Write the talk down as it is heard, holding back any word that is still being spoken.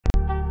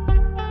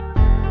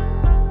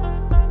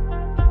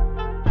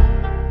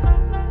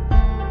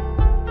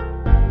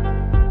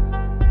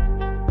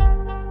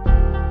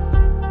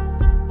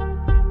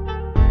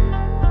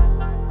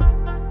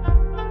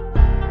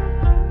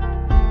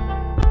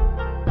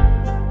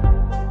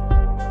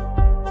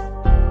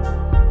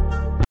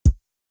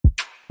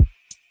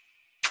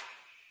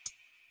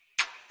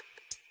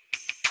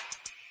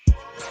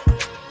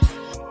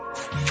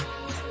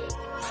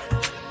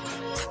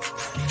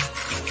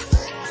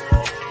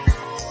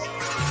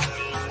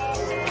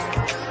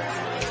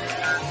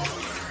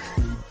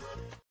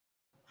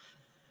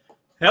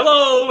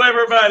Hello,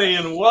 everybody,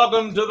 and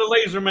welcome to the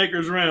Laser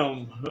Makers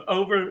Realm.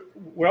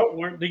 Well,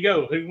 where'd he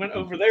go? He went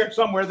over there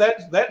somewhere.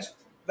 That's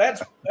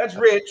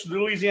Rich, the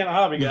Louisiana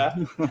Hobby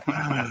Guy.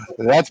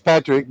 That's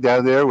Patrick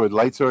down there with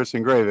Light Source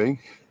Engraving.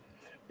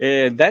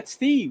 And that's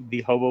Steve,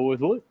 the Hobo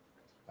with wood.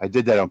 I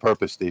did that on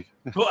purpose, Steve.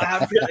 Well,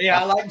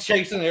 I like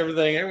chasing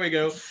everything. There we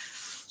go.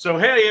 So,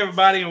 hey,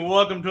 everybody, and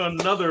welcome to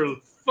another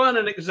fun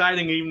and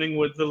exciting evening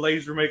with the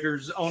Laser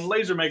Makers on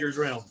Laser Makers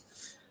Realm.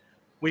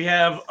 We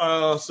have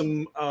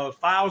some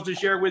files to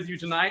share with you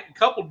tonight. A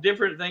couple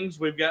different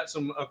things. We've got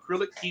some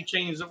acrylic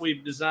keychains that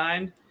we've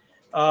designed.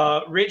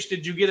 Rich,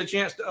 did you get a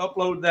chance to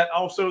upload that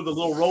also, the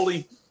little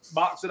rolly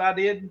box that I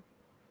did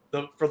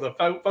for the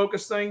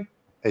focus thing?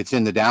 It's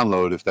in the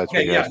download if that's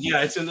okay,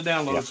 yeah, it's in the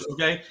downloads. Yeah.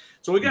 Okay,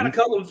 so we got a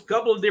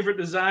couple of different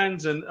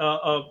designs and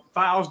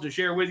files to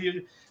share with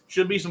you.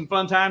 Should be some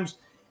fun times.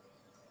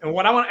 And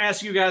what I want to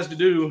ask you guys to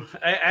do,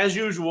 as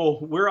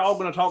usual, we're all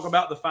going to talk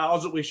about the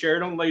files that we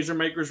shared on Laser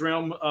Makers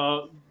Realm,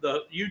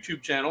 the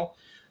YouTube channel,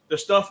 the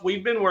stuff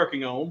we've been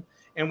working on,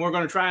 and we're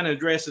going to try and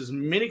address as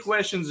many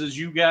questions as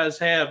you guys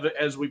have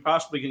as we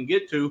possibly can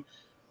get to.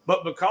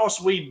 But because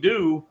we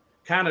do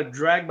kind of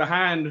drag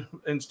behind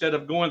instead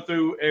of going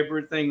through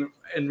everything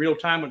in real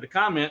time with the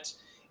comments,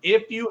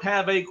 if you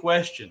have a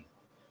question,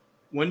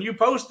 when you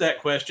post that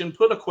question,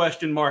 put a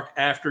question mark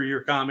after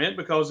your comment,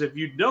 because if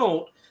you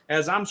don't,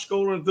 as I'm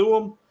scrolling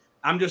through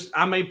them,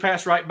 I may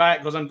pass right by it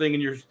because I'm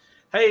thinking you're,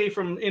 hey,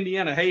 from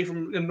Indiana, hey,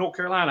 from North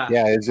Carolina.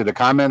 Yeah, is it a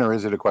comment or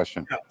is it a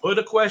question? Put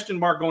a question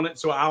mark on it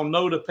so I'll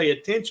know to pay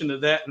attention to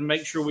that and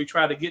make sure we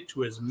try to get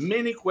to as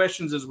many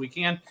questions as we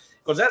can,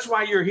 because that's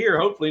why you're here,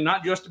 hopefully,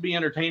 not just to be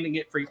entertained and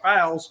get free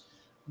files,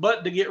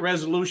 but to get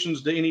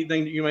resolutions to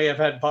anything that you may have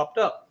had popped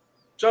up.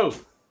 So,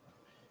 does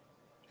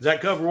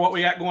that cover what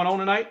we got going on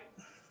tonight?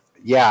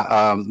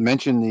 Yeah,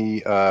 mention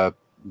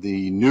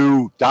the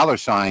new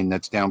 $sign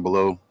that's down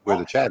below where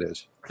the chat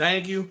is.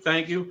 Thank you.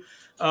 Thank you.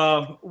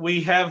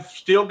 We have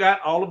still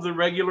got all of the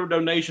regular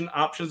donation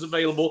options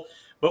available,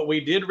 but we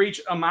did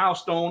reach a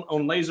milestone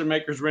on Laser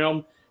Makers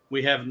Realm.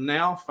 We have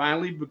now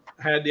finally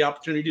had the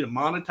opportunity to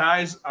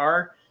monetize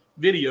our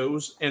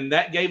videos, and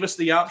that gave us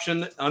the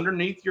option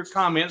underneath your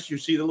comments. You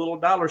see the little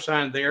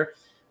 $sign there.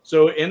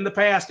 So in the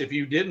past, if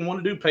you didn't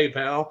want to do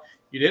PayPal,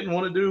 you didn't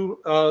want to do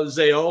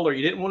Zelle, or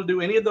you didn't want to do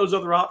any of those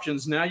other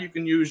options, now you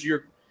can use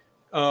your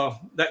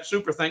that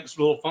super thanks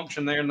little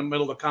function there in the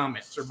middle of the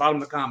comments or bottom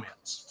of the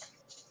comments.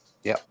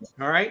 Yep.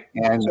 All right.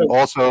 And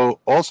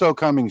also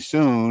coming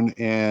soon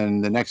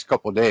in the next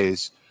couple of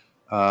days,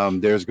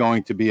 there's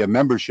going to be a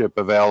membership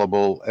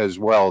available as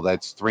well.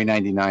 That's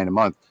 $3.99 a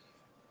month.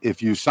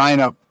 If you sign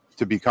up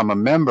to become a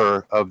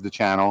member of the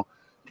channel,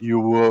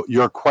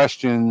 your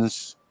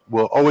questions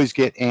will always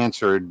get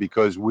answered,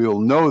 because we'll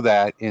know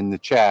that in the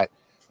chat,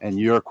 and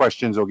your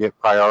questions will get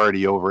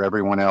priority over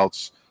everyone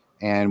else.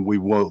 And we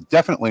will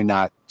definitely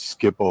not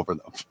skip over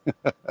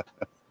them.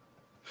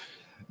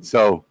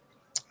 So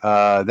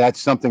that's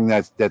something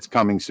that's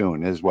coming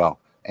soon as well.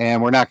 And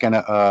we're not going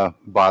to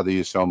bother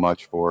you so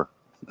much for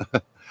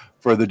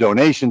for the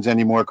donations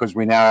anymore, because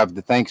we now have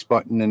the thanks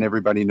button, and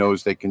everybody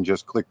knows they can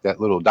just click that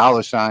little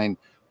 $sign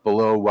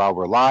below while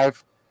we're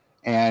live.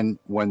 And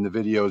when the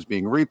video is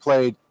being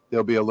replayed,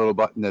 there'll be a little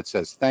button that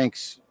says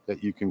thanks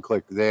that you can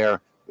click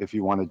there if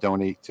you want to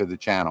donate to the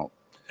channel.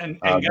 And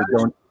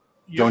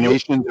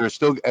donations are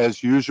still,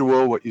 as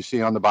usual, what you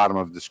see on the bottom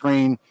of the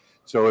screen.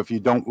 So if you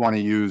don't want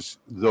to use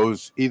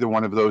either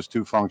one of those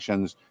two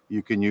functions,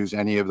 you can use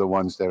any of the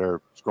ones that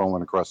are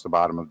scrolling across the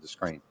bottom of the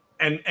screen.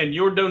 And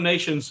your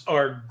donations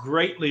are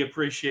greatly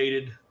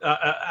appreciated.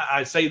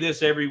 I say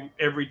this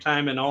every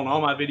time and on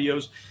all my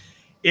videos.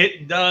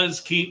 It does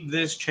keep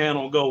this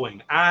channel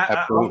going.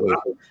 Absolutely.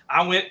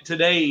 I went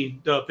today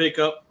to pick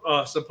up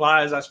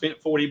supplies. I spent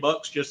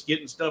 $40 just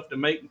getting stuff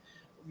to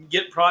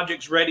get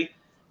projects ready.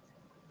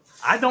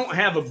 I don't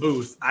have a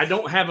booth. I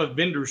don't have a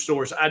vendor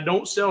source. I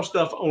don't sell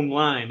stuff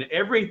online.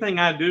 Everything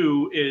I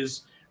do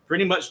is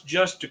pretty much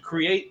just to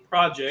create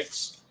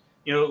projects,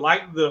 you know,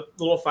 like the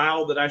little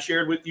file that I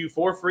shared with you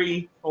for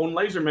free on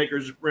Laser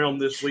Makers Realm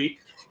this week.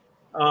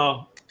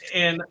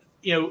 And,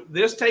 you know,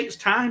 this takes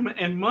time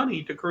and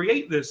money to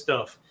create this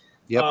stuff.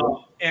 Yep.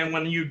 And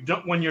when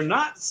you're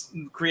not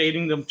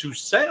creating them to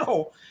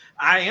sell,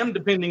 I am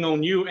depending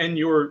on you and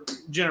your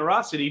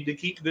generosity to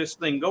keep this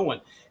thing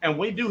going. And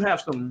we do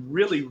have some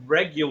really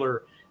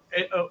regular,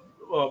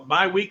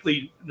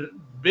 bi-weekly,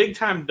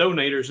 big-time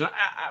donators.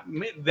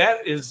 And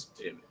that is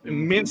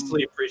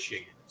immensely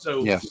appreciated.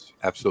 So yes,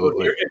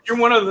 absolutely. If you're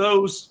one of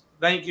those,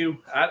 thank you.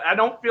 I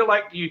don't feel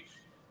like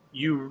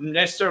you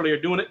necessarily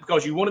are doing it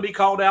because you want to be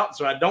called out.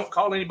 So I don't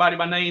call anybody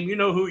by name. You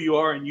know who you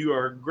are, and you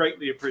are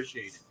greatly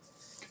appreciated.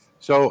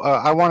 So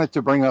I wanted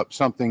to bring up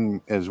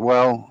something as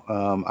well.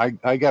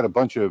 I got a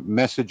bunch of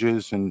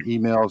messages and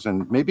emails,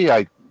 and maybe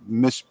I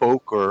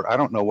misspoke, or I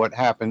don't know what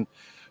happened.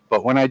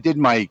 But when I did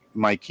my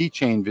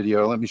keychain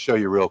video, let me show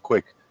you real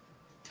quick.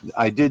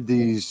 I did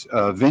these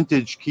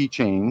vintage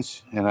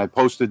keychains, and I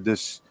posted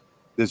this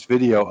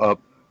video up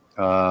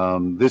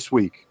this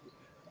week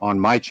on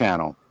my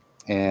channel.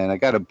 and I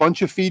got a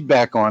bunch of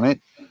feedback on it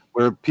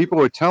where people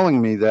are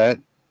telling me that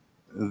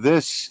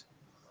this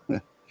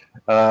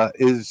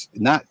is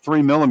not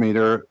 3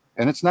 millimeter,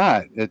 and it's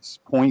not. It's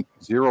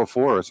 0.04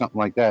 or something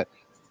like that.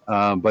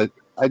 But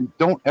I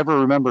don't ever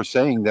remember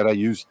saying that I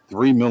used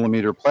 3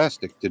 millimeter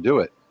plastic to do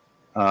it.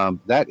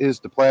 That is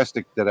the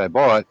plastic that I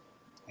bought.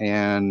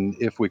 And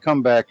if we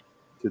come back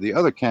to the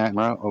other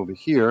camera over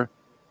here,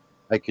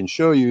 I can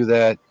show you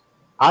that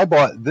I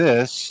bought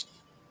this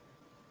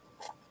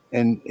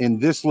in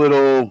this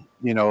little,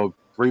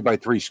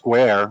 3x3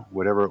 square,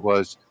 whatever it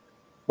was.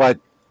 But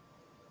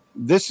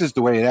this is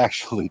the way it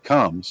actually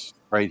comes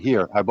right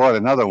here. I bought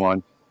another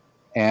one,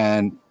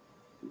 and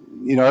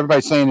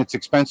everybody's saying it's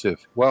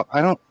expensive. Well,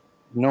 I don't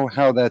know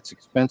how that's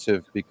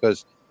expensive,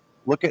 because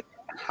look at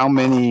how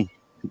many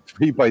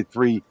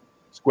 3x3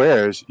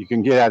 squares you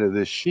can get out of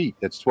this sheet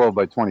that's 12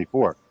 by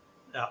 24.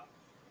 Yeah.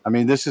 I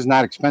mean, this is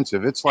not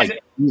expensive. It's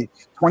like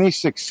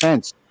 26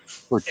 cents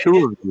for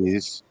two of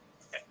these.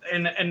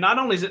 And not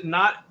only is it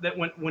not that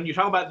when you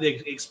talk about the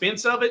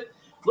expense of it,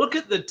 look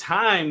at the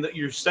time that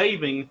you're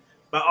saving.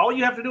 But all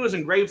you have to do is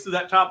engrave through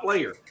that top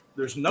layer.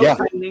 There's no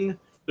cleaning.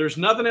 There's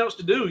nothing else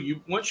to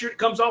do. Once it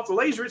comes off the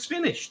laser, it's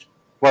finished.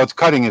 Well, it's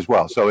cutting as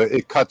well, so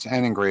it cuts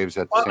and engraves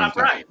at the same time.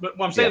 Right, but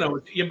what I'm saying though,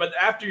 but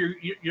after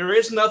there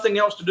is nothing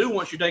else to do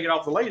once you take it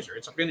off the laser.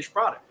 It's a finished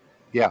product.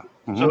 Yeah.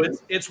 Mm-hmm. So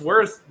it's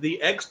worth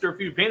the extra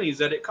few pennies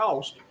that it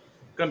costs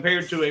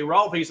compared to a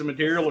raw piece of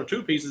material or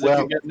two pieces that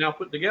you get now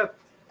put together.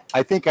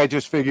 I think I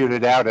just figured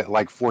it out at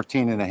like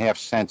 14.5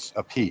 cents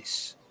a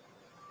piece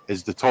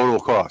is the total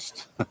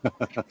cost.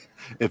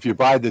 If you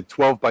buy the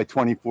 12 by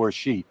 24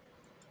 sheet.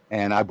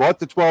 And I bought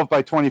the 12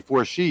 by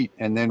 24 sheet,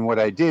 and then what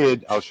I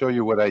did, I'll show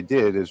you what I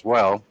did as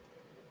well.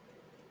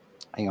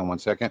 Hang on one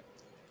second.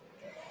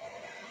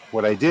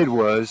 What I did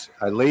was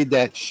I laid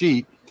that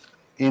sheet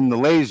in the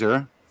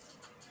laser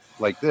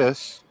like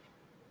this,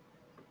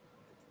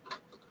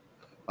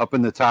 up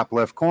in the top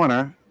left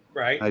corner.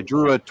 Right. I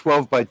drew a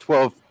 12 by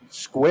 12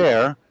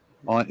 square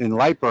in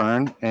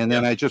LightBurn, and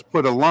then I just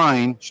put a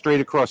line straight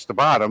across the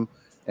bottom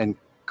and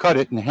cut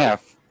it in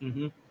half.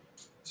 Mm-hmm.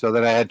 So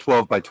that I had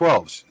 12 by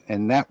 12s,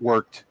 and that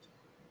worked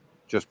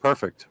just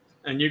perfect.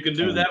 And you can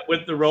do that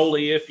with the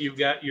Rolly if you've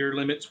got your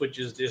limit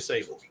switches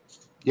disabled.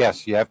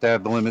 Yes, you have to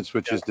have the limit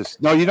switches.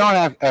 No, you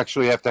don't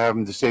actually have to have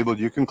them disabled.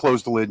 You can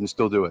close the lid and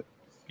still do it.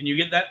 Can you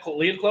get that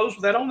lid closed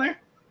with that on there?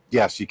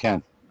 Yes, you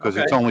can, because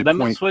it's only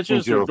limit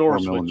switches or door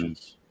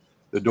switches.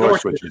 The door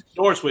switches.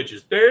 Door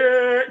switches.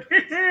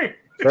 They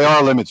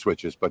are limit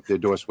switches, but they're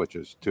door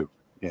switches too.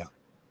 Yeah.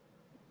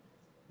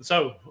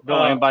 So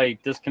going by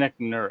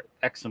disconnecting their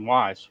X and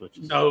Y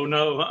switches. No,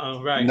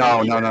 right.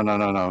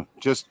 No.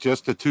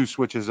 Just the two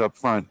switches up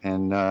front.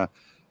 And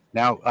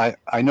now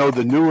I know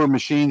the newer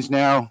machines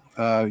now,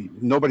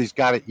 nobody's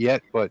got it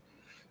yet, but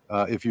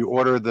if you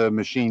order the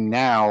machine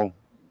now,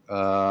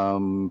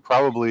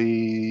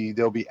 probably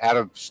they'll be out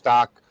of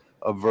stock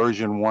of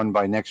version 1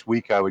 by next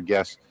week, I would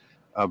guess.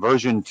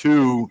 Version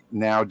 2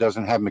 now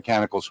doesn't have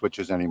mechanical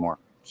switches anymore.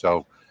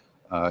 So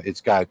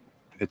it's got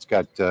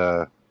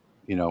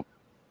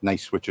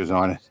nice switches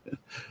on it.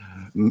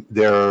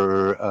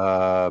 They're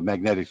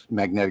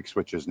magnetic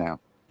switches now.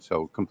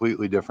 So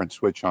completely different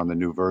switch on the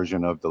new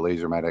version of the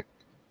LaserMATIC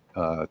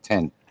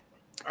 10.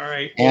 All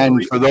right.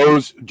 And for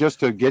those, just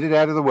to get it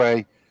out of the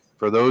way,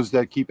 for those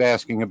that keep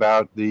asking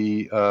about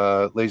the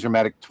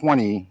LaserMATIC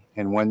 20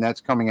 and when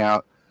that's coming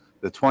out,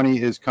 the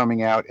 20 is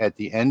coming out at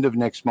the end of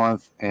next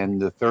month, and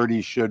the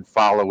 30 should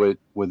follow it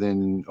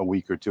within a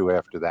week or two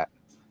after that.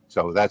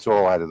 So that's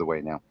all out of the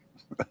way now.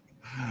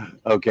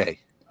 Okay.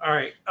 All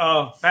right,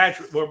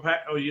 Patrick.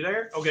 Are you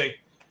there? Okay.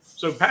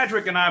 So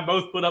Patrick and I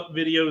both put up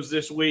videos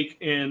this week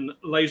in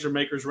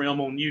LaserMakersRealm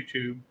on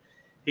YouTube.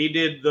 He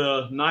did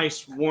the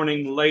nice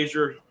warning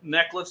laser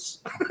necklace.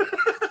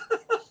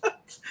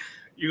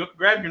 You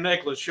grab your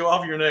necklace. Show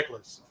off your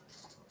necklace.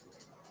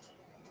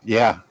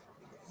 Yeah.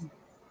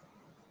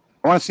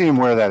 I want to see him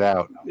wear that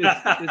out.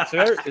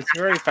 It's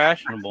very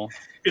fashionable.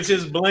 It's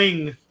his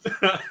bling.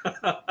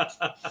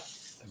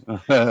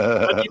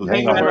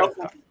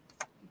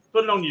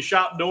 Put it on your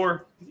shop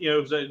door,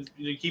 so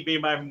you keep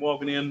anybody from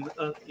walking in.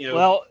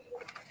 Well,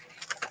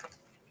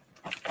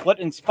 what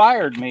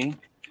inspired me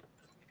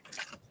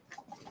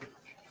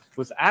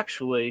was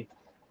actually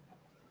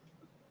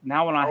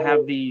now when I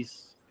have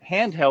these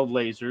handheld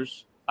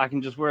lasers, I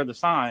can just wear the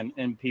sign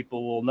and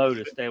people will know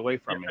to stay away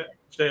from me.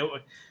 Stay away.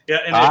 Yeah,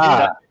 and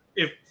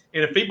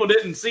if people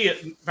didn't see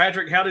it,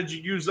 Patrick, how did you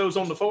use those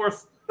on the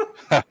 4th?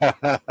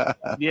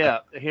 Yeah,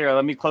 here,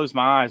 let me close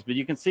my eyes. But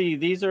you can see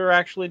these are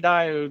actually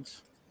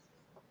diodes.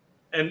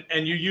 And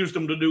you used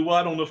them to do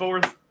what on the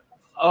 4th?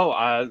 Oh,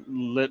 I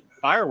lit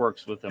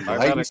fireworks with them.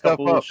 I got a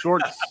couple of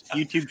shorts,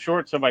 YouTube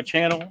shorts on my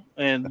channel.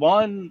 And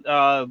one,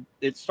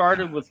 it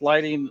started with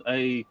lighting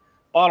a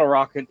bottle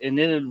rocket and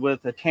ended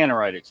with a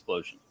tannerite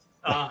explosion.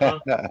 I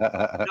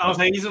was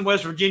saying he's in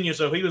West Virginia,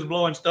 so he was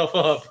blowing stuff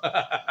up.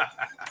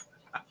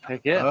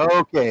 Heck yeah.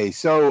 Okay,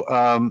 so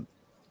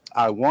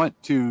I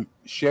want to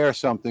share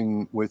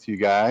something with you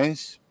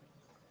guys.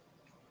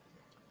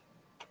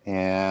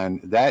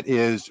 and that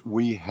is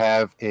we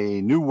have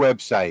a new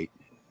website.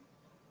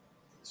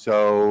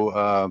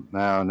 So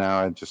now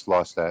I just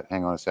lost that.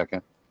 Hang on a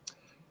second.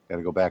 Got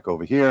to go back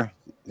over here.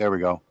 There we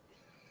go.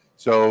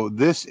 So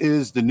this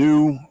is the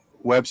new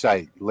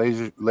website,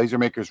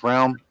 LaserMakers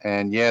Realm,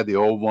 and yeah, the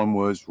old one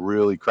was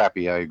really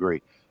crappy. I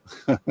agree.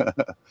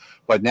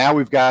 But now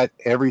we've got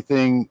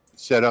everything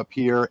set up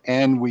here,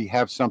 and we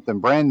have something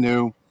brand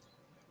new,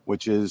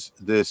 which is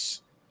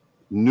this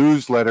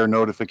newsletter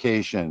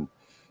notification.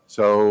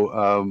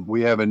 So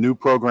we have a new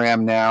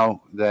program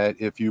now that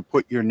if you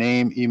put your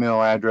name,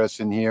 email address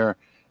in here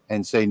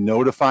and say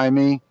notify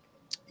me,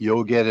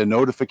 you'll get a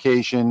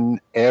notification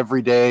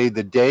every day,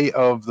 the day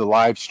of the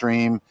live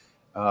stream,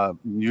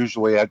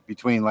 usually at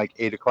between like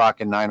 8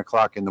 o'clock and 9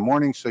 o'clock in the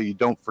morning, so you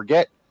don't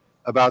forget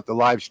about the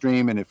live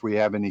stream. And if we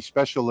have any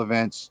special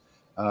events,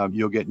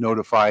 you'll get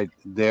notified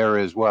there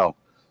as well.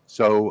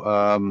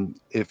 So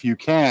if you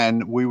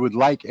can, we would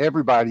like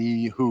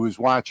everybody who is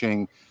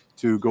watching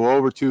to go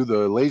over to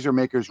the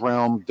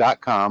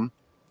lasermakersrealm.com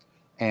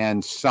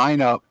and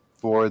sign up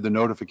for the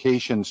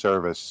notification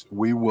service.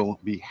 We will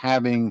be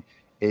having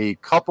a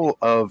couple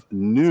of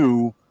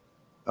new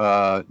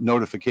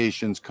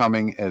notifications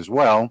coming as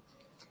well,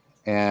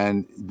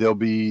 and there'll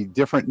be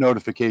different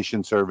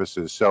notification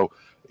services. So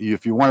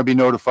if you want to be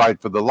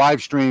notified for the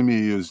live stream, you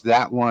use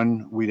that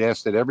one. We'd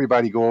ask that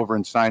everybody go over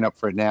and sign up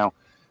for it now.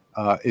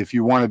 If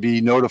you want to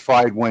be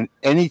notified when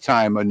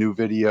anytime a new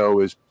video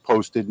is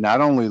posted,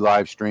 not only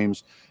live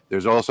streams,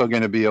 there's also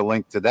going to be a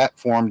link to that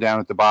form down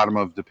at the bottom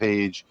of the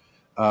page.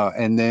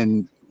 And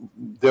then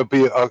there'll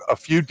be a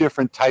few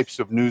different types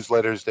of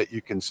newsletters that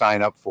you can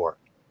sign up for.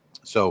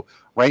 So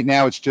right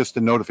now it's just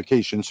a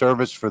notification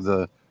service for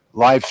the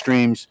live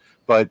streams,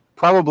 but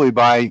probably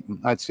by,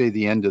 I'd say,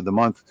 the end of the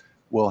month,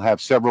 we'll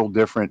have several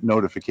different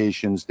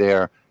notifications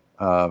there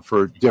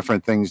for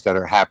different things that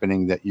are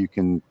happening that you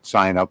can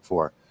sign up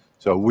for.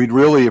 So we'd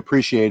really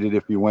appreciate it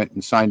if you went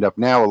and signed up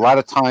now. A lot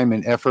of time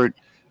and effort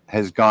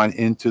has gone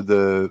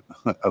into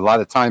a lot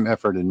of time,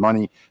 effort, and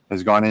money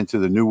has gone into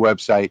the new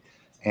website.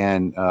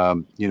 And,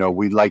 you know,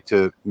 we'd like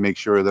to make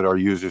sure that our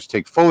users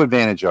take full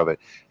advantage of it.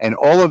 And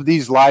all of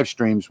these live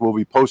streams will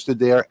be posted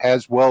there,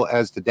 as well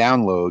as the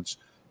downloads.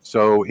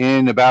 So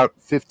in about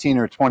 15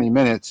 or 20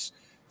 minutes,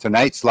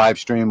 tonight's live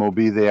stream will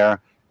be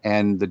there,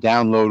 and the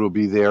download will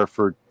be there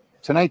for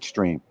tonight's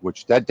stream,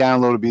 which that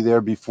download will be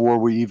there before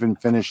we even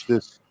finish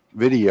this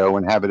video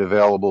and have it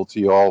available to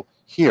you all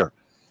here.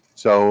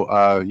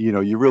 So, you know,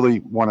 you really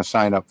want to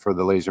sign up for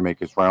the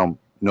LaserMakers Realm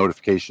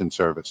notification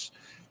service.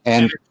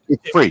 And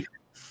it's free.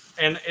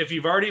 And if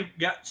you've already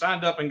got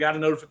signed up and got a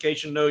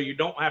notification, no, you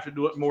don't have to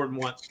do it more than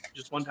once.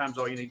 Just one time's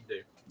all you need to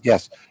do.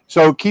 Yes.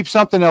 So keep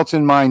something else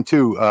in mind,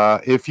 too.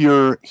 If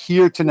you're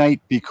here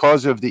tonight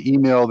because of the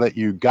email that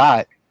you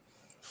got,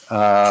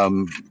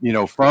 you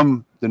know,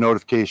 from the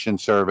notification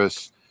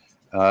service,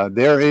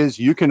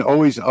 you can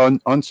always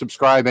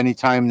unsubscribe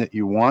anytime that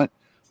you want.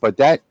 But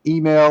that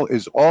email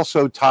is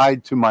also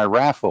tied to my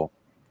raffle.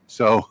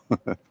 So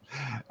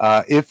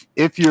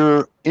if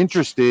you're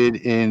interested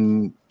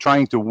in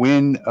trying to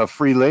win a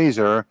free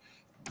laser,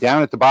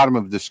 down at the bottom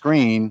of the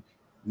screen,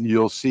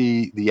 you'll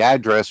see the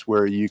address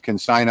where you can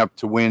sign up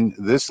to win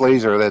this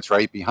laser that's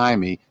right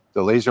behind me, the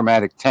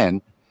LaserMATIC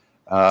 10,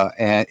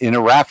 and in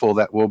a raffle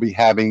that we'll be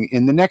having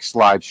in the next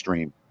live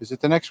stream. Is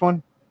it the next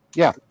one?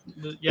 Yeah.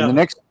 In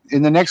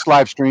the next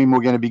live stream,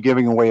 we're going to be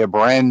giving away a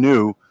brand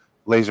new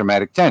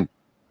LaserMATIC 10.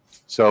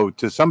 So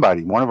to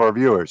somebody, one of our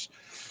viewers.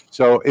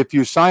 So if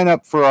you sign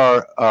up for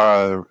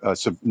our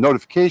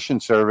notification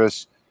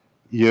service,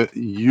 if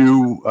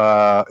you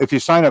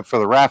sign up for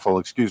the raffle,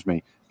 excuse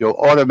me, you'll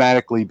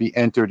automatically be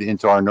entered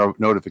into our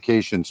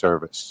notification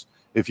service.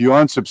 If you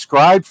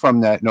unsubscribe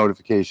from that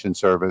notification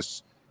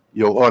service,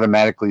 you'll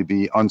automatically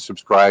be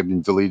unsubscribed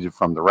and deleted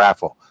from the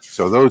raffle.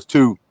 So those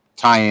two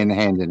tie in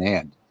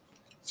hand.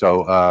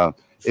 So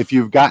if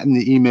you've gotten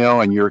the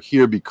email and you're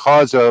here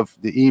because of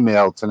the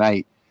email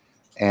tonight,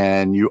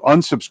 and you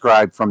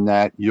unsubscribe from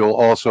that, you'll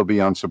also be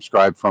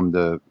unsubscribed from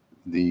the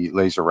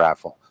laser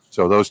raffle.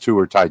 So those two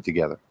are tied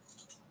together.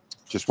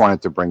 Just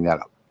wanted to bring that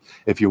up.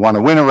 If you want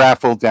to win a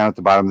raffle, down at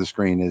the bottom of the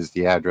screen is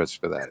the address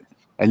for that.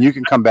 And you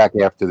can come back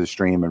after the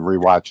stream and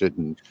rewatch it.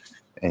 And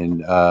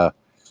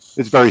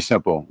it's very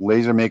simple.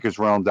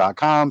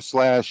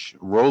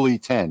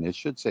 lasermakersrealm.com/Rolly10. It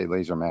should say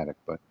LaserMATIC,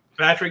 but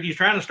Patrick, he's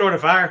trying to start a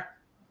fire.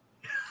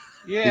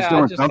 Yeah,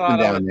 I just thought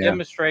I would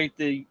demonstrate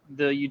the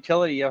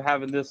utility of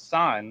having this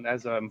sign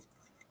as I'm,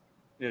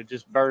 you know,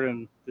 just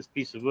burning this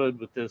piece of wood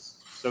with this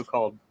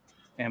so-called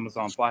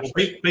Amazon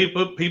flashlight.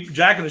 People,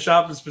 Jack in the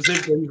shop is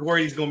specifically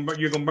worried you're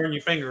going to burn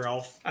your finger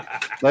off.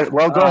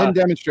 Well, go ahead and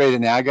demonstrate it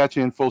now. I got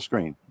you in full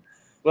screen.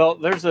 Well,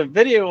 there's a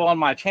video on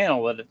my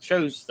channel that it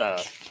shows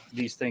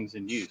these things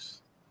in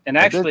use. And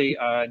actually,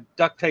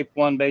 duct tape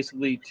one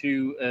basically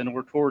to an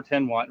Ortur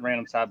 10-watt and ran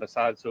them side by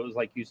side, so it was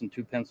like using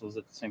two pencils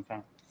at the same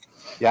time.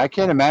 Yeah, I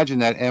can't imagine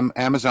that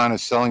Amazon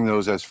is selling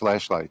those as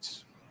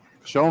flashlights.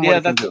 Show them what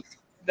you can do.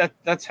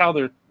 That's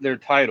how they're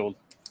titled.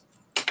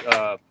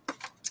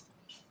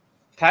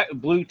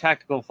 blue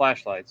tactical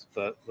flashlights,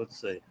 but let's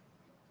see.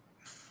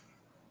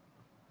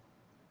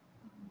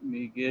 Let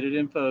me get it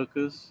in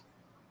focus.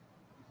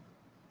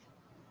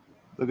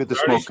 Look at the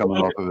smoke coming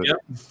off of it. Yep.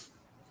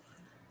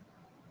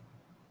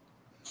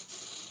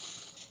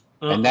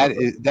 And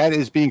that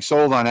is being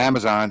sold on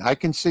Amazon. I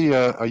can see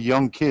a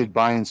young kid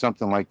buying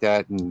something like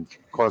that and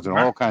causing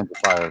all kinds of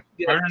fire.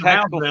 Yeah,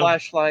 tactical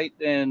flashlight,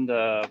 and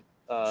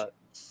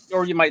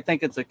or you might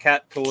think it's a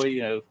cat toy.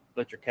 You know,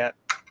 let your cat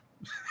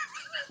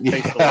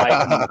face the light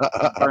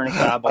and burn its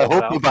eyeballs out. I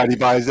hope nobody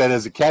buys that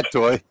as a cat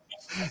toy.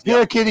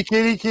 Yeah, kitty.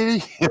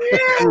 Tail's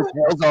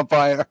on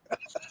fire. I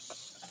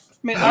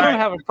mean, I don't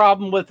have a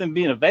problem with them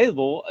being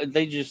available.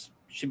 They just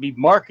should be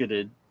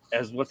marketed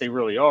as what they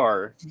really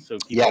are, so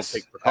people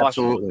take precautions.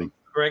 Absolutely.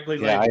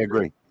 Correctly. Yeah, I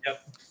agree.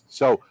 Yep.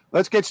 So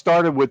let's get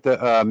started with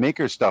the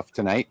maker stuff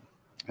tonight,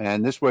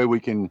 and this way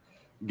we can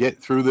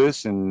get through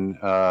this and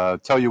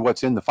tell you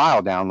what's in the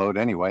file download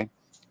anyway.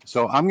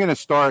 So I'm going to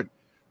start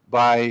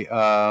by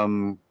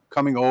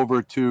coming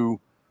over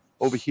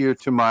here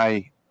to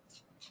my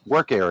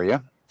work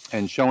area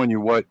and showing you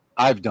what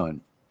I've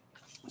done.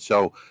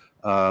 So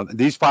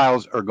these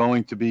files are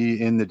going to be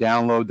in the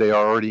download. They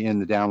are already in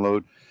the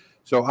download.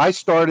 So I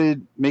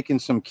started making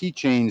some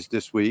keychains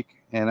this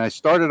week, and I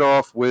started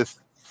off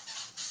with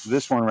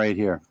this one right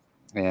here,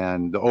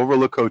 and the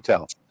Overlook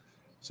Hotel.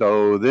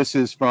 So this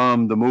is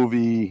from the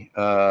movie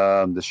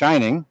The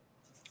Shining,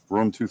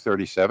 room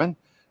 237.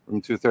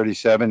 Room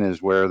 237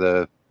 is where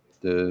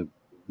the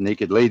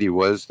naked lady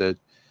was that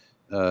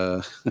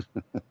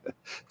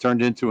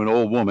turned into an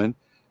old woman.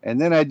 And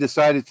then I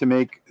decided to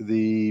make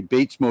the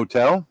Bates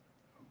Motel,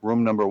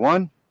 room number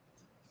 1.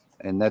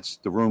 And that's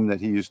the room that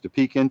he used to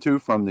peek into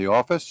from the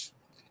office.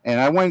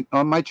 And I went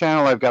on my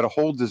channel. I've got a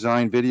whole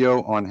design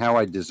video on how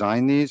I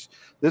designed these.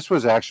 This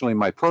was actually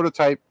my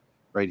prototype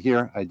right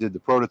here. I did the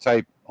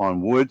prototype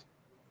on wood.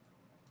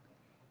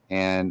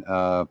 And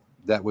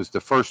that was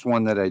the first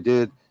one that I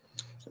did.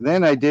 And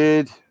then I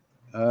did,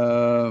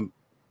 I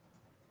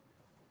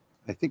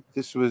think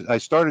this was, I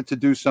started to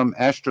do some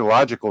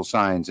astrological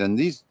signs. And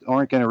these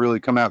aren't going to really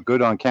come out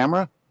good on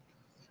camera.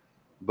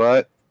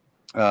 But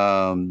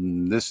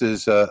this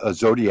is a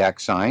zodiac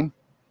sign,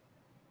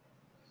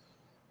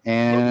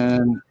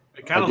 and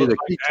it kind of looks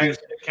like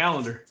a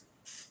calendar.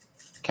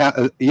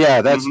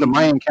 Yeah, that's the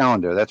Mayan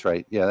calendar. That's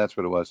right. Yeah, that's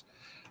what it was.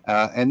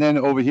 And then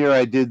over here,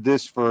 I did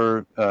this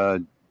for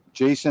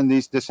Jason.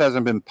 This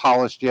hasn't been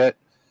polished yet.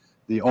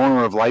 The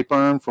owner of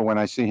LightBurn, for when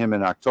I see him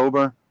in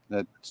October.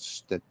 That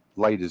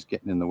light is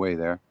getting in the way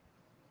there.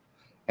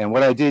 And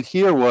what I did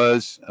here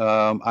was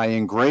I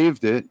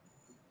engraved it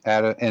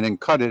and then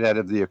cut it out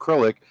of the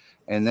acrylic.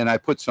 And then I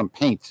put some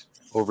paint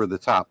over the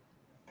top.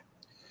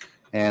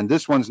 And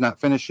this one's not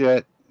finished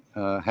yet.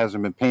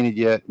 Hasn't been painted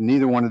yet.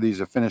 Neither one of these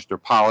are finished or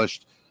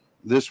polished.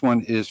 This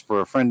one is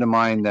for a friend of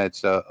mine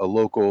that's a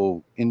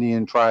local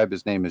Indian tribe.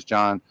 His name is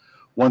John.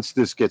 Once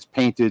this gets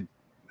painted,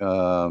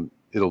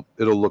 it'll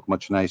look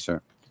much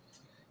nicer.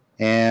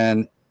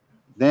 And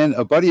then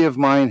a buddy of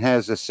mine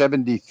has a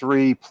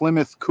 73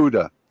 Plymouth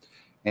Cuda.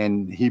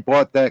 And he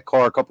bought that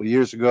car a couple of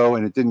years ago,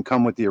 and it didn't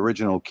come with the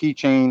original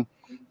keychain.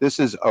 This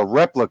is a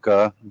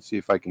replica. Let's see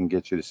if I can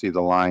get you to see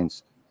the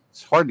lines.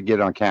 It's hard to get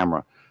on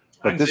camera.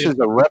 But this is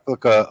a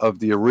replica of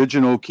the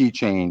original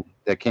keychain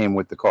that came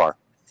with the car.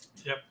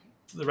 Yep.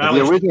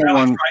 The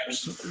original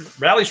stripes.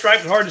 Rally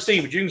stripes are hard to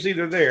see, but you can see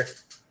they're there.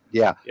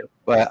 Yeah. Yep.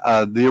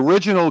 But the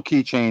original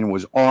keychain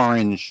was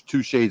orange,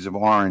 2 shades of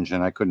orange,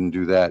 and I couldn't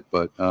do that.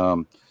 But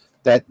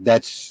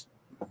that's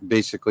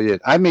basically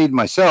it. I made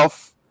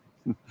myself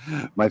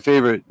my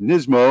favorite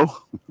Nismo,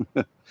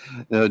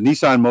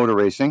 Nissan Motor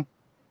Racing.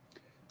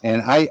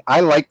 And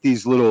I like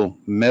these little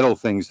metal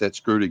things that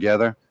screw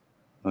together.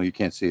 Oh, you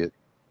can't see it.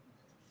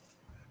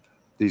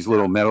 These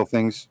little metal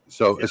things.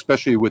 So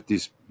especially with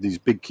these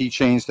big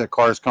keychains that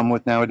cars come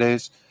with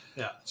nowadays.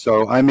 Yeah.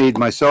 So I made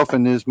myself a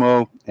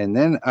Nismo, and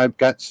then I've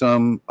got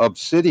some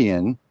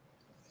obsidian.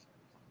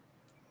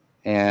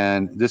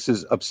 And this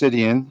is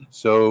obsidian.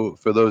 So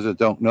for those that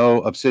don't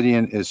know,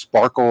 obsidian is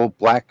sparkle,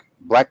 black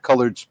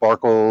colored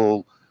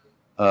sparkle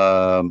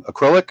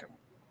acrylic.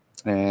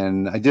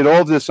 And I did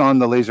all this on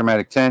the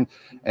LaserMATIC 10,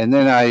 and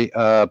then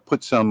I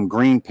put some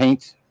green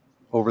paint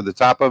over the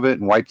top of it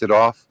and wiped it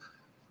off.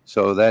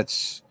 So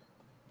that's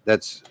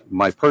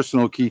my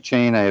personal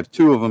keychain. I have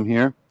 2 of them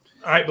here.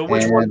 All right, but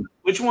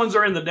which ones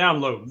are in the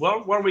download?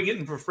 What are we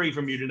getting for free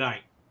from you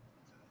tonight?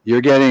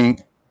 You're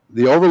getting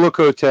the Overlook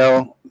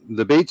Hotel,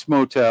 the Bates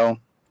Motel.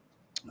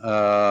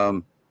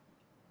 I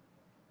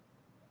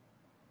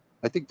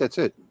think that's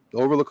it. The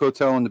Overlook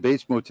Hotel and the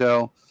Bates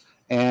Motel,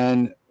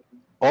 and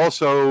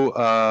also,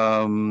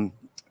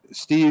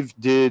 Steve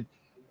did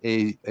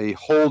a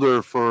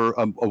holder for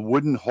a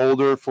wooden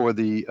holder for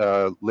the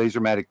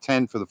LaserMATIC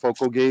 10 for the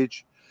focal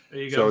gauge. There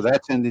you go. So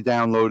that's in the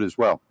download as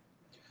well.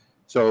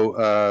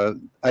 So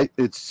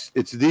it's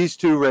these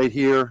 2 right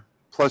here,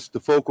 plus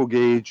the focal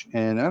gauge,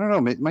 and I don't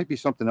know, it might be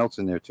something else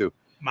in there too.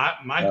 My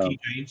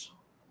keychains,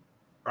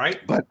 right?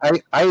 But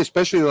I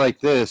especially like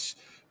this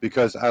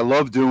because I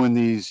love doing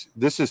these.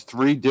 This is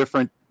 3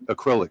 different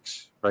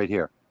acrylics right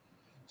here.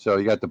 So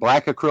you got the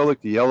black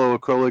acrylic, the yellow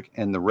acrylic,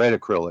 and the red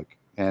acrylic,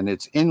 and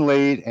it's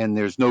inlaid and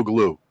there's no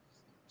glue.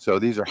 So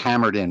these are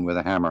hammered in with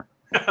a hammer.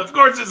 Of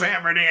course it's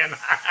hammered in.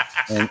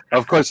 And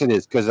of course it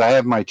is, because I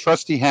have my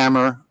trusty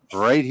hammer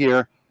right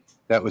here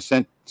that was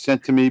sent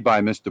to me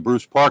by Mr.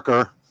 Bruce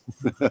Parker.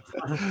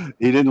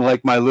 He didn't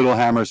like my little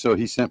hammer, so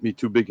he sent me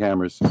 2 big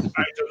hammers. All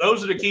right, so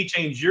those are the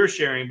keychains you're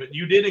sharing, but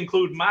you did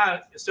include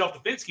my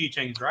self-defense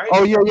keychains, right?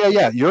 Oh,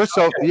 yeah.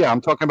 Yeah, I'm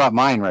talking about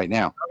mine right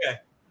now. Okay.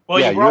 Well,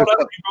 yeah, you brought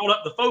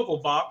up the focal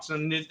box,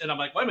 and I'm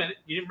like, wait a minute,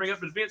 you didn't bring up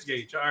the defense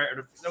gauge. All right,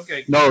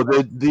 okay. No,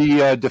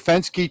 the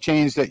defense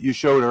keychains that you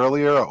showed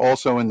earlier are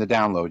also in the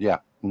download. Yeah.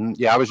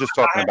 Yeah, I was just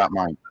talking about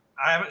mine.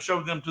 I haven't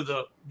showed them to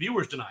the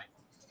viewers tonight.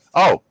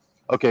 Oh,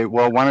 okay.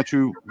 Well, why don't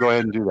you go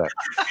ahead and do that?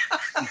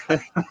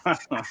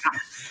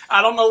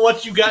 I don't know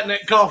what you got in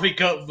that coffee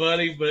cup,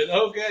 buddy, but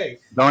okay.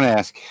 Don't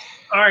ask.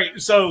 All right,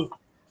 so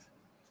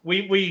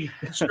we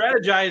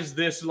strategized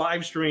this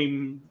live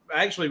stream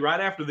actually right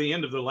after the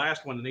end of the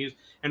last one of these,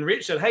 and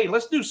Rich said, hey,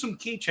 let's do some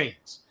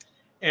keychains,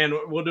 and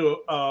we'll do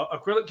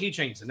acrylic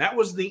keychains, and that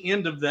was the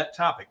end of that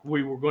topic.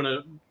 We were going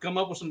to come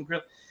up with some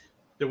acrylic.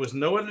 There was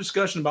no other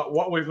discussion about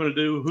what we were going to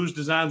do, whose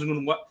designs are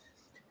going to what.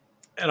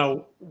 And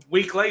a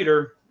week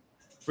later,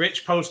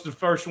 Rich posted the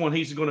first one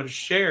he's going to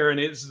share, and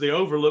it's the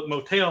Overlook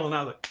Motel, and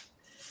I was like,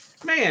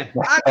 man,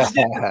 I just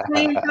did the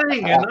same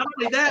thing, and not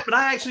only that, but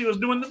I actually was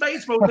doing the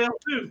Bates Motel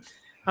too.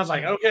 I was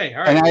like, okay, all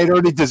right. And I had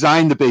already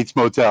designed the Bates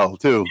Motel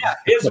too. Yeah,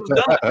 his was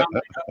done. I'm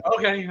like,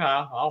 okay,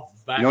 I'll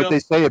back up. You know what they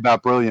say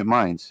about brilliant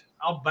minds?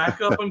 I'll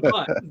back up and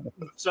punt.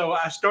 So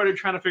I started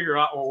trying to figure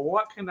out, well,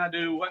 what can I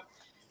do?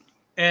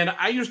 And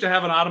I used to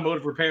have an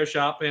automotive repair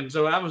shop, and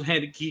so I was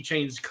handed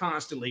keychains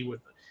constantly with,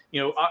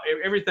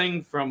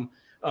 everything from,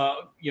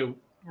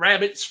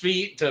 rabbit's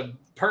feet to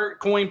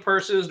coin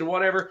purses to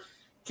whatever.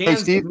 Hey,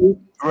 Steve,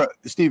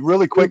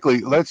 really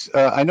quickly, let's.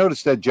 I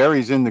noticed that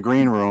Jerry's in the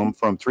green room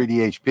from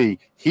 3DHP.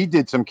 He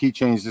did some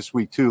keychains this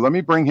week too. Let me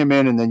bring him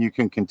in, and then you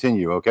can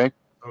continue. Okay.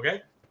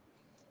 Okay.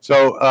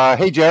 So,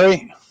 hey,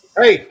 Jerry.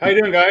 Hey, how you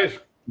doing, guys?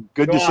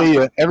 Good to see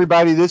you,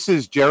 everybody. This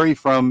is Jerry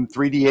from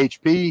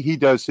 3DHP. He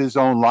does his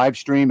own live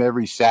stream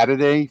every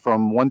Saturday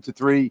from 1 to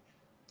 3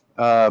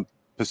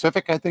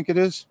 Pacific, I think it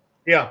is.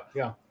 Yeah.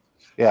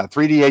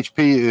 3DHP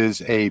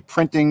is a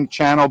printing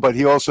channel, but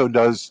he also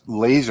does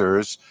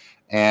lasers.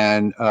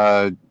 And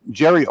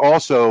Jerry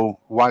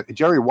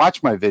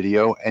watched my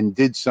video and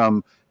did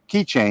some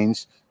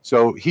keychains.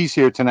 So he's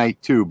here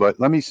tonight too. But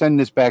let me send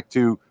this back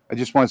to, I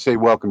just want to say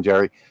welcome,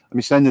 Jerry. Let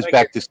me send this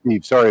back to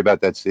Steve. Sorry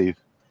about that, Steve.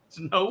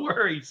 No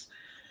worries.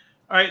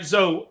 All right.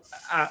 So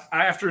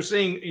after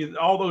seeing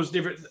all those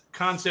different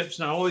concepts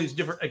and all these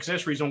different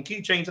accessories on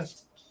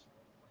keychains,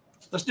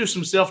 let's do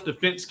some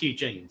self-defense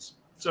keychains.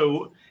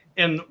 So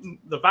in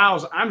the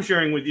files I'm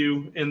sharing with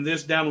you in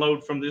this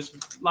download from this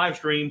live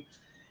stream,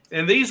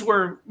 and these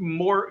were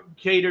more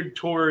catered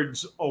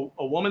towards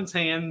a woman's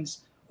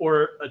hands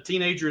or a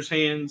teenager's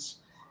hands.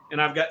 And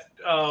I've got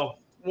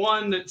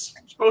one that's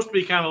supposed to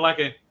be kind of like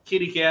a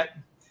kitty cat,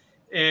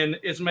 and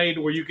it's made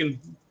where you can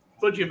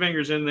put your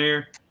fingers in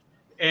there.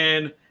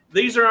 And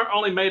these are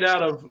only made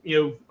out of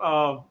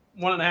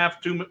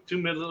 1.5 2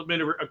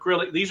 millimeter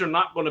acrylic. These are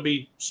not going to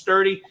be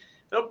sturdy.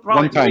 They'll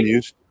probably one-time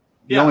use.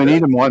 You only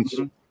need them once.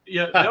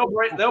 Yeah,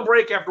 they'll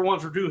break after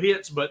 1 or 2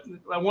 hits, but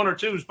 1 or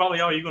 2 is probably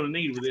all you're going to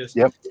need with this.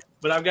 Yep.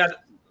 But I've got a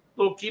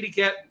little kitty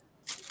cat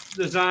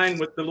design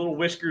with the little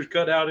whiskers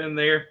cut out in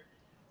there.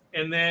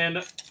 And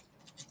then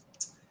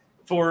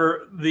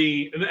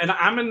and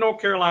I'm in North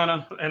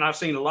Carolina, and I've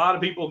seen a lot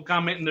of people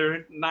commenting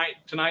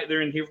tonight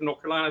they're in here from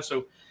North Carolina.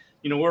 So,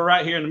 we're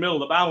right here in the middle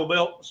of the Bible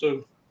Belt.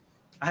 So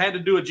I had to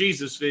do a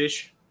Jesus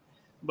fish,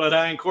 but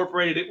I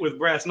incorporated it with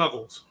brass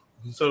knuckles.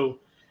 So,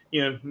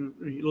 you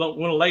want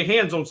to lay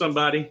hands on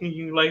somebody,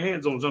 you can lay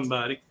hands on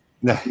somebody.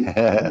 And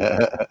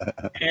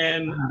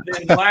then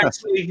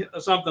lastly,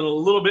 something a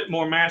little bit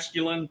more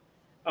masculine.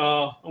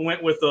 I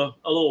went with a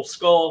little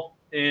skull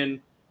and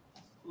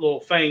little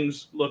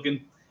fangs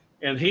looking,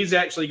 and he's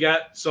actually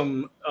got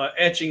some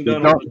etching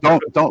done.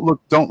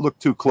 Don't look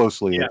too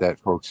closely at that,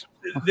 folks.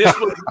 This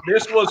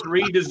was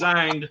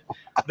redesigned.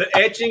 The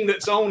etching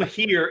that's on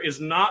here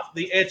is not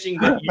the etching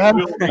that you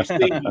will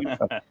receive,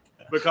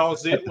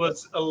 because it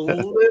was a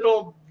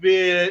little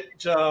bit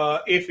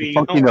iffy.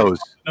 Funky nose.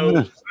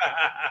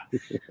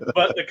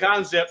 But the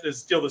concept is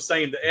still the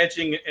same. The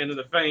etching and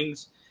the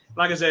fangs.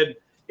 Like I said,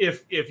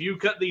 if you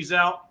cut these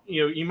out,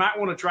 you might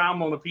want to try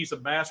them on a piece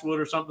of basswood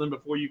or something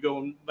before you go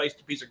and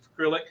baste a piece of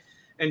acrylic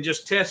and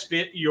just test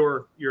fit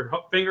your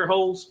finger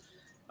holes.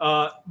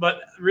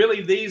 But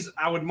really, these,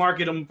 I would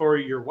market them for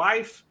your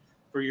wife,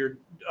 for your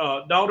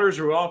daughters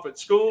who are off at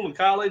school and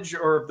college,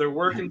 or if they're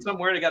working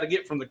somewhere, they got to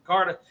get from the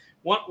car to.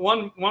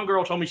 One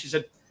girl told me, she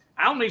said,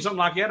 I don't need something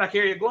like that. I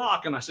carry a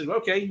Glock. And I said,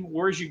 okay,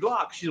 where's your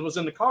Glock? She was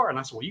in the car. And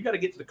I said, well, you got to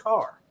get to the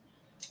car.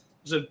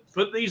 I said,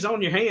 put these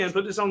on your hand,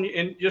 put this on you,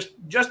 and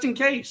just in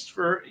case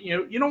for,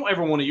 you don't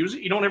ever want to use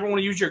it. You don't ever want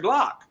to use your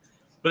Glock,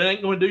 but it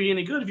ain't going to do you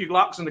any good if your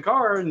Glock's in the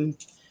car.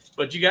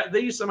 But you got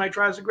these, somebody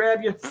tries to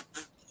grab you,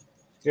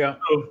 Yeah.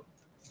 So,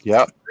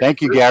 yeah.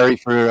 Thank you, Gary,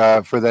 for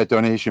that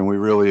donation. We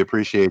really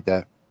appreciate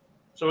that.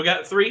 So we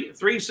got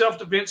three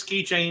self-defense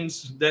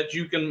keychains that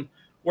you can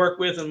work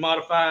with and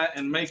modify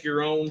and make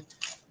your own.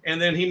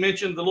 And then he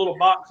mentioned the little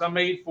box I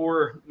made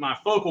for my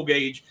focal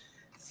gauge.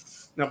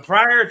 Now,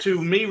 prior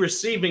to me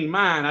receiving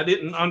mine, I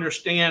didn't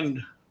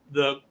understand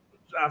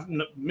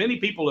many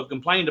people have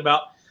complained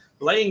about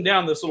laying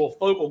down this little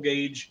focal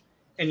gauge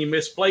and you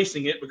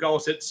misplacing it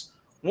because it's,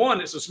 one,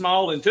 it's a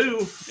small, and two,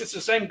 it's the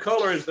same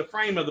color as the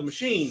frame of the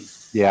machine.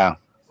 Yeah.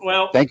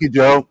 Well, thank you,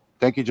 Joe.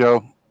 Thank you,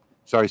 Joe.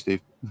 Sorry,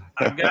 Steve.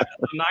 I've got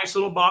a nice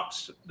little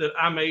box that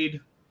I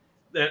made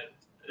that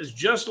is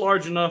just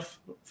large enough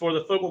for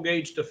the focal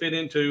gauge to fit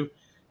into.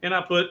 And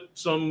I put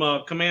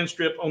some command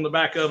strip on the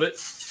back of it,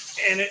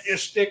 and it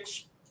just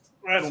sticks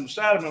right on the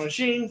side of my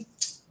machine.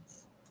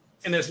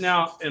 And it's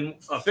now in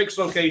a fixed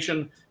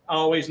location. I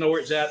always know where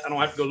it's at. I don't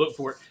have to go look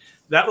for it.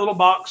 That little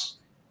box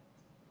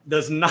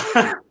does not,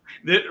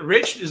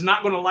 Rich is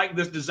not going to like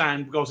this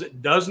design because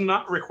it does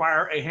not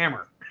require a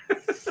hammer.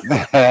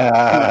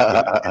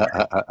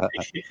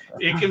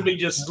 It can be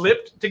just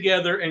slipped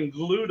together and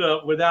glued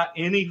up without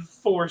any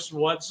force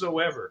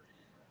whatsoever.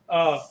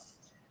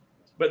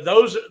 But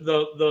those,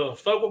 the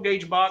focal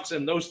gauge box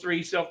and those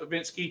three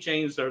self-defense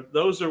keychains,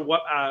 those are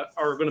what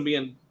are going to be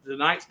in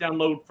tonight's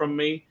download from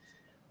me.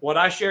 What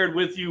I shared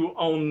with you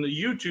on the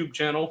YouTube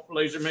channel,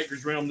 Laser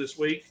Makers Realm, this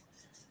week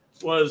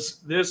was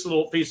this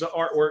little piece of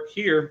artwork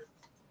here.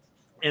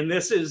 And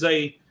this is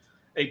a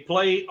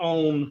play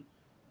on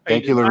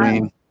Thank you,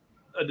 Lorene.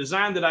 A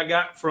design that I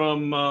got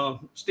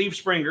from Steve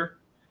Springer.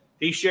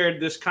 He shared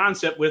this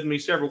concept with me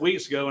several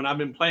weeks ago, and I've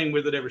been playing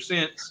with it ever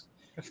since.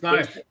 That's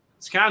nice.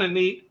 It's kind of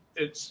neat.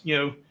 It's, you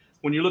know,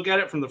 when you look at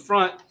it from the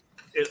front,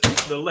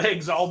 the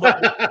legs all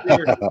but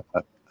disappear.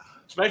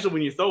 Especially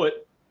when you throw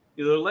it,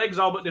 you know, the legs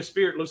all but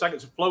disappear. It looks like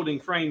it's a floating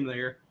frame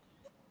there.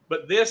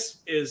 But this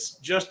is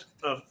just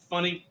a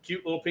funny,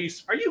 cute little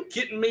piece. Are you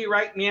kidding me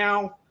right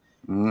now?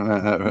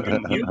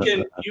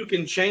 You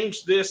can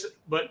change this,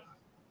 but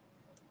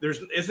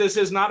this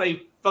is not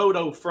a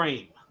photo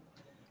frame.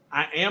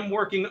 I am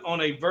working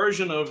on a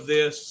version of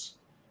this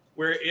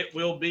where it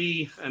will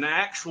be an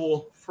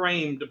actual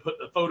frame to put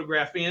the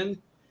photograph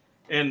in,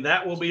 and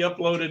that will be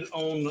uploaded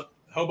on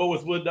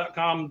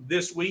hobowithwood.com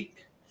this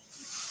week.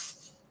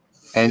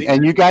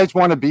 And you guys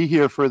want to be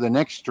here for the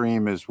next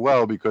stream as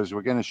well, because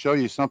we're going to show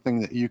you something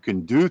that you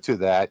can do to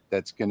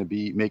that's going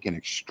to make an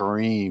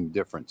extreme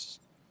difference.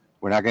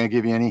 We're not going to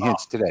give you any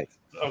hints today.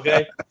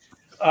 Okay.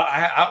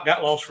 I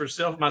got lost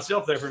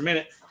myself there for a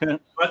minute,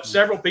 but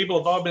several people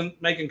have all been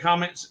making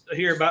comments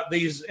here about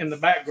these in the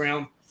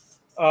background.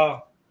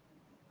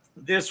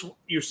 This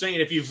you're seeing,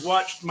 if you've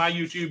watched my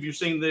YouTube, you've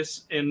seen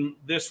this in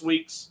this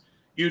week's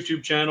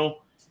YouTube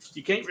channel.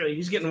 You can't really,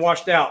 he's getting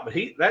washed out, but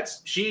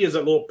she is a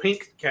little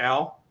pink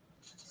cow,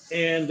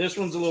 and this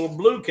one's a little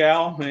blue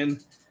cow,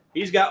 and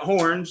he's got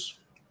horns.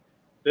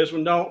 This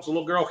one don't. It's a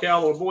little girl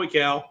cow, little boy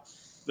cow.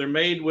 They're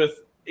made with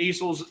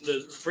easels,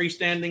 the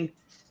freestanding,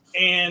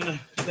 and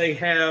they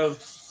have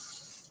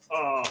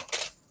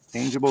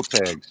changeable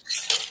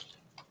tags.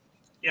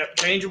 Yep,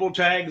 changeable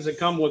tags that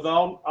come with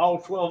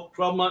all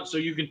 12 months. So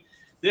you can,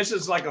 this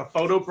is like a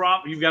photo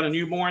prop. You've got a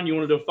newborn, you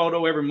want to do a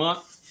photo every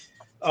month.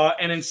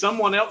 And then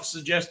someone else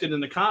suggested in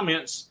the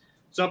comments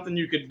something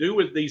you could do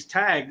with these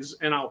tags,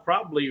 and I'll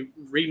probably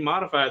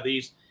remodify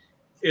these,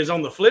 is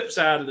on the flip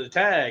side of the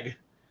tag,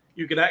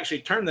 you could actually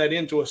turn that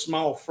into a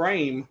small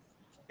frame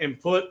and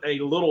put a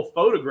little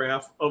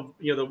photograph of,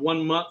 you know, the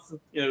 1 month,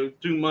 you know,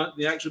 2 month,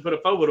 you actually put a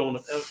photo on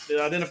it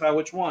to identify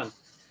which one.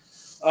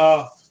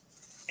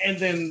 And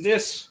then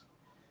this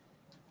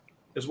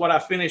is what I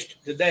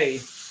finished today.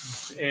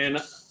 And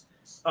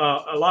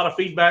a lot of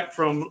feedback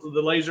from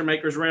the Laser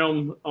Makers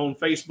Realm on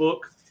Facebook.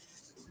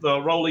 The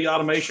Rolly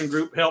Automation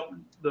Group helped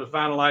to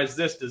finalize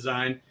this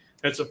design.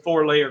 It's a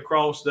 4-layer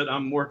cross that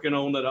I'm working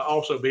on that'll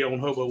also be on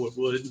Hobo with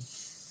Wood.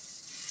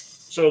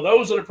 So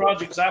those are the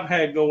projects I've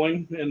had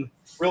going, and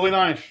really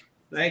nice.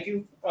 Thank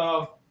you.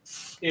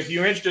 If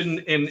you're interested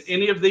in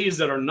any of these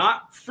that are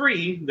not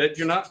free, that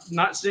you're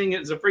not seeing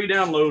it as a free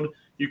download,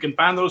 you can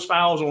find those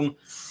files on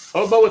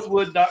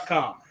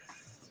hobowithwood.com.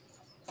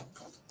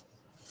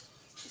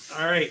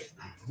 All right.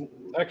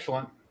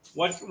 Excellent.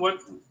 Where'd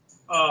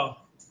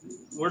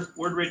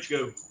Rich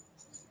go?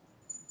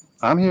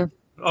 I'm here.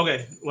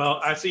 Okay. Well,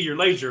 I see your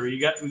laser. You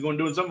going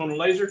to do something on the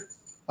laser?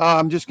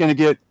 I'm just going to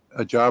get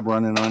a job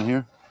running on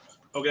here.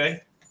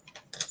 Okay.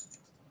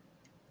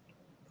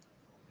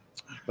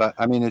 But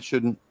I mean, it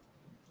shouldn't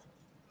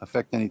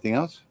affect anything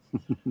else.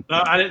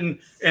 No, I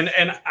didn't,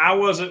 and I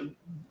wasn't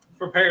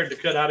prepared to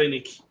cut out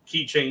any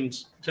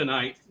keychains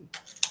tonight.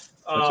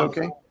 That's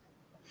okay.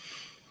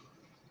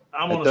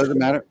 It doesn't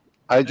matter.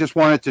 I just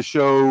wanted to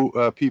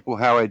show people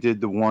how I did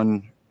the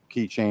one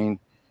keychain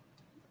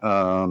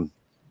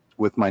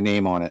with my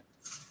name on it.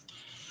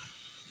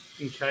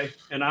 Okay,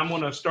 and I'm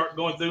going to start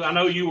going through. I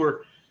know you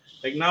were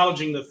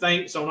acknowledging the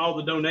thanks on all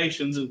the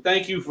donations, and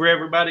thank you for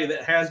everybody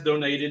that has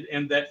donated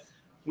and that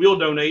we'll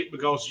donate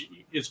because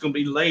it's going to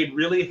be laid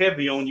really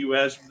heavy on you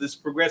as this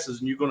progresses,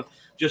 and you're going to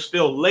just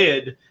feel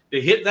led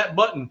to hit that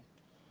button.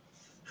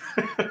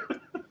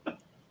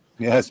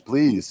 Yes,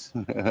 please.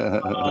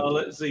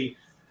 Let's see.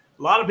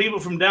 A lot of people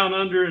from down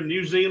under in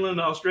New Zealand,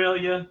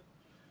 Australia.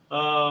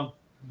 Let's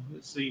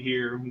see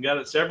here. We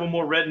got several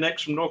more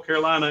rednecks from North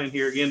Carolina in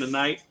here again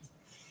tonight.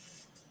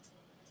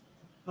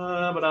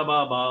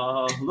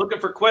 Looking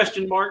for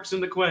question marks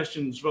in the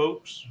questions,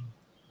 folks.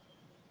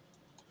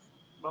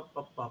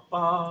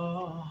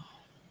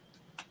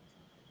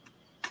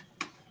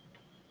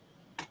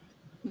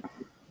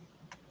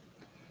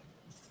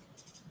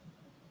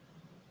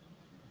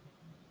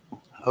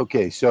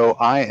 Okay, so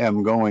I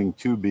am going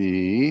to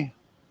be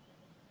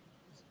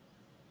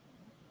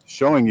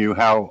showing you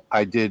how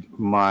I did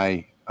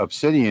my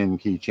obsidian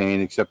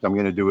keychain, except I'm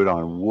going to do it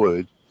on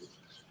wood.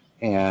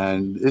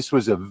 And this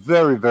was a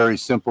very, very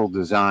simple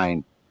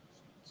design.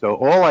 So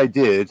all I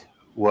did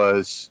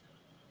was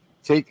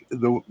take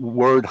the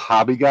word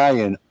Hobby Guy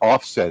and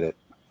offset it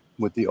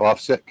with the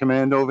offset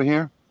command over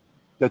here.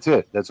 That's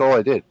it. That's all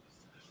I did.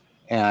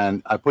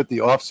 And I put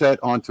the offset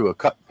onto a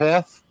cut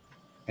path,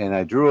 and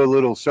I drew a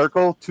little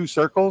circle, 2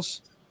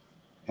 circles,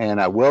 and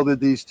I welded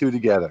these 2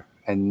 together.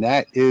 And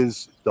that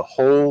is the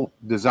whole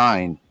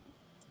design.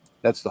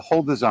 That's the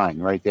whole design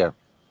right there.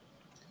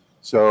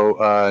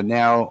 So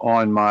now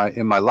in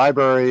my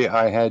library,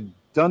 I had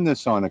done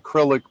this on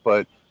acrylic,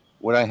 but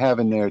what I have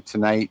in there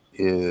tonight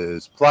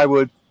is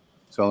plywood.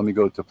 So let me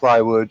go to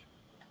plywood,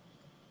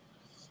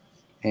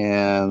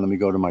 and let me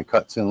go to my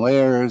cuts and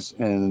layers,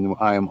 and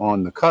I am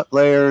on the cut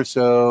layer.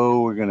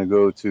 So we're going to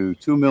go to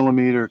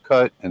 2mm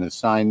cut and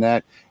assign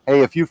that.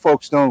 Hey, if you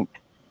folks don't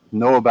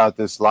know about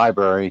this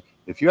library,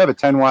 if you have a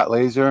 10-watt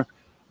laser,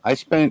 I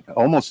spent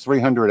almost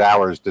 300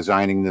 hours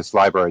designing this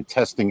library,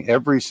 testing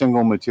every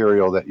single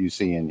material that you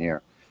see in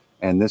here.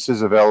 And this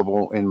is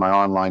available in my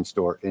online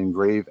store,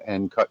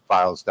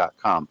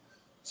 engraveandcutfiles.com.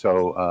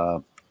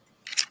 So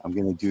I'm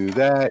going to do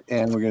that,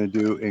 and we're going to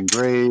do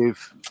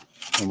engrave,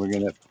 and we're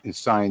going to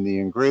assign the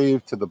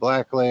engrave to the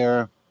black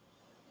layer,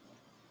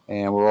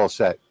 and we're all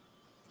set.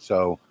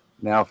 So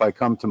now if I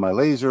come to my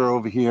laser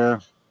over here,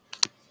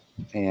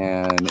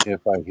 and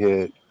if I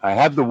hit, I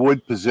have the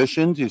wood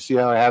positioned. You see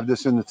how I have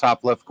this in the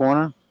top left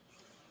corner?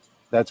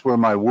 That's where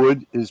my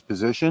wood is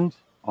positioned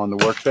on the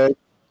workbench.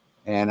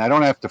 And I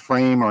don't have to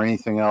frame or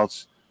anything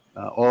else.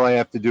 All I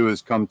have to do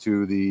is come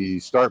to the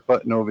start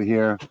button over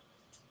here,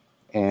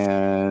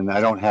 and I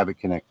don't have it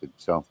connected.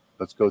 So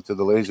let's go to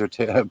the laser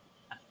tab,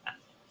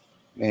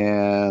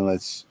 and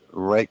let's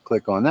right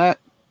click on that.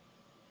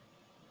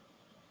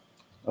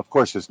 Of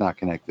course it's not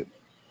connected.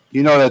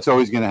 You know that's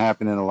always going to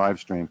happen in a live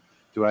stream.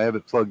 Do I have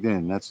it plugged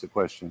in? That's the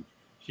question.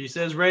 She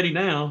says ready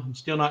now.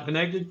 Still not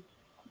connected?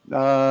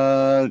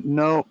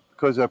 No,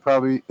 because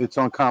it's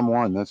on COM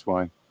 1. That's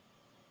why.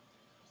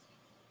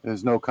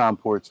 There's no COM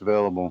ports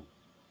available.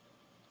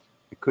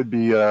 It could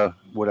be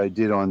what I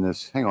did on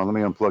this. Hang on, let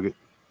me unplug it.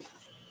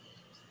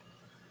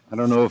 I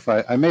don't know if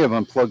I may have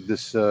unplugged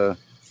this.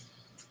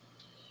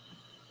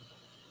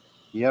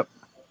 Yep.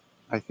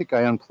 I think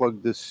I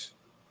unplugged this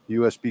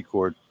USB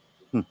cord.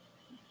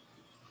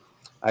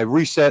 I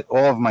reset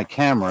all of my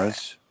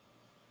cameras.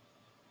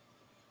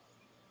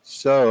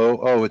 So,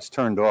 oh, it's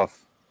turned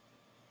off.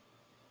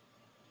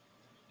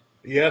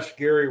 Yes,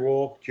 Gary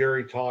Wolf.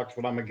 Jerry talks,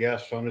 but I'm a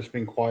guest, so I'm just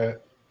being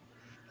quiet.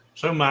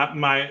 So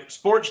my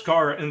sports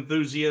car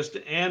enthusiast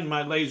and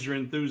my laser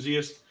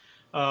enthusiast,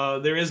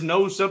 there is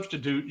no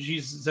substitute. She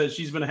says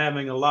she's been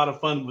having a lot of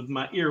fun with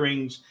my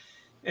earrings.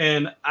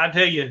 And I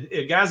tell you,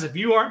 guys, if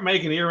you aren't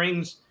making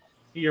earrings,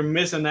 you're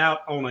missing out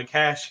on a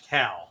cash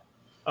cow.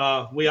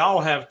 We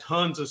all have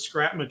tons of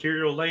scrap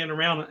material laying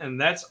around,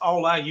 and that's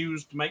all I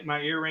use to make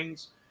my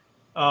earrings.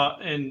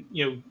 And,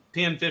 $10,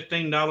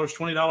 $15,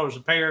 $20 a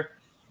pair.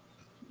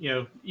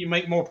 You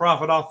make more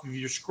profit off of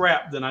your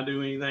scrap than I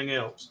do anything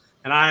else.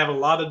 And I have a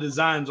lot of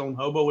designs on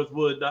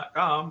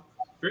hobowithwood.com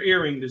for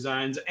earring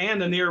designs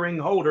and an earring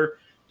holder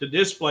to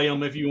display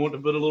them if you want to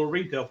put a little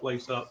retail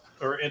place up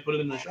and put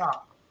it in the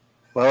shop.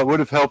 Well, it would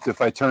have helped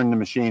if I turned the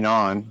machine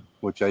on,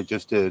 which I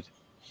just did.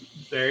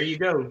 There you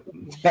go.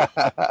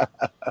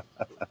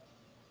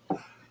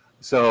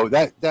 So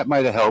that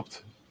might have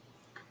helped.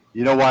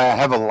 You know why? I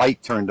have a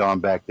light turned on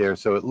back there,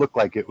 so it looked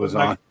like it was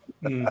on.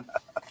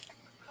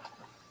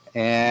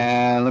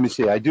 And let me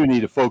see. I do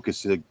need to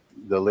focus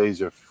the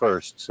laser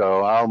first,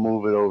 so I'll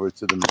move it over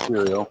to the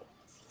material.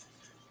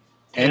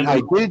 And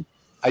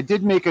I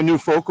did make a new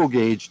focal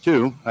gauge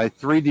too. I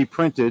 3D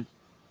printed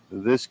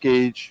this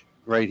gauge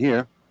right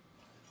here,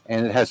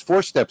 and it has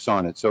 4 steps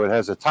on it, so it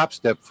has a top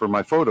step for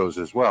my photos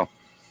as well.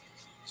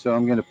 So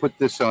I'm going to put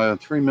this on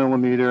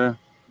 3mm.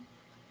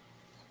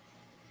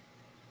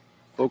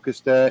 Focus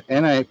that,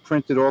 and I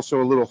printed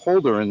also a little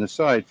holder in the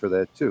side for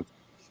that too,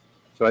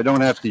 so I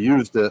don't have to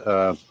use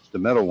the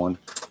metal one.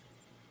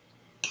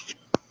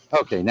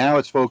 Okay, now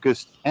it's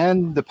focused,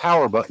 and the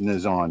power button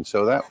is on.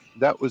 So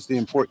that was the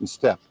important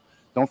step.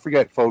 Don't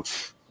forget,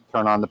 folks,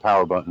 turn on the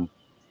power button.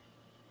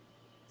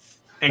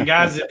 And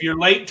guys, if you're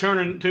late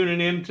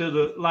tuning into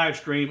the live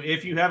stream,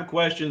 if you have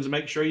questions,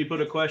 make sure you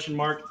put a question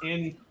mark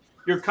in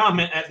your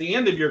comment at the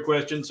end of your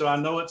question, so I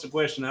know it's a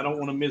question. I don't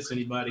want to miss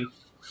anybody.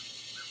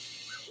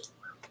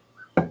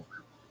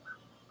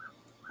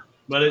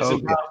 But it's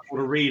impossible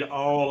to read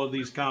all of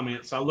these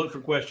comments. I'll look for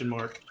question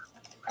mark.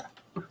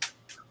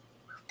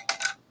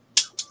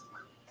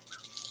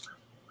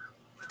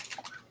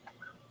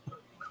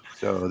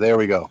 So there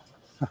we go.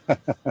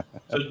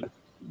 So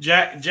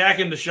Jack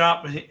in the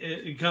shop,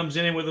 he comes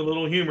in with a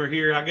little humor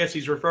here. I guess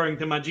he's referring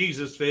to my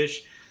Jesus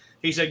fish.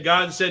 He said,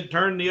 God said,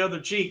 turn the other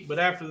cheek, but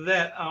after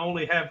that, I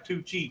only have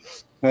 2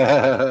 cheeks. And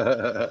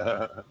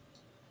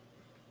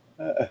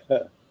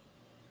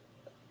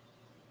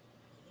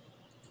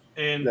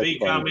That's V funny.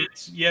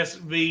 comments, yes,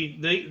 V.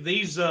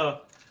 These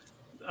are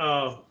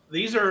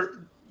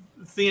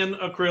thin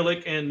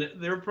acrylic, and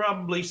they're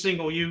probably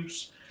single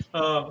use.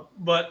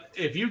 But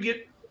if you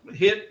get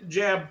hit,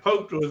 jab,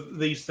 poked with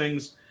these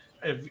things,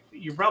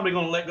 you're probably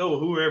going to let go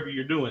of whoever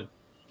you're doing.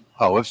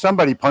 Oh, if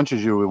somebody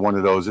punches you with one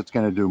of those, it's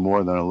going to do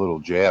more than a little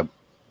jab.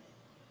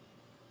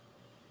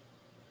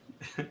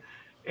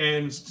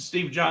 And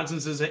Steve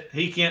Johnson says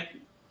he can't.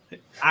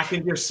 I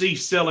can just see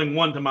selling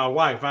one to my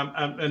wife.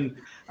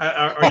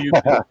 Are you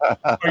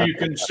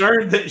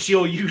concerned that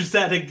she'll use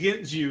that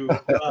against you?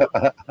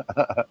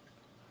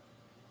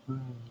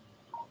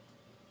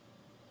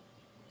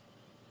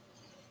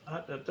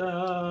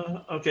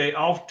 Okay,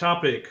 off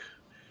topic.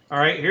 All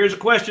right, here's a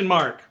question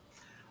mark.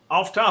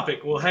 Off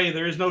topic. Well, hey,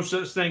 there is no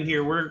such thing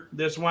here.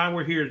 That's why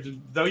we're here, to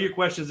throw your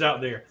questions out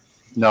there.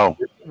 No.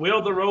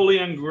 Will the Rolly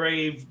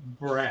engrave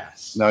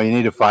brass? No, you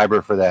need a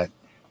fiber for that.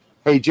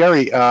 Hey,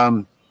 Jerry,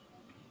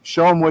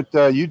 show them what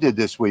you did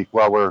this week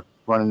while we're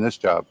running this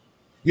job.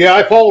 Yeah,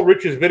 I followed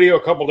Rich's video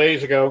a couple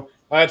days ago.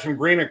 I had some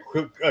green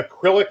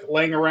acrylic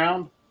laying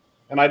around,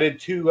 and I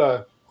did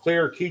 2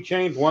 clear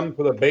keychains, one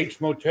for the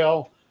Bates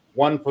Motel,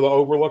 one for the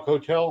Overlook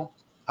Hotel.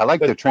 I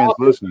like the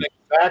translucent.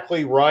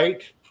 Exactly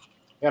right.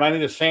 And I need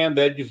to sand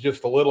the edges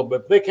just a little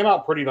bit. But they came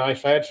out pretty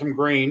nice. I had some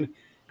green.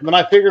 And then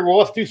I figured, well,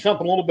 let's do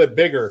something a little bit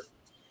bigger.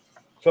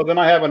 So then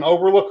I have an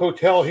Overlook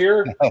Hotel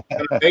here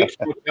and a Bates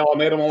Motel. I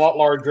made them a lot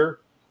larger.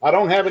 I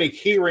don't have any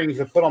key rings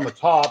to put on the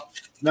top.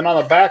 And then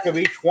on the back of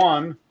each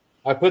one,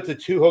 I put the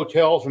 2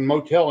 hotels and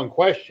motel in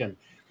question.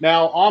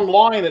 Now,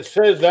 online, it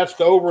says that's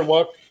the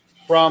Overlook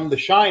from The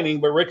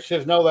Shining, but Rich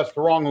says, no, that's the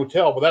wrong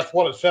hotel. But that's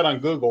what it said on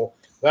Google.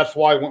 That's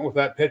why I went with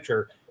that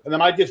picture. And then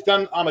I just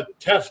done on a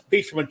test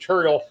piece of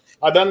material,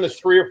 I've done this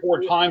 3 or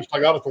 4 times. So I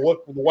got it to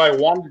look the way I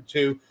wanted it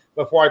to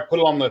before I put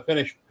it on the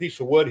finished piece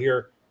of wood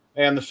here.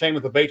 And the same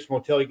with the Bates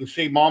Motel. You can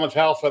see Mama's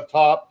house up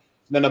top,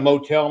 and then a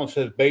motel, and it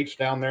says Bates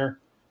down there.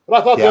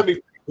 But I thought that'd be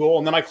pretty cool.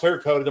 And then I clear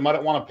coated them. I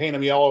didn't want to paint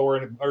them yellow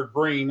or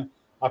green.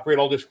 I figured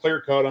I'll just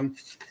clear coat them.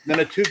 And then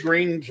the 2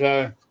 green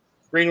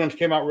ones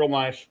came out real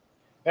nice.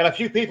 And a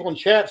few people in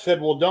chat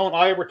said, well, don't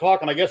I ever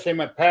talk? And I guess they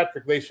meant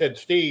Patrick. They said,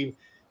 Steve,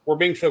 we're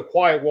being so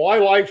quiet. Well, I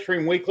live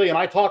stream weekly, and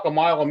I talk a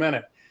mile a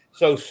minute.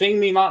 So seeing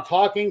me not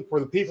talking, for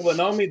the people that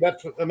know me,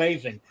 that's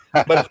amazing.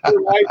 But it's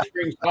for live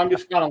streams, so I'm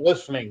just kind of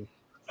listening.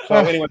 So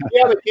anyway,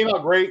 yeah, they came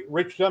out great.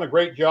 Rich done a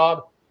great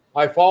job.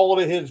 I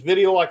followed his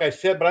video, like I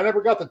said, but I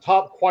never got the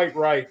top quite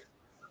right.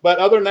 But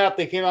other than that,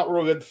 they came out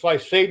real good. So I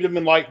saved them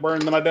in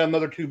LightBurn, then I done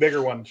another 2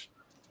 bigger ones.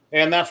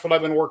 And that's what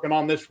I've been working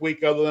on this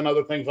week, other than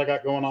other things I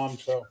got going on.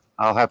 So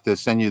I'll have to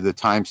send you the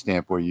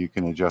timestamp where you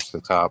can adjust the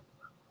top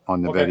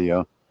on the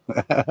video.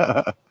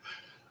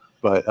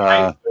 But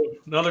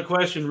another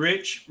question,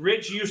 Rich.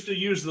 Rich used to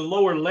use the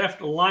lower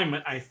left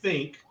alignment, I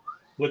think.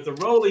 With the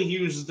Rolly, he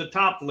uses the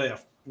top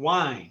left.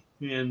 Why?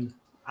 And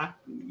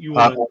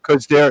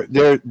because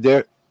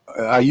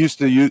I used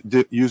to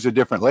use a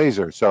different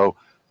laser, so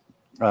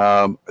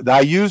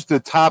I used the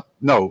top.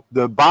 No,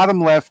 the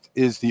bottom left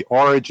is the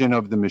origin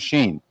of the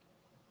machine,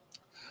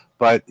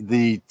 but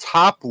the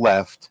top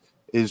left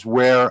is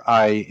where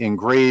I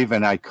engrave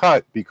and I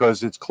cut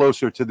because it's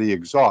closer to the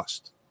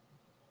exhaust.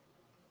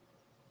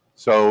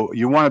 So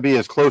you want to be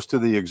as close to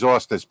the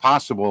exhaust as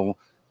possible.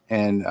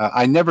 And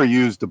I never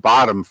use the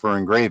bottom for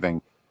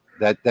engraving.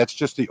 That's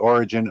just the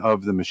origin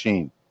of the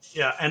machine.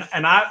 Yeah,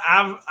 and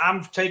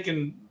I'm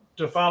taken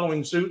to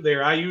following suit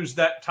there. I use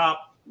that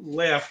top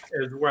left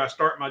as where I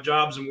start my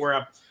jobs and where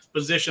I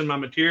position my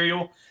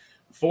material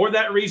for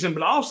that reason.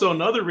 But also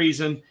another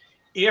reason,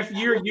 if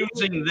you're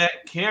using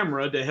that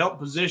camera to help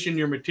position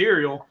your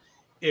material,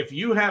 if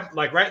you have,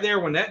 like right there,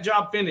 when that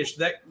job finished,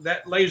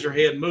 that laser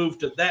head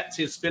moved to that's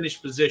his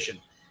finished position.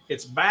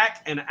 It's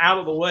back and out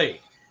of the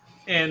way.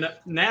 And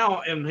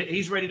now, and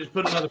he's ready to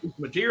put another piece of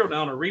material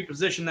down or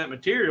reposition that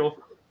material.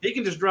 He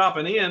can just drop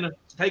it in,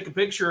 take a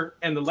picture,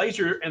 and the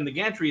laser and the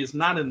gantry is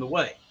not in the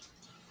way.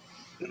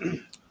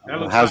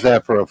 How's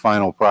that for a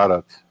final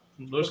product?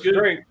 Looks good.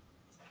 Great.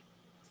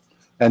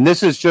 And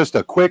this is just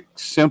a quick,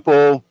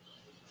 simple,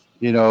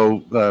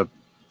 3,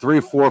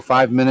 4,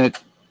 5 minute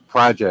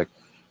project.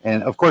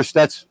 And of course,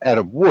 that's out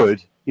of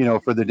wood,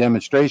 for the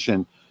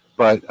demonstration.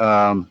 But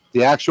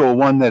the actual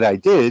one that I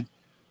did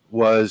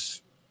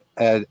was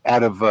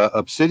out of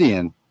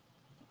obsidian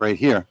right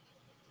here.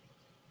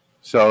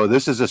 So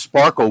this is a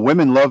sparkle.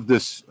 Women love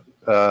this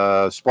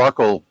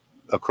sparkle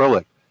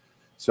acrylic.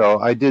 So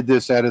I did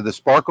this out of the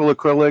sparkle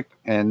acrylic,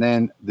 and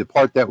then the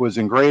part that was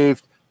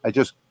engraved, I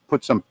just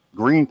put some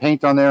green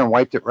paint on there and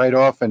wiped it right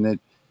off, and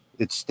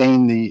it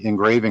stained the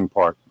engraving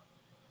part.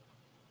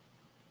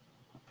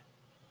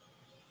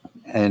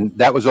 And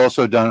that was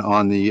also done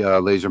on the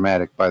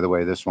LaserMATIC, by the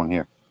way, this one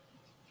here.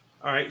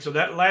 All right, so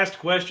that last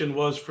question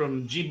was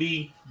from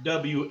GBWSF,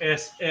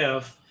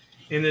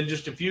 and then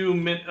just a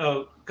few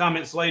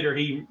comments later,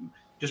 he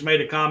just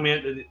made a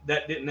comment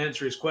that didn't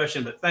answer his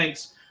question, but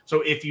thanks.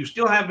 So if you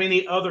still have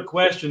any other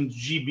questions,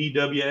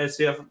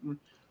 GBWSF,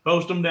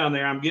 post them down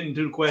there. I'm getting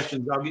to the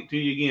questions. I'll get to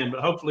you again,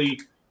 but hopefully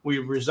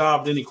we've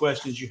resolved any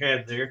questions you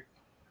had there.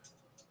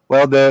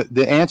 Well,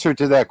 the answer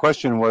to that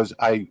question was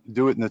I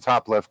do it in the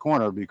top left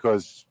corner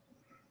because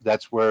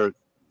that's where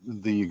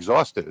the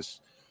exhaust is.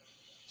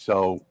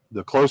 So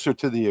the closer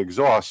to the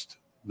exhaust,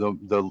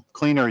 the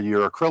cleaner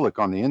your acrylic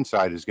on the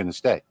inside is going to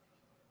stay.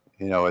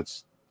 You know,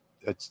 it's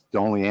the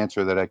only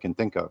answer that I can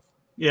think of.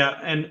 Yeah,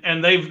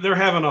 and they're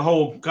having a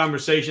whole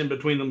conversation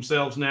between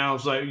themselves now.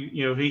 It's like,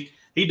 you know,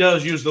 he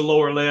does use the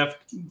lower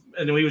left,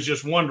 and he was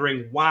just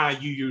wondering why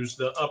you use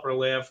the upper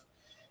left,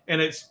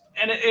 and it's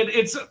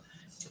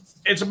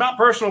about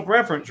personal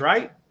preference,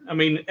 right? I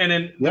mean, and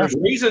then there's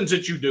reasons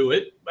that you do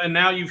it, and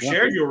now you've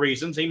shared your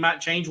reasons. He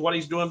might change what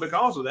he's doing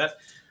because of that,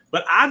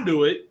 but I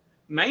do it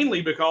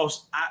mainly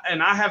because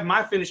I have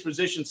my finished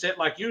position set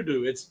like you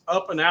do. It's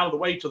up and out of the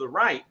way to the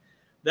right.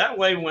 That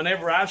way,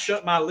 whenever I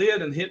shut my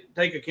lid and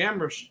take a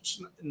camera,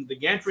 the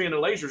gantry and the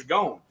laser's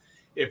gone.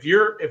 If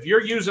you're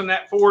using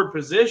that forward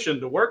position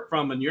to work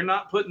from, and you're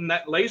not putting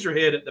that laser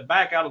head at the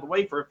back out of the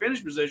way for a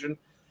finished position,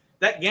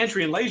 that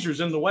gantry and laser's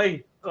in the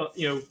way.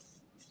 You know,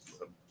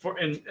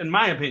 in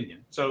my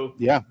opinion. So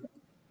yeah.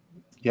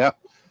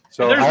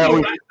 So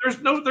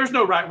there's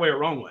no right way or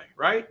wrong way,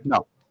 right?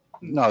 No,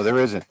 there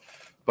isn't.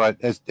 But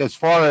as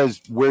far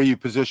as where you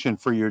position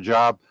for your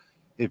job,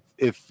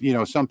 if you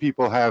know, some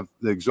people have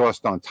the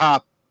exhaust on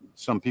top,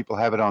 some people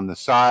have it on the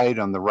side,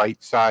 on the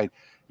right side.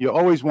 You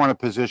always want to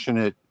position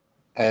it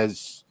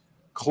as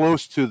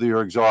close to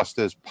your exhaust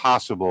as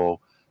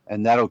possible,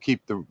 and that'll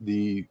keep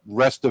the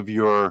rest of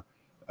your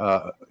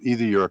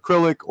either your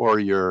acrylic or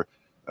your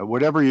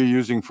whatever you're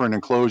using for an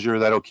enclosure,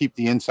 that'll keep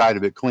the inside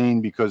of it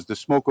clean, because the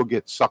smoke will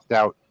get sucked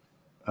out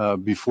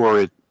before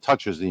it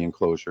touches the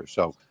enclosure.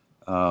 So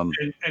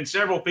and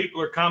several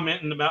people are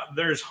commenting about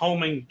there's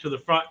homing to the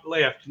front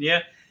left.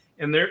 Yeah,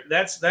 and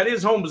that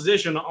is home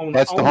position on.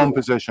 That's the home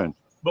position.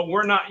 But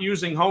we're not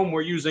using home.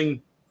 We're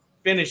using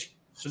finish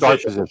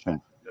start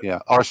position. Yeah,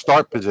 our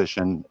start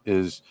position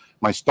is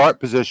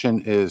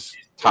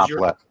top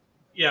left.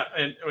 Yeah,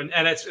 and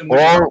it's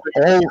all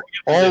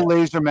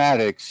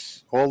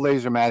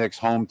LaserMATICs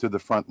home to the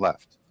front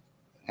left,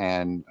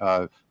 and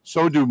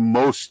so do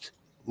most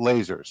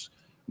lasers,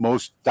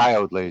 most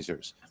diode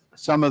lasers.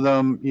 Some of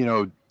them, you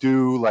know,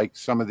 do, like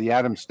some of the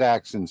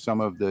Atomstacks and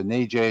some of the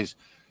Nejes,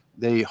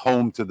 they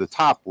home to the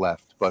top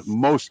left, but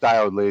most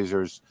diode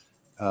lasers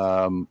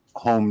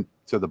home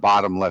to the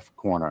bottom left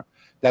corner.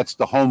 That's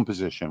the home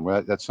position.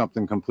 That's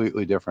something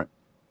completely different.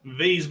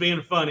 V's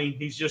being funny.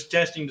 He's just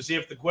testing to see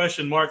if the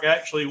question mark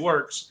actually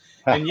works.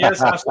 And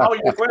yes, I saw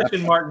your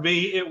question mark,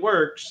 V. It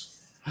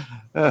works.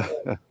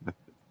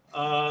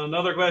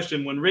 Another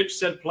question. When Rich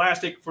said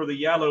plastic for the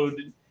yellow,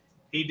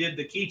 he did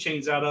the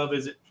keychains out of,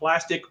 is it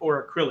plastic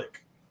or acrylic?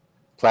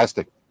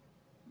 Plastic.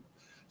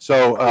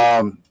 So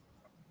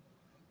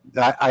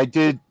I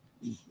did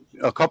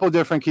a couple of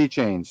different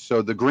keychains.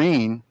 So the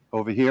green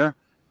over here,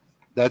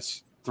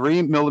 that's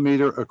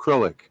 3mm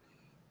acrylic.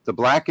 The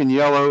black and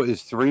yellow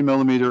is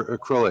 3mm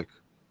acrylic.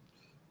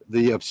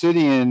 The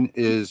obsidian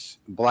is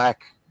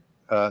black.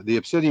 The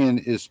obsidian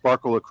is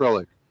sparkle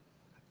acrylic.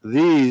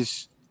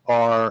 These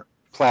are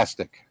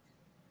plastic.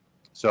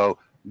 So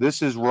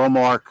this is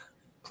Romark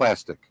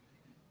plastic.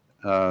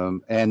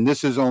 And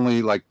this is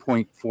only like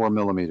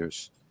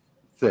 0.4mm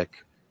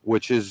thick,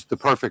 which is the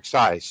perfect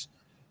size.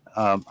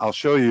 I'll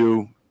show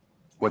you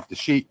what the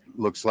sheet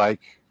looks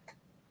like.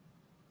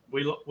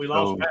 We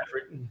lost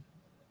Patrick.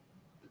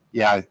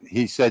 Yeah,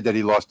 he said that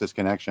he lost his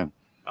connection.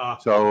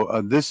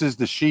 So this is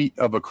the sheet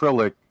of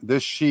acrylic.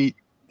 This sheet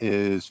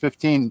is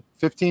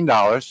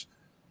 $15.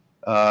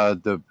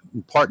 The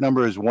part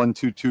number is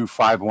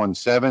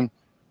 122517,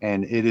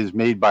 and it is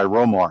made by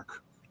Romark.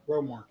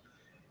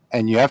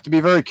 And you have to be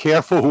very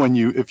careful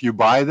if you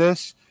buy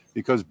this,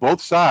 because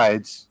both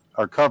sides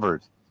are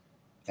covered,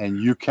 and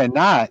you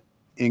cannot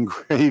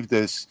engrave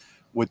this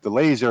with the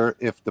laser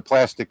if the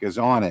plastic is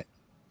on it,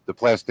 the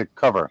plastic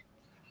cover.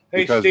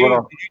 Hey, because Steve,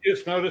 did you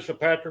just notice that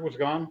Patrick was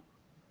gone?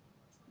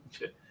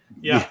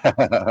 Yeah.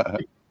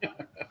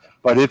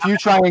 But if you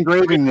try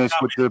engraving this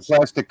with the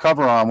plastic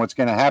cover on, what's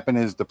going to happen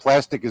is the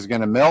plastic is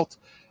going to melt,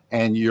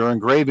 and your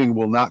engraving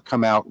will not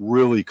come out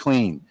really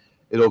clean.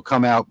 It'll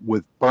come out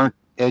with burnt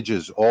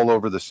edges all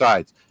over the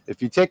sides.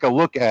 If you take a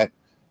look at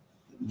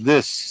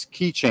this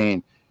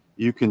keychain,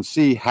 you can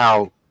see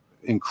how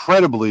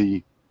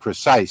incredibly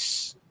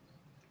precise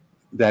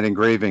that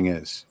engraving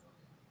is.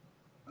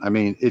 I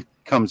mean, it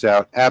comes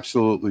out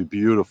absolutely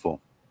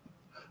beautiful.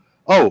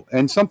 Oh,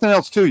 and something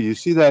else too. You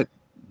see that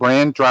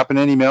brand drop in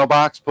any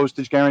mailbox,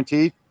 postage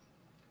guaranteed?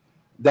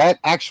 That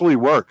actually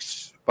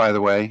works, by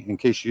the way, in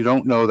case you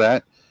don't know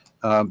that.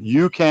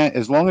 You can,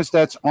 as long as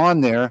that's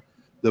on there,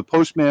 the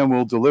postman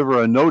will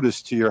deliver a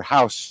notice to your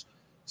house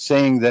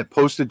saying that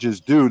postage is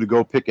due to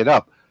go pick it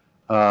up.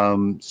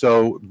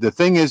 So the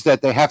thing is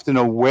that they have to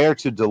know where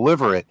to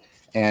deliver it.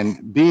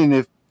 And being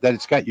that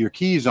it's got your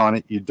keys on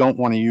it, you don't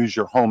want to use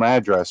your home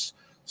address.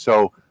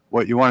 So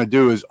what you want to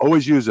do is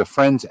always use a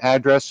friend's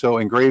address. So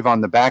engrave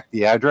on the back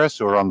the address,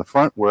 or on the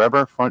front,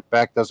 wherever, front,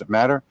 back, doesn't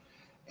matter.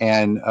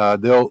 And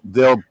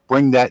they'll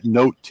bring that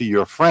note to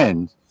your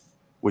friend,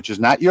 which is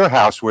not your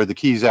house where the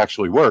keys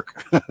actually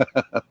work,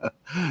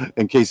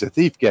 in case a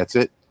thief gets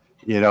it,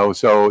 you know.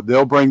 So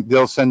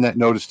they'll send that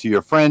notice to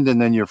your friend,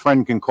 and then your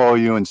friend can call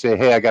you and say,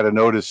 hey, I got a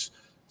notice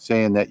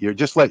saying that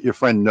just let your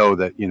friend know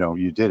that, you know,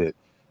 you did it.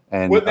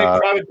 And would they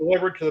try to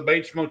deliver it to the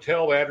Bates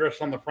Motel, the address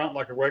on the front,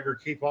 like a regular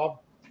key fob?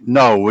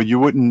 No, well, you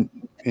wouldn't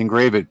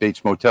engrave it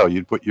Bates Motel.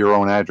 You'd put your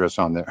own address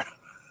on there.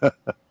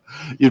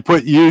 you'd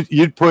put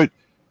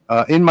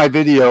in my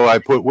video, I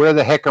put where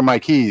the heck are my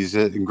keys,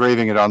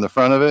 engraving it on the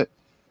front of it.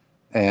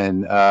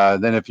 And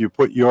then if you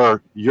put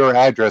your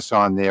address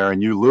on there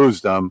and you lose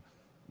them,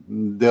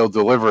 they'll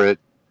deliver it.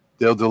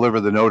 They'll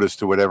deliver the notice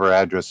to whatever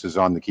address is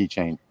on the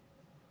keychain.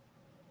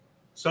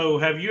 So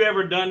have you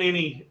ever done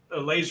any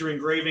laser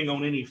engraving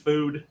on any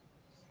food?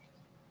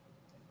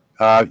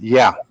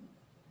 Yeah.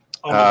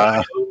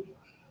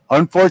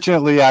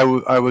 Unfortunately, I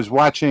was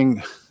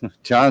watching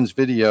John's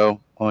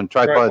video on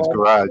Tripod's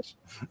Garage.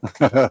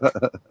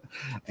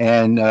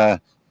 And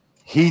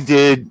he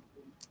did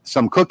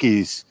some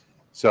cookies.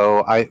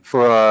 So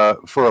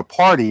for a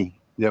party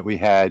that we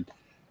had,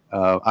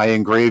 I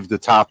engraved the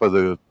top of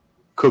the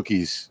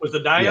cookies. With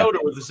the diode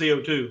or with the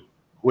CO2?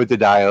 With the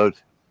diode.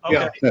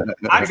 Okay. Yeah.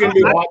 I can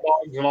do hot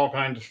dogs and all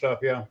kinds of stuff.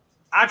 Yeah.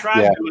 I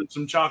tried doing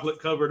some chocolate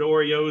covered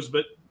Oreos,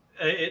 but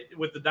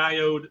with the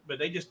diode, but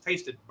they just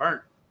tasted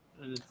burnt.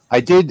 I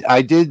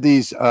did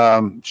these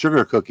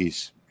sugar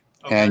cookies.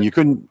 Okay. And you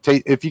couldn't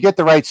taste, if you get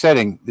the right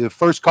setting. The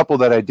first couple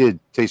that I did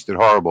tasted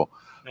horrible,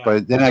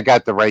 but then I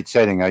got the right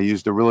setting. I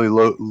used a really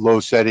low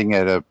setting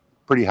at a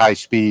pretty high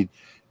speed.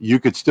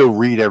 You could still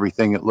read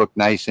everything. It looked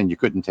nice, and you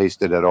couldn't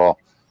taste it at all.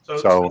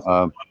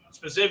 So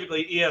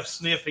specifically, EF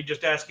Sniff, he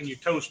just asking you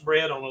toast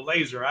bread on a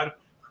laser.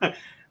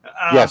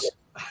 Yes,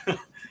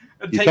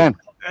 you can.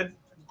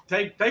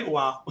 Take a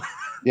while.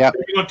 Yeah,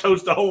 you're gonna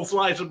toast the whole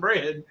slice of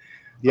bread.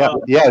 Yeah,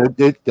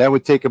 that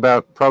would take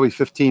about probably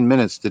 15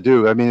 minutes to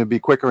do. I mean, it'd be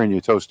quicker in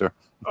your toaster.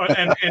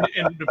 and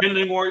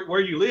depending on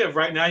where you live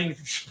right now, you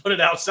can put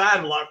it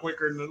outside a lot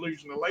quicker than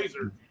using a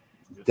laser.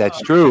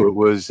 That's true. It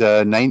was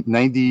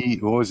 90.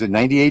 What was it?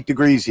 98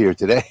 degrees here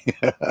today.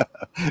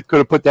 Could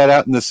have put that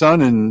out in the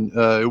sun, and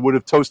it would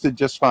have toasted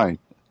just fine.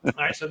 All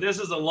right. So this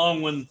is a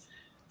long one.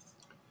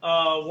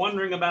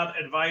 Wondering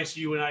about advice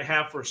you and I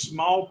have for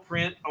small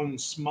print on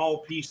small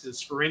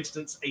pieces. For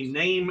instance, a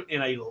name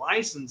in a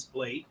license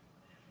plate,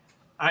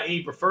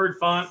 i.e. preferred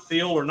font,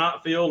 fill or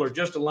not fill, or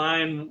just a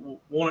line,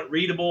 want it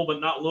readable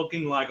but not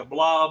looking like a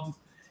blob.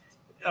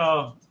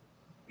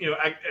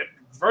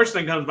 First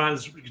thing comes to mind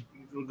is going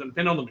to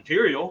depend on the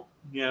material.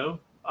 Different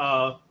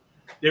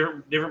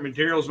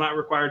materials might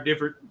require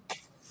different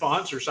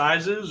fonts or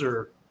sizes,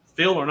 or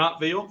fill or not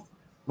fill.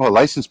 Well,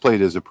 license plate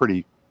is a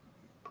pretty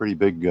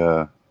big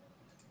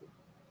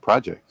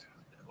project.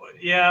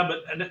 Yeah,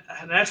 and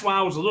that's why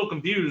I was a little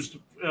confused,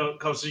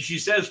 because she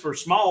says for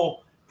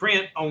small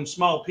print on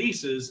small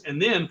pieces,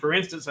 and then, for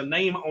instance, a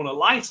name on a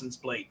license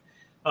plate.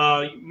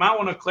 You might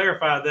want to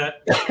clarify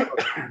that.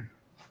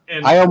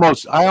 And I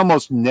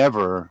almost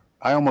never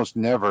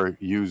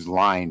use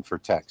line for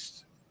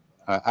text.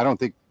 I don't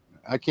think,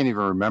 I can't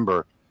even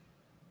remember.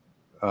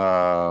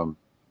 I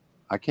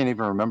can't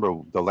even remember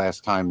the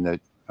last time that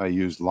I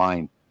used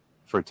line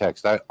for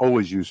text. I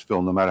always use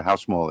fill, no matter how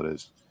small it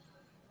is.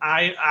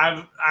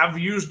 I've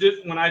used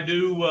it when I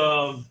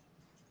do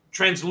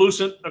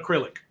translucent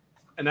acrylic,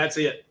 and that's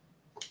it.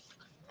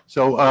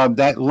 So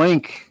that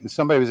link,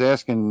 somebody was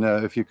asking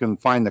if you can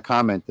find the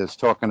comment that's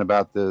talking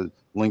about the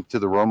link to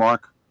the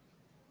Romark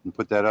and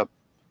put that up.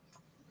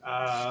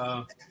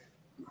 I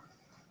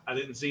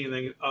didn't see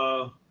anything.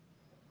 I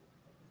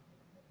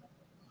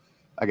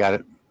got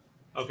it.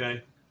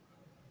 Okay.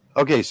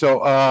 Okay,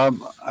 so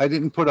I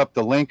didn't put up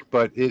the link,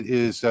 but it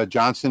is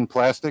Johnson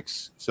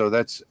Plastics. So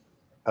that's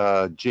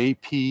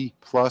jpplus.com.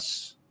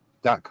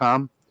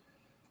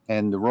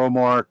 And the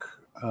Romark,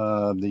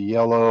 the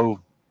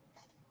yellow,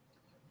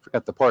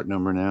 forgot the part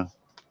number now,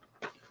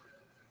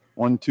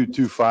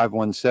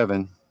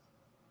 1222517.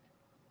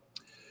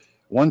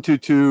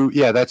 122,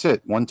 yeah, that's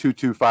it,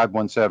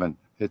 122517.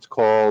 It's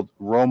called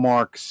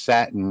Romark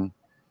Satin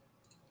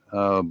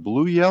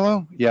blue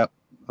yellow. Yep.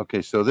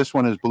 Okay, so this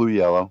one is blue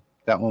yellow.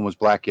 That one was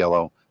black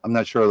yellow. I'm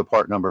not sure of the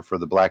part number for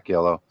the black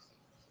yellow.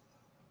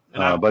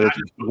 But it's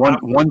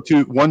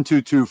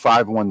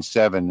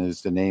 122517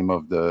 is the name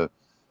of the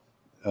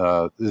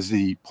is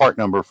the part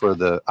number for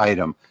the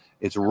item.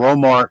 It's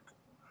Romark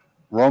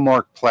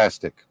Romark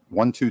plastic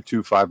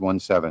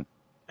 122517.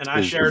 And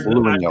I shared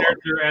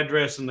your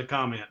address in the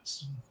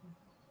comments.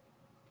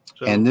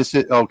 So, and this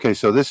is okay.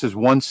 So this is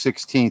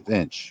 1/16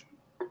 inch.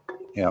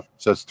 Yeah.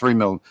 So it's 3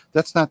 mil.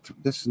 This is not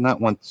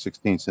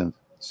 1/16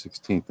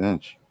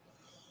 inch.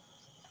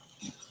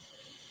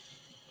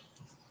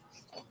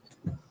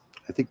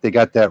 I think they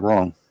got that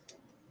wrong.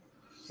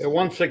 Yeah,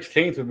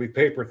 1/16 would be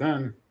paper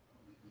thin.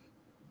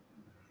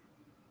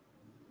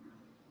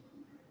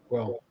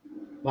 Well,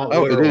 not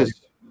literally. It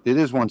is. It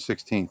is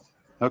 1/16.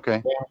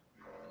 Okay. Yeah.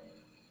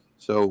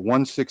 So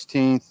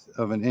 1/16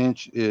 of an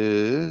inch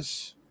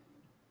is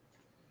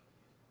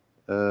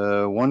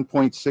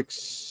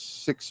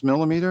 1.66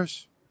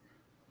 millimeters,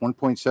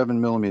 1.7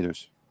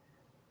 millimeters.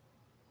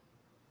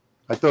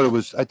 I thought it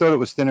was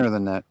thinner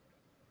than that.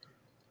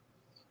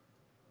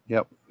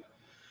 Yep.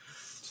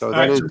 So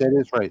that is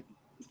right.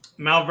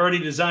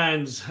 Malverde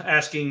Designs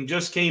asking,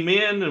 just came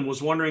in and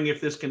was wondering if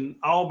this can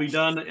all be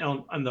done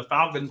on the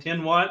Falcon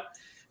 10 watt.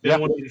 They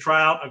wanted to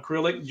try out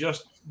acrylic,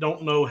 just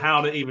don't know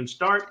how to even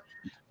start.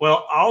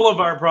 Well, all of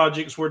our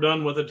projects were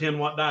done with a 10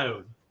 watt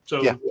diode.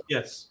 So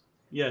yes.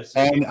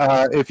 And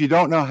if you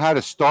don't know how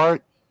to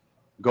start,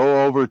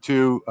 go over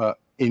to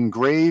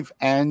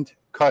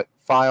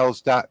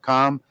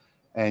engraveandcutfiles.com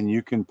and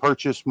you can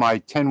purchase my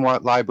 10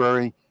 watt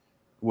library,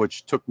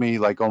 which took me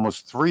like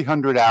almost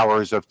 300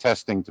 hours of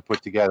testing to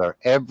put together.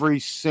 Every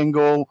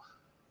single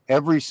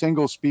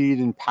speed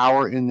and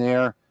power in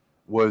there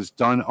was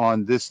done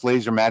on this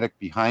LaserMATIC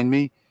behind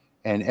me,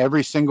 and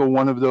every single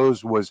one of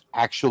those was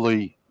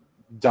actually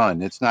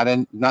done. It's not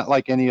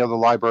like any other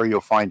library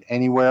you'll find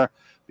anywhere,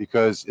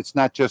 because it's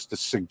not just the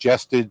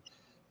suggested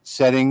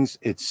settings,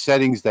 it's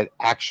settings that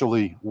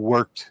actually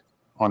worked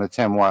on a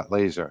 10 watt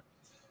laser.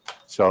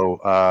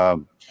 So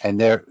and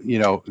there,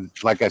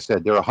 like I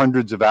said, there are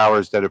hundreds of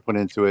hours that are put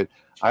into it.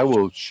 I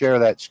will share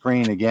that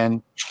screen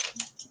again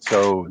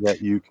so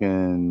that you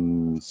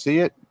can see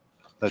it.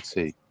 Let's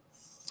see.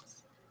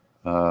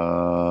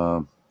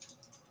 It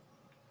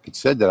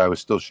said that I was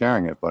still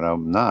sharing it, but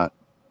I'm not.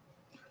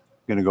 I'm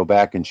going to go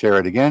back and share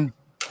it again.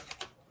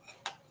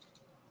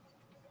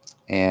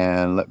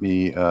 And let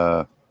me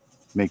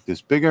make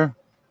this bigger.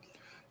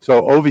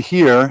 So over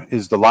here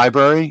is the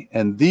library,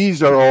 and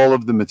these are all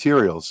of the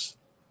materials.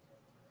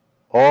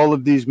 All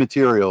of these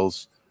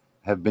materials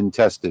have been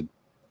tested.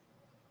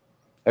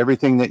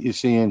 Everything that you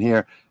see in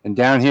here. And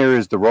down here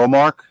is the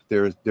Romark.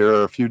 There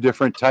are a few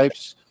different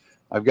types.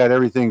 I've got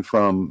everything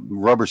from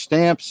rubber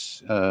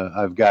stamps.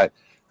 I've got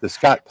the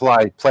Scott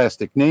Ply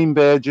plastic name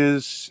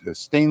badges,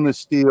 stainless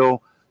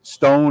steel,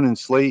 stone and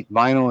slate,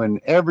 vinyl, and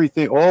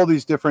everything. All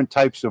these different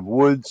types of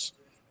woods.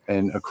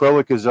 And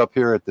acrylic is up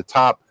here at the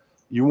top.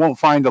 You won't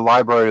find a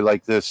library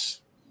like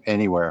this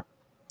anywhere.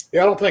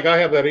 Yeah, I don't think I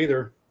have that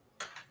either.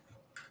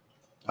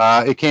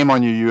 It came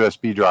on your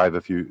USB drive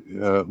if you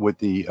with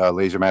the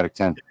LaserMATIC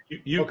 10.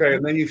 Okay,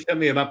 and then you sent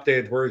me an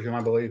updated version,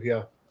 I believe.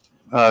 Yeah.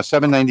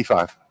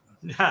 $7.95.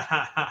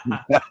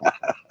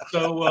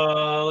 So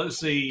let's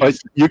see. But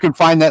you can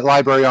find that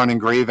library on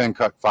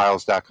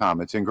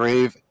engraveandcutfiles.com. It's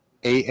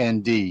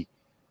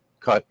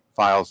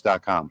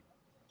engraveandcutfiles.com.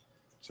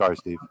 Sorry,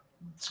 Steve.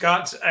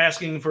 Scott's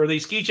asking for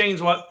these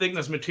keychains. What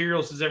thickness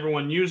materials is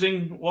everyone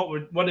using?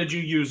 What did you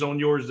use on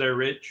yours there,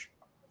 Rich?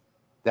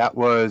 That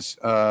was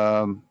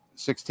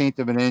 1/16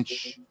 of an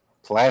inch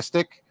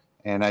plastic,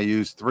 and I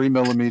used 3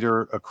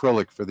 millimeter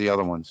acrylic for the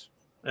other ones.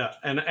 Yeah,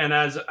 and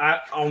as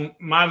on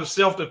my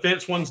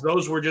self-defense ones,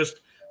 those were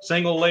just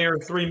single layer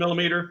 3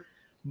 millimeter.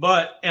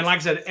 But and like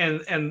I said,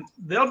 and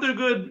they'll do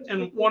good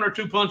in 1 or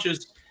 2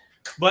 punches.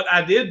 But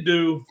I did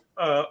do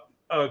a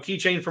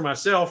keychain for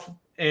myself,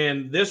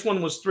 and this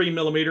one was 3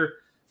 millimeter,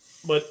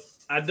 but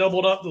I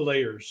doubled up the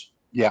layers.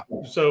 Yeah.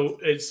 So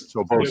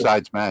both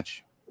sides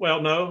match.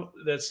 Well, no,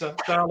 that's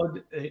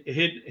solid,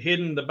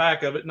 hidden the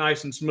back of it,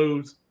 nice and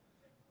smooth.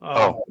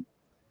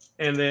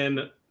 And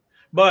then,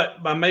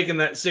 but by making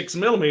that 6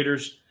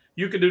 millimeters,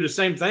 you could do the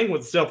same thing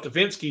with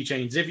self-defense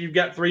keychains. If you've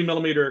got 3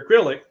 millimeter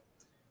acrylic,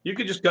 you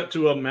could just cut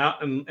 2 of them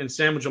out and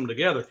sandwich them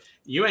together.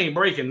 You ain't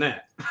breaking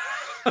that.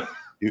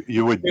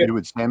 you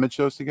would sandwich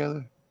those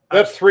together?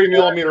 That's 3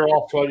 millimeter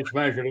off, so I just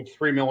measured it.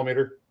 3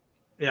 millimeter.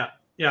 Yeah.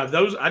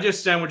 Those I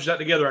just sandwiched that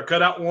together. I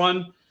cut out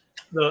one,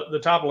 the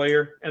top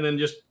layer, and then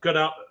just cut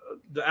out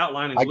the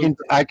outline.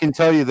 I can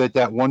tell you that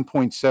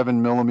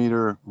 1.7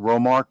 millimeter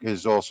Romark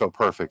is also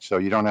perfect. So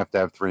you don't have to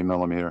have 3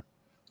 millimeter.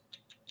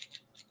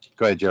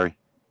 Go ahead, Jerry.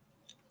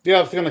 Yeah,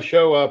 I was going to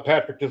show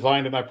Patrick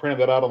designed it, and I printed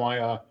that out of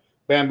my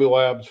Bamboo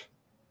Labs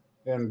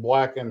in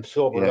black and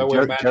silver.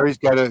 Yeah,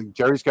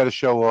 Jerry's got to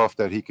show off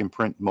that he can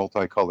print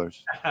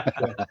multicolors.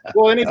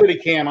 Well, anybody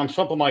can on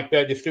something like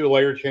that. Just do a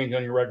layer change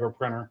on your regular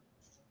printer.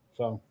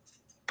 So,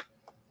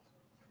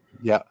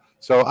 yeah.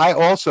 So I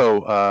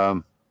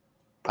also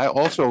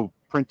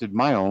printed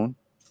my own.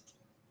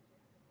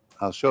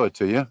 I'll show it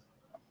to you.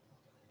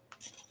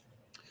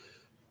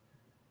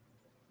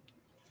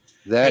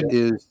 That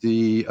is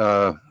the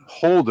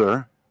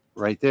holder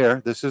right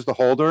there. This is the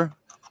holder.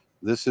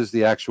 This is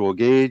the actual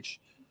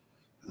gauge.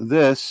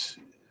 This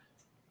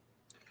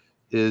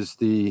is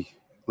the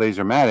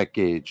LaserMATIC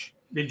gauge.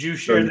 Did you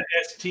share the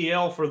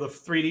STL for the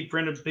 3D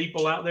printed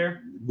people out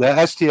there? The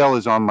STL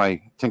is on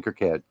my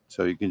Tinkercad,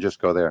 so you can just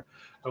go there.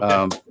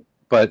 Okay.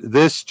 But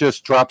this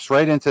just drops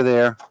right into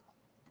there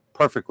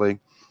perfectly,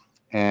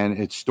 and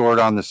it's stored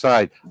on the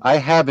side. I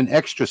have an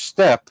extra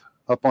step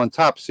up on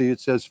top. See, it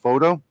says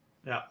photo.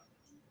 Yeah.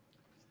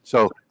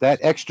 So that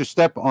extra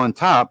step on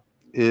top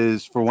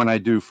is for when I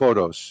do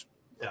photos.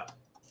 Yeah.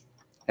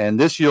 And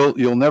this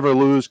you'll never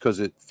lose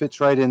because it fits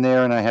right in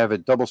there, and I have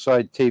it double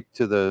side taped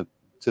to the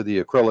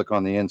acrylic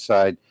on the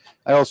inside.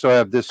 I also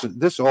have this.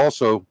 This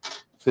also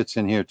fits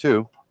in here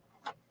too.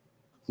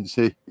 You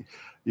see,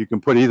 you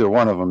can put either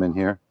one of them in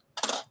here.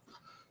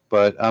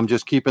 But I'm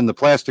just keeping the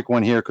plastic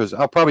one here because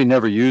I'll probably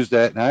never use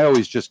that, and I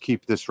always just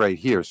keep this right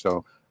here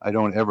so I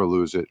don't ever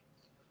lose it.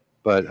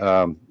 But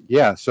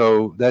yeah,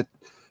 so that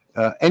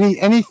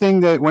anything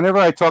that whenever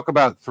I talk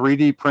about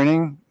 3D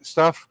printing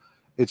stuff,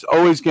 it's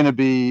always going to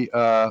be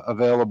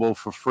available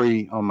for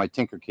free on my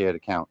Tinkercad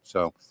account.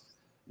 So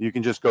you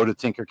can just go to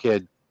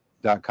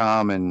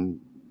tinkercad.com and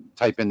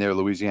type in there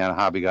Louisiana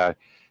Hobby Guy,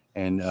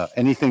 and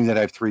anything that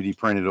I've 3D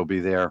printed will be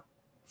there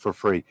for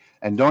free.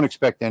 And don't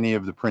expect any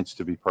of the prints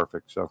to be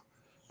perfect. So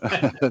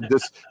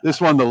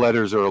this one, the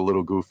letters are a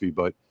little goofy,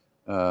 but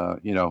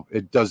you know,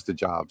 it does the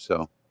job.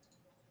 So.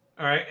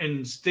 All right.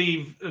 And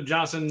Steve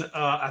Johnson,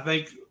 I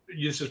think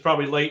this is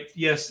probably late.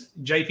 Yes.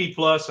 JP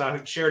Plus.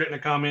 I shared it in the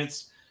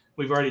comments.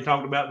 We've already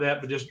talked about that,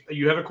 but just,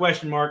 you have a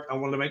question mark. I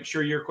wanted to make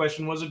sure your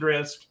question was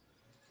addressed.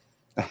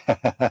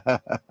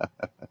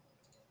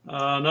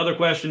 Another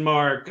question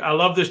mark. I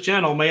love this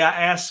channel. May I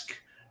ask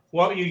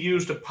what you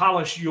use to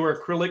polish your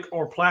acrylic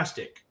or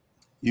plastic?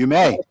 You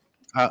may.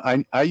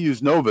 I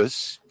use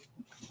Novus.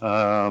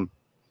 Let's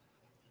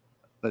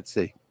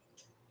see.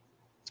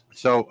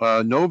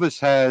 So Novus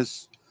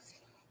has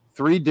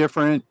three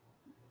different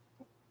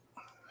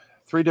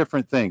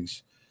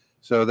things.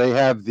 So they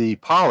have the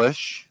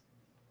polish.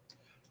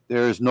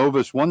 There's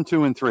Novus 1,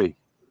 2, and 3.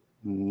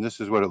 And this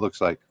is what it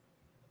looks like.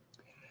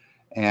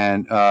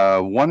 And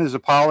one is a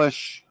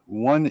polish.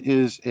 One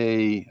is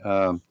a,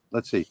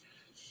 let's see.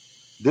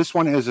 This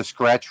one is a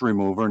scratch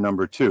remover,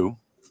 number 2.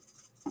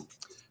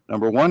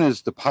 Number 1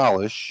 is the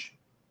polish.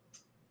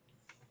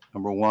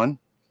 Number 1,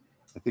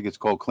 I think it's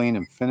called Clean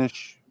and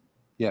Finish.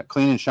 Yeah,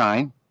 Clean and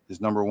Shine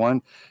is number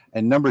 1.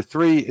 And number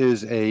 3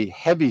 is a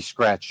heavy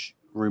scratch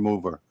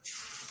remover.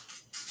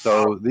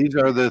 So these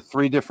are the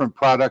 3 different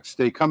products.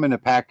 They come in a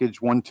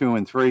package 1, 2,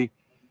 and 3.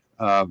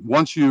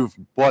 Once you've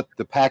bought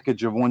the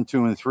package of 1,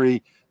 2, and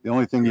 3, the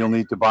only thing you'll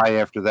need to buy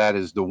after that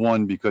is the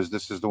 1, because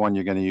this is the one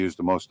you're going to use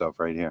the most of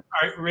right here.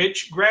 All right,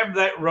 Rich, grab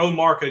that row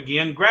mark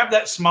again. Grab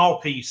that small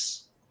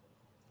piece.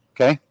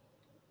 Okay.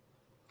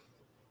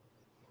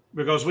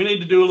 Because we need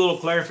to do a little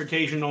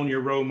clarification on your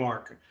row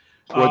mark.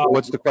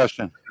 What's the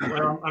question?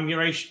 Well, I'm getting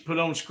ready to put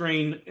on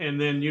screen, and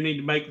then you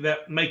need to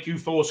make you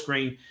full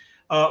screen.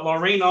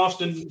 Laureen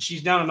Austin,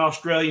 she's down in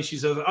Australia. She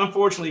says,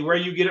 unfortunately, where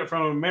you get it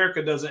from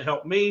America doesn't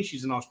help me.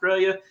 She's in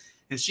Australia,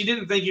 and she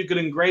didn't think you could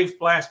engrave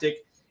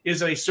plastic.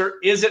 Is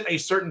it a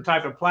certain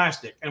type of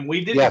plastic? And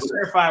we didn't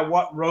clarify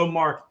what row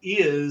mark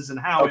is and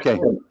how it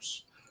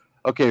works.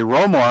 Okay,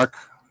 row mark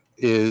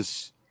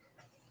is,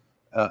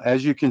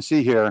 as you can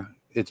see here,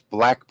 it's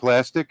black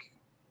plastic,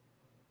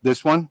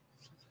 this one,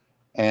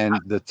 and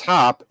the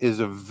top is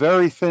a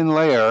very thin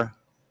layer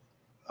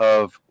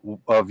of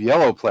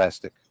yellow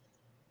plastic.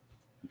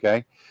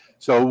 Okay,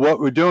 so what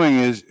we're doing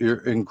is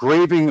you're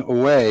engraving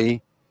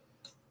away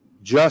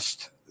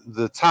just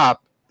the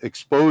top,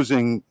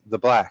 exposing the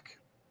black.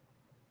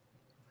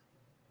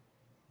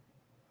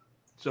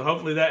 So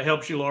hopefully that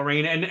helps you,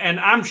 Laureen. And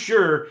I'm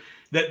sure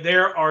that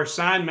there are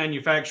sign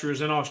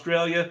manufacturers in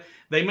Australia.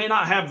 They may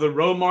not have the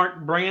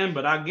Rowmark brand,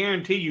 but I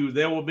guarantee you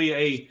there will be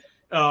a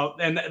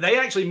and they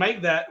actually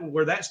make that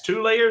where that's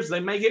 2 layers. They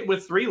make it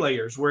with 3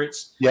 layers where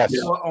it's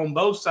on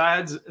both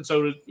sides.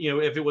 So, you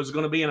know, if it was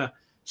going to be in a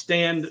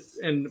stand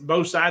and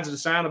both sides of the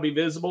sign will be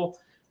visible.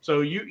 So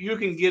you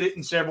can get it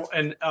in several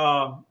and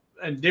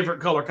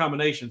different color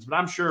combinations. But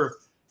I'm sure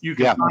you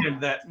can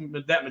find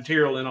that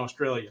material in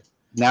Australia.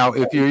 Now,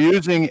 if you're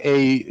using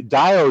a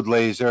diode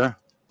laser,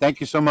 thank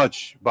you so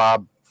much,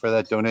 Bob, for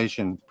that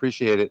donation.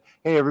 Appreciate it.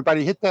 Hey,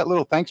 everybody, hit that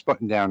little thanks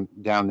button down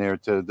there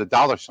to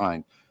the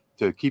 $sign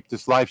to keep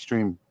this live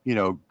stream, you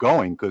know,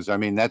 going. Because I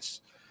mean,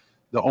 that's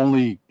the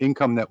only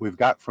income that we've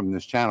got from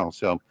this channel.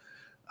 So,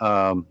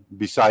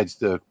 besides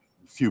the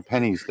few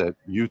pennies that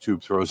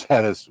YouTube throws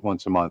at us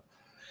once a month.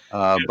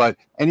 But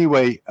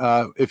anyway,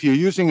 if you're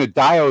using a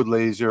diode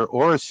laser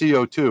or a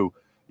CO2,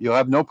 you'll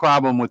have no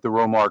problem with the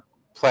Rowmark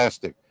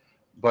plastic.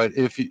 But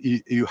if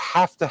you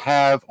have to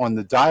have on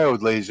the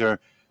diode laser,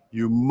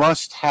 you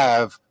must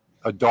have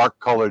a dark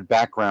colored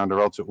background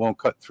or else it won't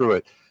cut through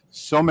it.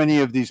 So many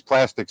of these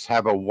plastics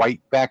have a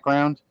white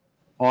background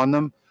on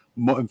them.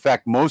 In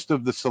fact, most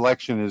of the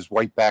selection is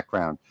white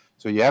background.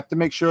 So you have to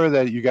make sure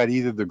that you got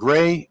either the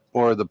gray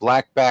or the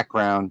black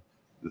background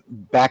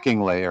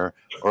backing layer,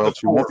 or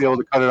else you won't be able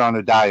to cut it on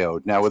a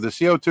diode. Now with the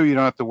CO2, you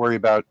don't have to worry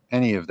about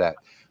any of that.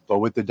 But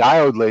with the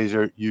diode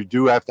laser, you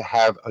do have to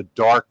have a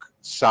dark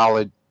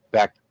solid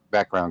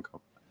background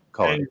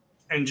color.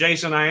 And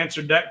Jason, I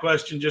answered that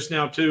question just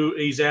now too.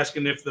 He's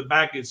asking if the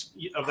back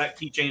of that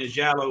keychain is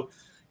yellow.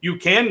 You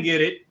can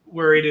get it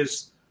where it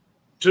is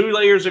 2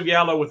 layers of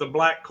yellow with a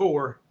black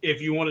core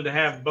if you wanted to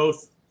have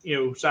both,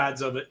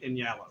 sides of it in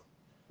yellow.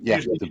 Yeah,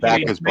 the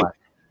back is black.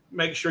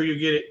 Make sure you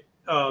get it.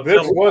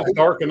 This was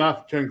dark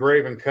enough to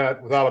engrave and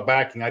cut without a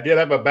backing. I did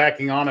have a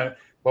backing on it,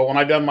 but when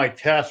I done my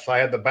tests, I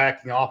had the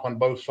backing off on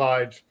both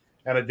sides,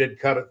 and it did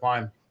cut it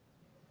fine.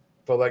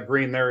 So that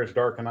green there is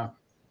dark enough.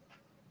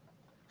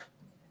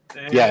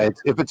 Yeah,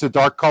 if it's a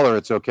dark color,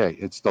 it's okay.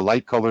 It's the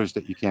light colors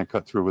that you can't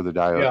cut through with a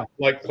diode. Yeah,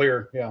 light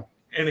clear. Yeah.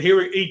 And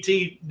here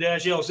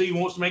ET-LC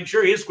wants to make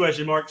sure his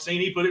question mark,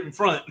 seeing he put it in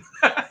front.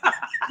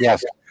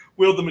 Yes.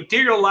 Will the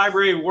material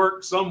library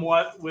work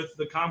somewhat with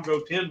the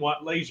comgrow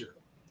 10-watt laser?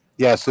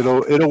 Yes,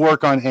 it'll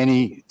work on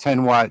any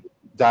 10-watt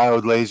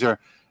diode laser.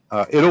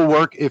 It'll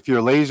work if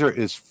your laser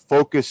is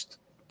focused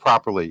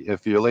properly.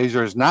 If your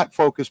laser is not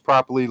focused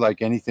properly,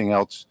 like anything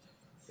else,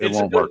 it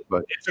won't work.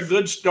 But it's a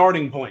good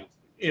starting point.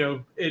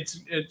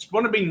 It's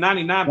going to be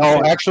 99%.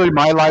 No, actually,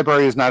 my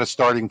library is not a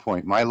starting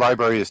point. My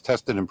library is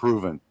tested and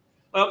proven.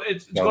 Well,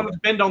 it's going to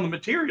depend on the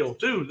material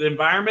too, the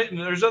environment, and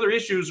there's other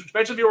issues,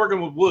 especially if you're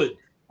working with wood.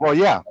 Well,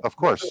 yeah, of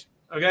course.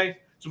 Okay,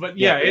 but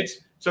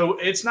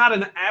it's not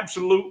an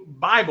absolute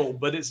Bible,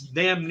 but it's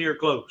damn near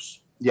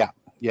close. Yeah,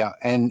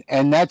 and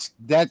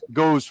that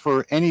goes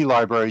for any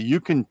library.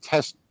 You can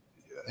test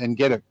and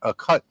get a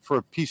cut for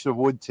a piece of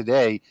wood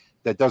today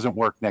that doesn't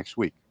work next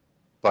week,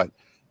 but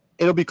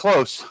it'll be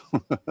close,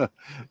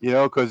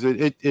 because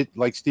it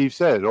like Steve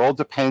said, it all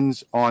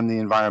depends on the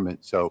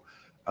environment. So,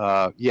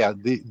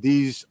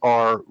 these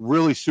are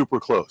really super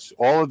close.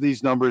 All of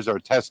these numbers are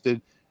tested,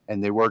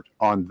 and they worked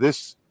on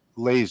this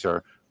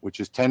laser,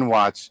 which is 10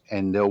 watts,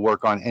 and they'll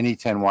work on any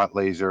 10-watt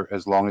laser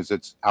as long as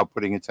it's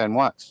outputting at 10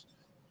 watts.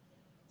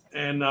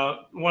 And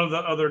one of the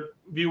other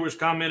viewers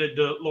commented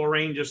to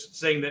Lorraine just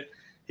saying that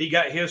he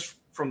got his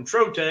from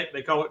Trotec.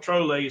 They call it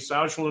Trolaze. So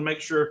I just want to make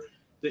sure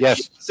that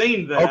you've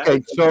seen that.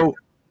 Okay, so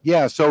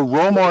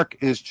Romark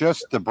is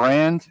just the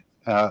brand,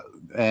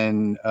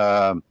 and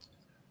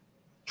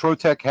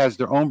Trotec has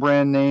their own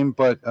brand name,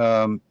 but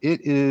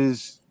it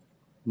is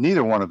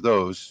neither one of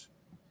those.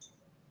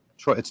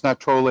 It's not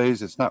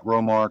Trolaze. It's not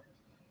Romark.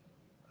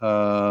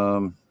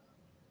 I'm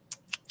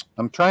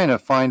trying to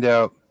find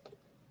out.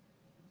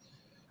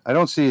 I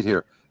don't see it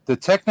here. The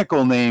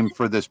technical name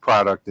for this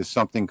product is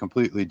something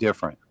completely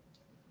different,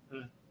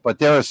 but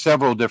there are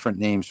several different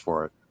names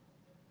for it.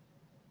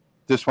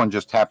 This one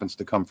just happens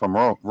to come from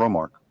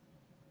Romark.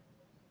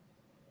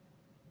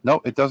 No,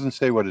 it doesn't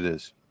say what it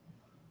is.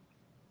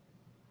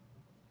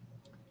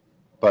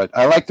 But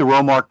I like the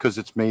Romark because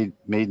it's made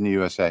in the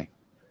USA.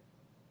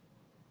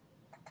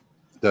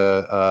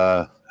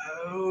 The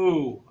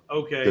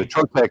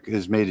Trotec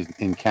is made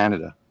in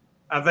Canada.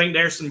 I think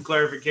there's some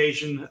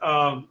clarification.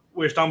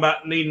 We're talking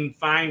about needing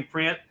fine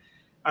print.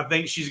 I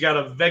think she's got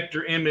a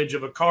vector image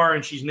of a car,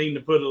 and she's needing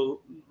to put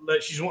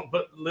she's wanting to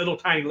put little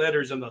tiny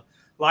letters in the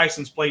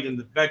license plate in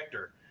the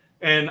vector.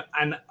 And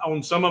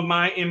on some of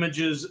my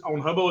images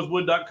on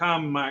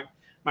hobowithwood.com, my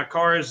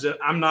car is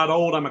I'm not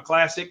old, I'm a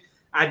classic.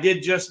 I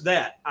did just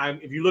that.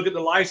 If you look at the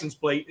license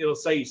plate, it'll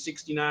say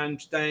 69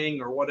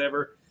 Stang or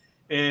whatever.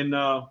 And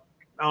I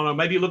don't know,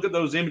 maybe look at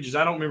those images.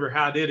 I don't remember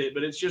how I did it,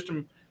 but it's just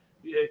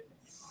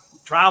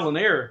trial and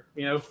error,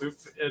 and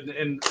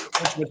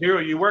which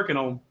material you're working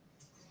on.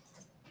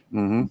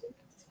 Mm-hmm.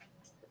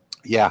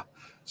 Yeah.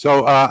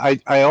 So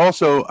I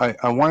also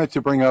wanted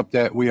to bring up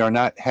that we are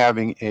not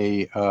having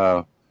a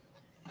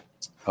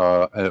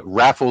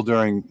raffle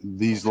during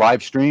these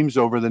live streams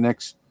over the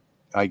next,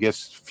 I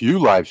guess, few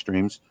live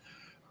streams,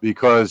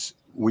 because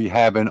we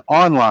have an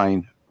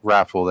online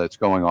raffle that's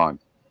going on.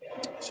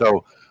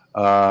 So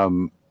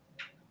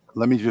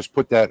let me just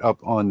put that up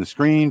on the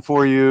screen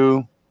for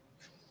you.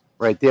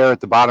 Right there at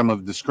the bottom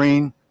of the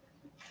screen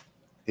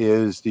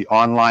is the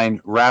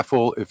online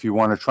raffle if you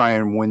want to try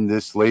and win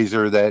this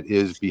laser that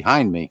is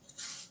behind me.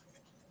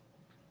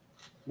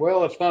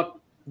 Well, it's not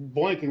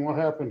blinking. What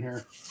happened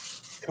here?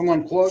 Come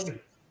unplugged.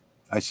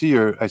 I see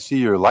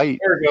your light.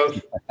 There it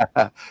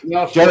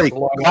goes. Jerry,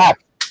 clap.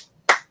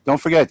 Don't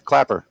forget,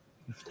 clapper.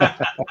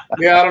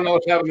 Yeah, I don't know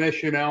what's having an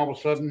issue now all of a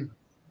sudden.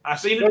 I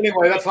seen it.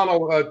 Anyway, that's on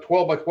a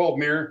 12 by 12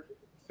 mirror.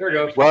 There it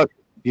goes. Well,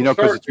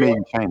 because it's made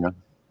in China.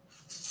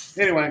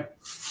 Anyway,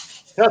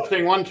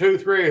 testing 1, 2,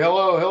 3.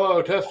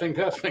 Hello, testing.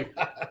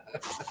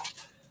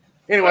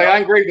 Anyway, I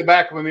engraved the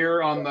back of a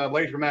mirror on the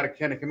LaserMATIC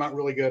 10. It came out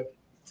really good.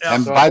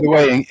 And by the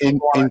way,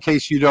 in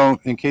case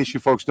you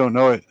folks don't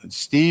know it,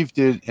 Steve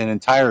did an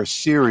entire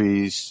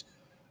series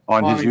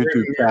on his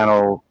YouTube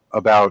channel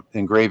about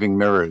engraving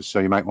mirrors, so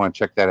you might want to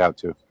check that out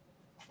too.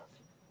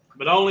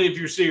 But only if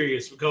you're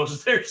serious,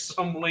 because there's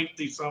some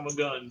lengthy some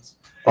guns.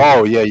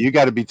 Oh yeah, you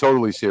got to be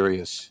totally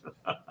serious.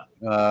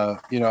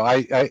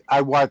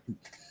 I watched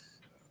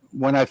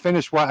when I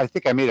finished. I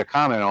think I made a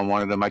comment on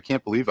one of them. I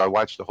can't believe I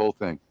watched the whole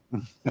thing.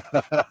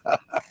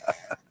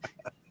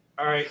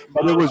 All right, right.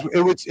 But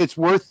it's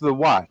worth the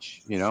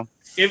watch, you know.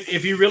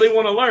 If you really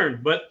want to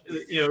learn, but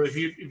you know, if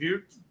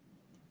you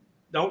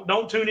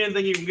don't tune in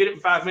thinking you can get it in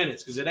 5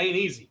 minutes, because it ain't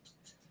easy.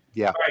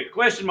 Yeah. All right.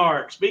 Question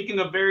mark. Speaking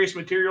of various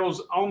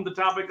materials, on the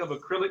topic of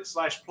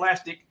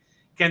acrylic/plastic,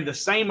 can the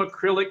same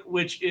acrylic,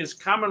 which is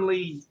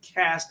commonly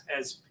cast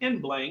as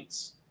pin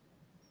blanks,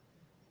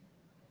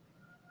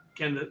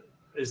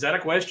 is that a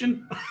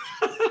question?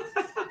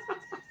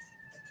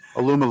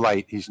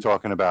 Alumilite he's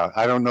talking about.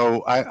 I don't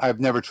know. I've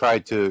never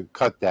tried to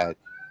cut that,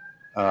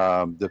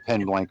 the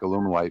pen blank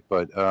Alumilite,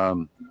 but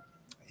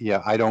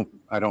yeah, I don't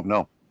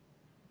know.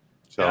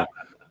 So Yeah.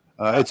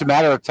 it's a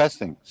matter of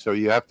testing. So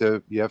you have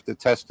to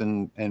test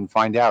and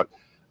find out.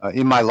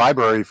 In my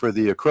library for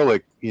the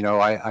acrylic, you know,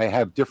 I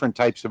have different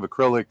types of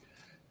acrylic,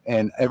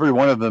 and every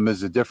one of them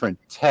is a different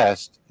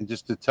test. And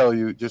just to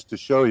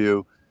show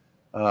you,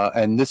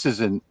 and this is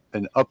an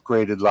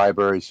upgraded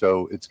library,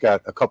 so it's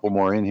got a couple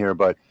more in here,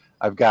 but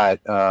I've got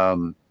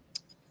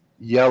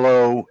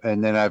yellow,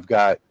 and then I've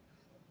got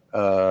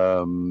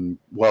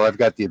I've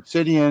got the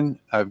obsidian,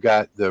 I've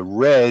got the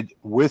red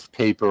with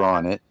paper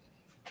on it,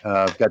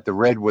 I've got the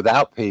red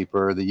without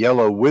paper, the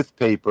yellow with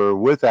paper,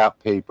 without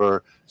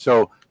paper.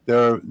 So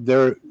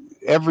they're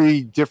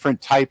every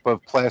different type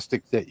of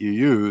plastic that you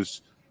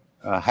use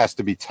has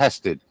to be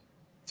tested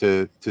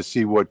to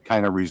see what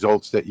kind of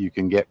results that you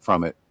can get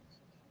from it.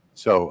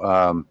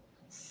 So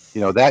you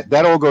know,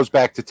 that all goes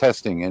back to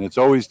testing, and it's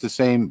always the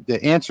same.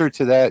 The answer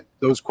to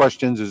those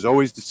questions is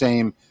always the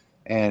same,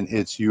 and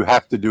it's you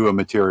have to do a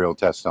material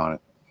test on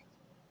it.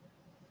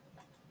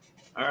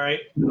 All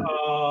right.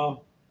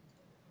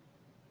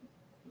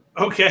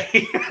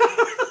 Okay.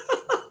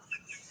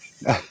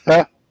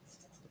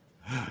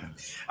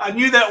 I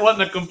knew that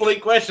wasn't a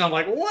complete question. I'm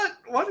like, what?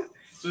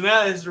 So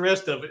now there's the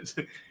rest of it.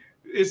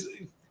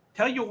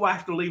 Tell your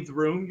wife to leave the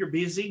room. You're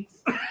busy.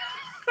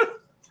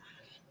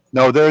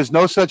 No, there is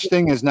no such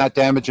thing as not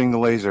damaging the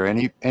laser.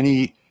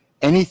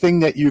 Anything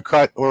that you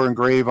cut or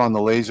engrave on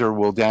the laser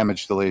will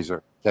damage the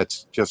laser.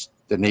 That's just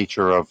the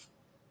nature of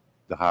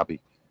the hobby.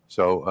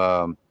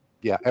 So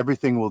yeah,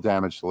 everything will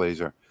damage the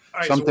laser.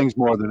 Right, some things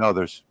more than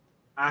others.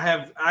 I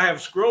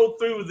have scrolled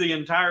through the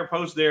entire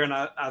post there, and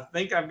I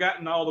think I've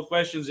gotten all the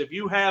questions. If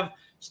you have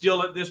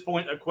still at this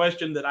point a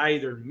question that I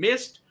either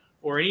missed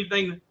or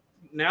anything,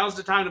 now's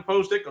the time to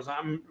post it, because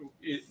as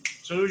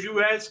soon as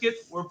you ask it,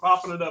 we're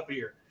popping it up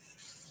here.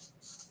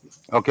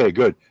 Okay,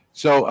 good.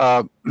 So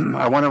I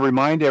want to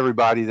remind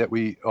everybody that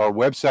our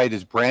website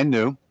is brand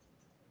new.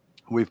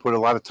 We've put a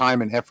lot of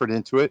time and effort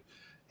into it,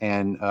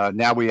 and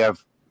now we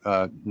have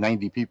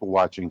 90 people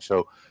watching,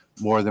 so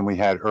more than we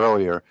had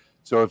earlier.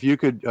 So if you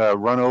could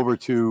run over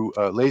to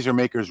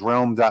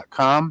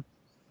lasermakersrealm.com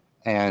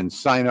and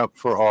sign up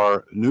for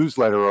our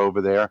newsletter over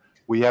there.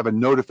 We have a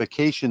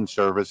notification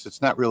service.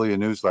 It's not really a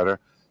newsletter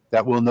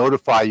that will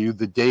notify you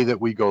the day that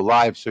we go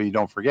live, so you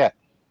don't forget.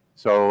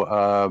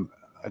 So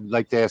I'd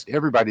like to ask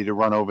everybody to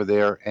run over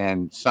there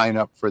and sign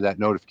up for that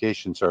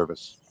notification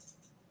service.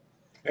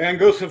 And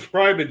go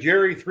subscribe to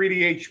Jerry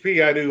 3D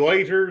HP. I do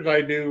lasers. I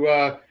do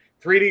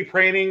 3D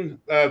printing,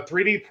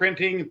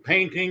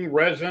 painting,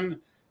 resin,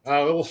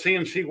 little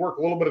CNC work,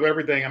 a little bit of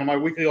everything. And on my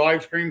weekly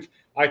live streams,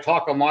 I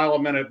talk a mile a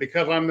minute.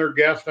 Because I'm their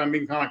guest, I'm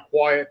being kind of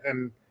quiet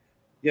and,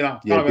 you know.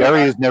 Yeah,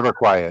 Jerry is never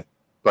quiet.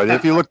 But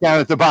if you look down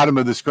at the bottom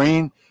of the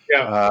screen,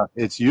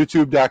 it's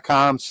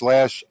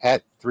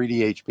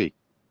youtube.com/@3DHP.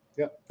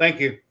 Yep. Thank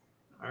you.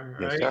 All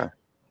right. Yes, sir.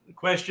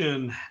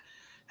 Question: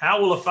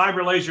 how will a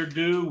fiber laser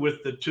do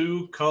with the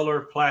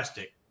 2-color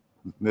plastic?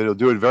 It'll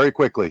do it very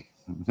quickly.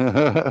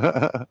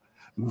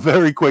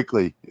 Very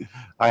quickly.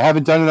 I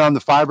haven't done it on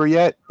the fiber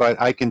yet, but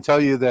I can tell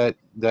you that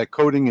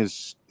coating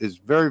is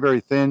very,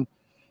 very thin.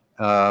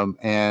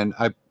 And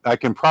I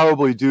can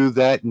probably do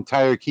that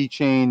entire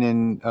keychain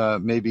in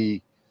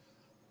maybe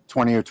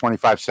 20 or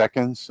 25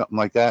 seconds, something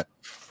like that.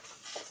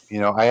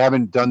 You know, I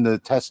haven't done the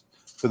test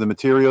for the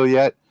material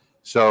yet.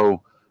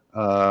 So,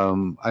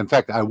 in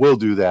fact, I will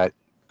do that,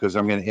 because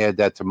I'm going to add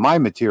that to my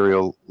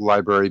material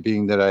library,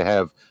 being that I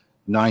have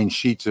 9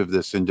 sheets of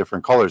this in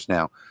different colors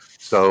now.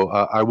 So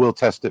I will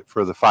test it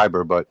for the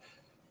fiber, but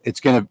it's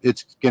gonna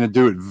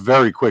do it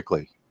very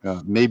quickly,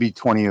 maybe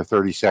 20 or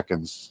 30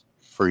 seconds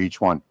for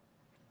each one.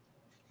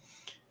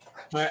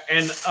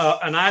 And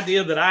an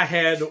idea that I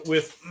had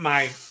with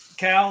my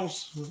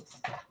cows,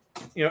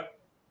 you know,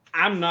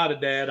 I'm not a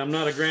dad, I'm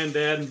not a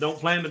granddad, and don't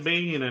plan to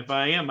be. And if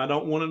I am, I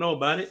don't want to know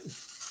about it.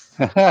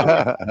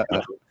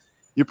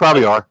 You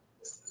probably are.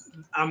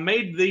 I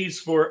made these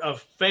for a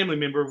family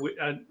member.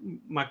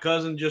 My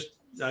cousin,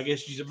 I guess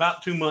she's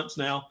about 2 months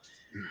now.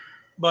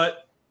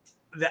 But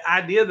the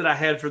idea that I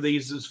had for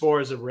these, as far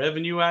as a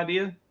revenue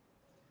idea,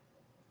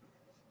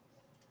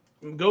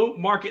 go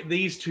market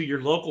these to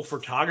your local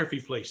photography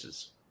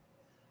places,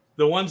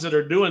 the ones that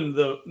are doing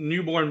the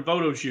newborn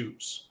photo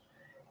shoots.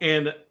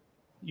 And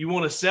you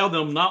want to sell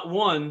them not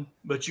one,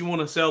 but you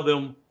want to sell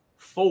them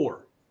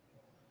 4.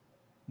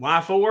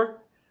 Why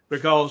 4?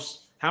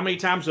 Because how many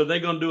times are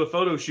they going to do a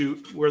photo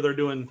shoot where they're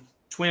doing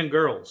twin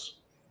girls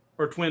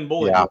or twin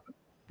boys? Yeah.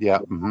 Yeah.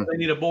 Mm-hmm. They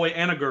need a boy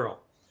and a girl.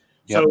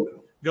 Yep.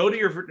 So go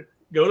to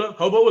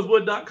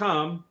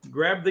hobowithwood.com,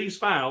 grab these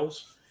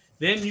files.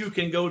 Then you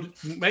can go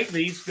make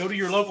these. Go to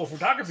your local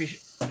photography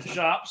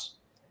shops,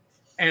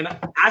 and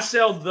I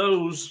sell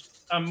those.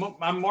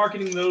 I'm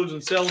marketing those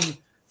and selling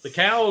the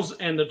cows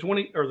and the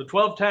 20 or the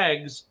 12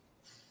 tags.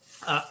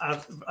 I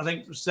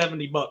think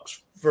 $70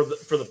 for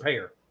the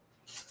pair.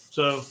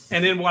 So,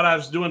 and then what I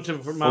was doing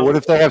for my. Well, what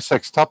if they have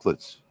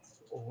sextuplets?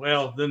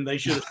 Well, then they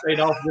should have stayed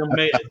off them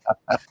made.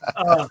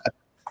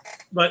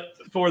 But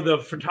for the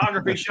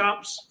photography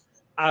shops,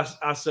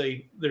 I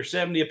say they're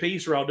 70 a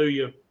piece, or I'll do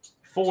you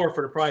 4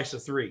 for the price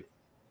of 3.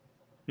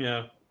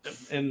 Yeah,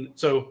 and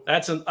so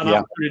that's an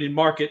opportunity to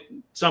market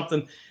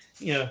something.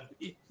 You know,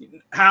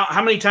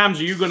 how many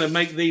times are you going to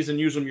make these and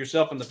use them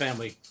yourself and the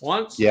family?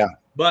 Once. Yeah.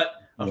 But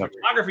a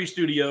photography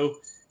studio,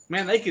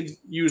 man, they could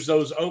use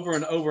those over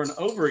and over and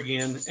over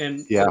again, and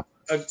a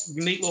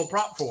neat little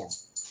prop for them.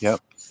 Yep.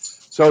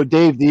 So,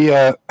 Dave,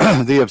 the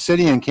the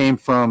Obsidian came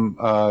from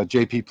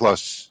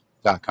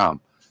jpplus.com.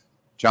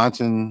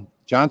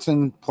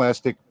 Johnson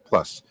Plastic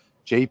Plus,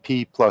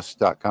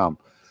 jpplus.com.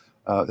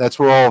 That's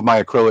where all of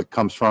my acrylic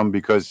comes from,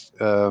 because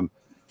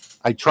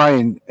I try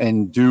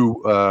and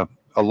do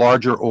a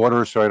larger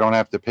order so I don't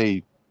have to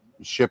pay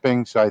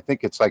shipping. So I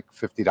think it's like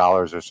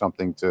 $50 or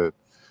something to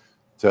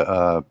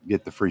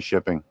get the free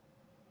shipping.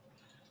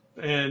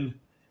 And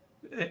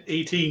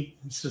E.T.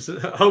 says,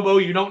 Hobo,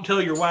 you don't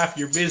tell your wife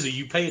you're busy.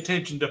 You pay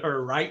attention to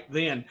her right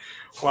then.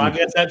 Well, I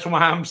guess that's why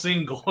I'm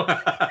single.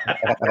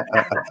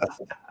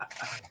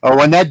 Oh,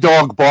 when that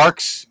dog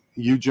barks,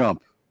 you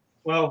jump.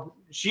 Well,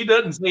 she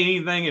doesn't say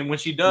anything, and when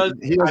she does,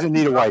 he doesn't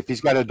need a wife.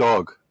 He's got a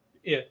dog.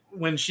 Yeah,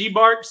 when she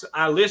barks,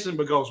 I listen,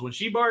 because when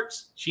she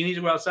barks, she needs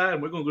to go outside,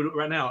 and we're going to do it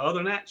right now. Other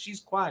than that, she's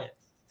quiet.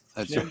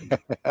 That's so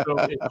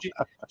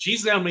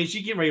she's telling me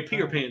she's getting ready to pee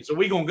her pants, so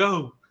we're going to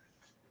go.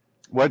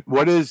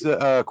 What is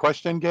the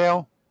question,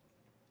 Gail?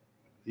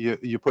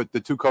 You put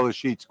the 2 color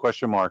sheets,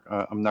 question mark.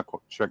 I'm not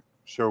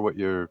sure what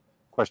your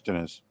question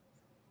is.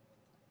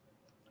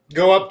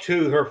 Go up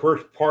to her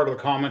first part of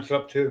the comments,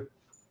 up to.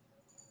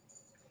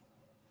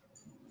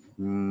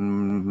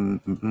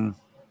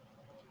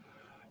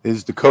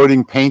 Is the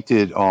coating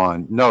painted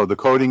on? No, the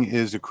coating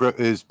is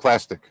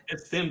plastic.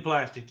 It's thin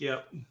plastic,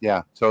 yep.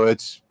 Yeah, so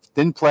it's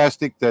thin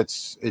plastic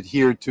that's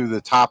adhered to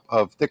the top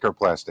of thicker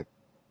plastic.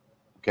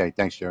 Okay,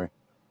 thanks, Jerry.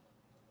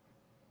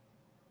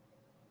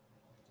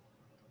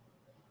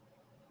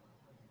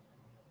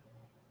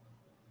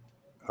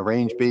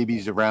 Arrange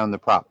babies around the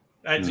prop.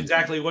 That's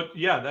exactly what.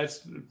 Yeah,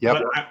 that's.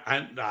 Yep.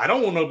 I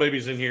don't want no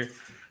babies in here,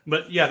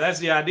 but yeah, that's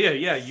the idea.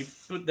 Yeah, you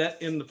put that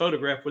in the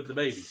photograph with the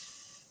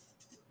babies.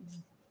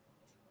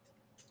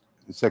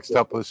 The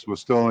sextuplets will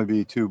still only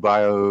be 2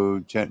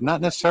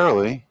 not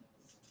necessarily.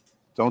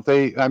 Don't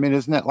they? I mean,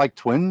 isn't that like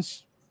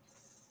twins?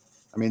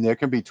 I mean, there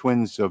can be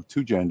twins of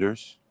 2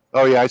 genders.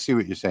 Oh yeah, I see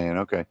what you're saying.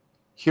 Okay,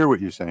 hear what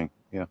you're saying.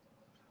 Yeah.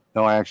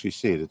 No, I actually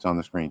see it. It's on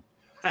the screen.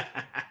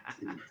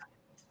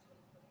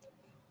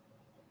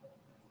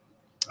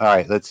 All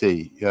right, let's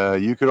see.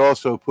 You could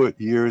also put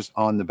years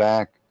on the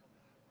back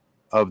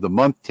of the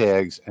month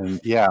tags, and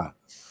yeah.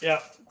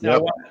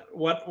 Now,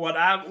 what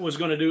I was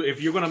going to do,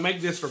 if you're going to make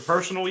this for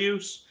personal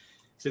use,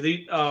 so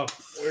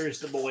where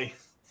is the boy?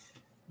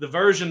 The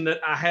version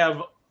that I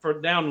have for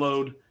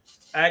download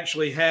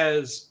actually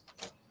has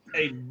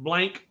a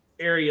blank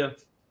area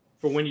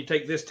for when you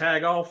take this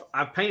tag off.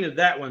 I painted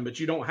that one, but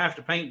you don't have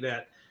to paint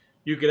that.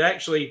 You could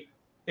actually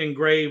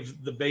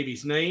engrave the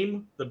baby's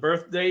name, the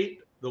birth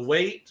date, the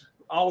weight.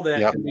 All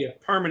that can be a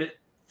permanent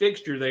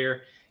fixture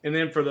there. And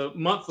then for the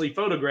monthly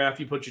photograph,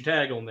 you put your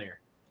tag on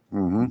there.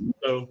 Mm-hmm.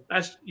 So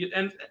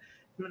and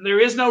there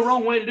is no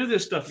wrong way to do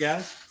this stuff,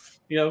 guys.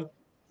 You know.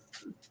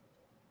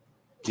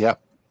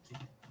 Yep.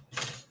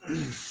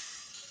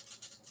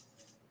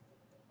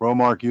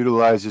 Romark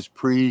utilizes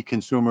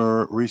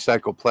pre-consumer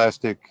recycled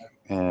plastic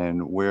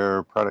and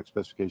where product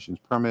specifications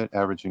permit,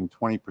 averaging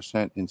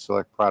 20% in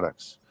select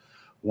products.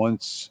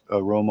 Once a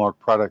Romark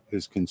product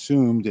is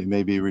consumed, it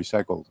may be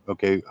recycled.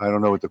 Okay, I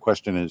don't know what the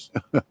question is.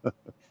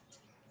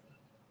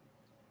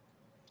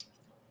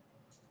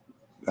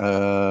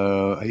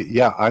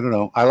 Yeah, I don't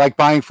know. I like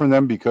buying from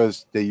them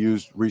because they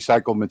use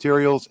recycled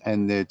materials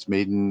and it's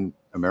made in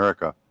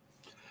America.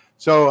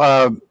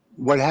 So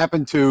what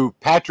happened to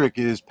Patrick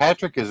is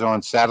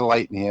on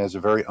satellite and he has a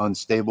very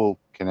unstable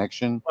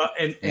connection.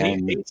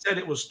 And he said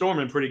it was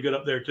storming pretty good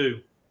up there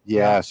too.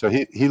 Yeah, so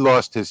he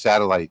lost his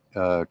satellite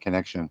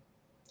connection.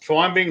 So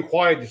I'm being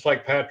quiet just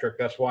like Patrick.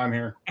 That's why I'm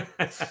here.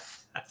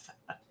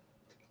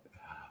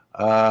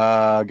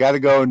 Got to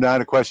go.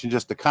 Not a question,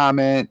 just a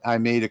comment. I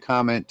made a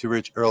comment to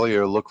Rich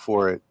earlier. Look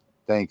for it.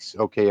 Thanks.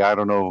 Okay, I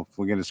don't know if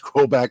we're going to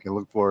scroll back and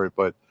look for it,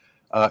 but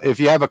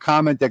if you have a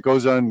comment that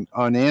goes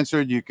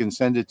unanswered, you can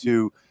send it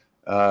to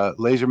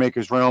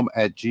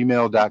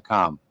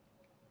lasermakersrealm@gmail.com.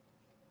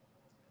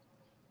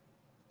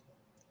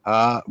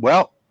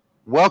 Well,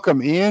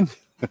 welcome, Ian.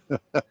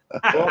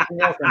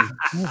 welcome.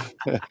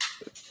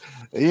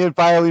 Ian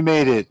finally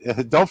made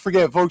it. Don't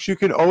forget, folks, you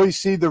can always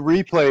see the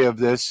replay of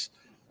this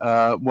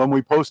when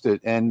we post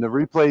it, and the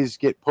replays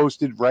get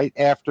posted right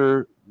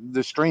after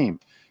the stream.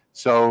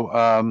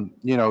 So,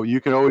 you know,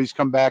 you can always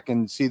come back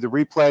and see the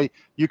replay.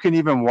 You can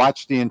even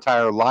watch the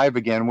entire live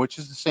again, which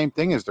is the same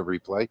thing as the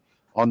replay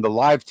on the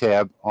live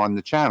tab on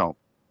the channel.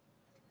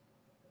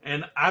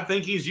 And I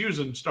think he's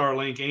using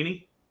Starlink, ain't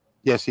he?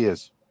 Yes, he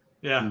is.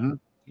 Yeah. Mm-hmm.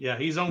 Yeah,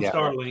 he's on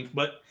Starlink,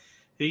 but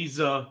he's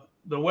the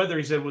weather,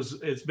 he said,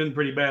 it's been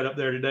pretty bad up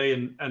there today.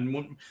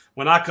 And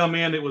when I come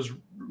in, it was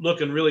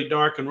looking really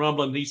dark and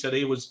rumbling. He said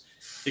he was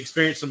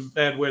experiencing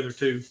bad weather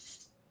too.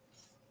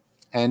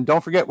 And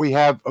don't forget, we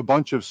have a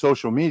bunch of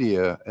social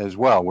media as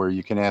well where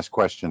you can ask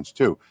questions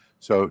too.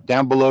 So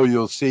down below,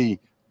 you'll see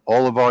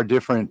all of our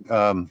different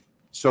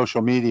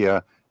social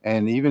media.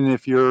 And even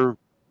if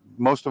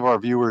most of our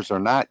viewers are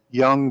not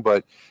young,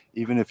 but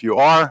even if you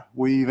are,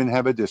 we even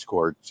have a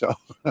Discord. So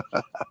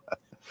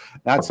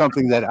not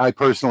something that I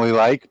personally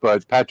like,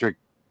 but Patrick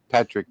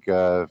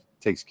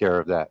takes care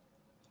of that.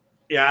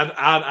 Yeah,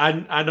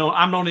 I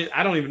don't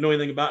even know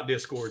anything about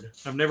Discord.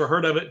 I've never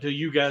heard of it until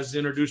you guys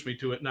introduced me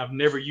to it, and I've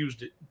never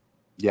used it.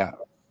 Yeah.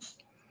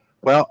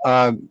 Well,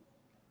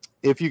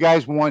 if you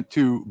guys want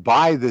to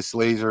buy this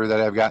laser that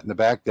I've got in the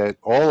back that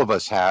all of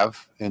us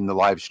have in the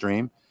live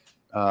stream,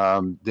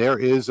 there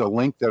is a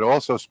link that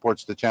also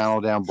supports the channel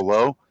down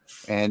below,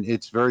 and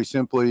it's very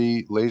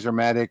simply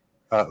LaserMATIC,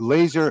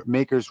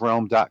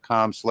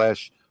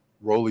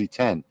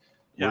 lasermakersrealm.com/Rolly10.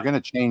 Yeah. We're going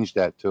to change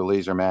that to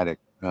LaserMATIC.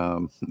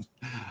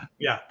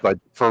 Yeah. But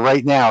for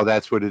right now,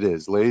 that's what it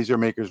is.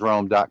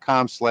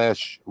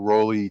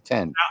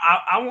 lasermakersrealm.com/Rolly10.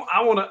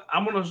 I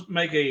want to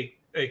make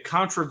a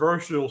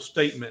controversial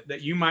statement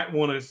that you might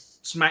want to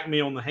smack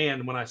me on the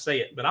hand when I say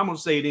it, but I'm going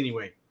to say it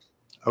anyway.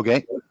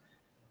 Okay.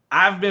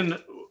 I've been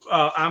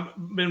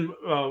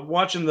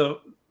watching the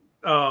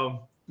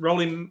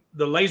rolling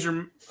the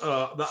laser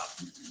the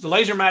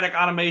LaserMATIC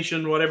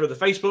automation, whatever, the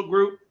Facebook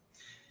group.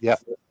 Yeah.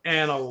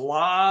 And a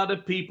lot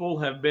of people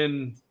have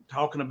been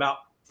talking about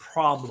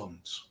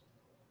problems.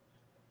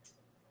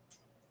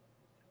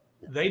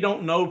 They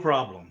don't know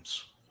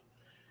problems.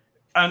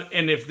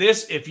 And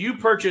if you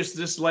purchase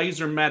this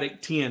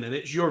LaserMATIC 10 and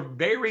it's your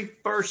very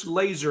first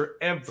laser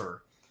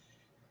ever,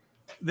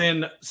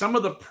 then some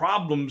of the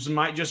problems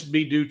might just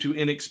be due to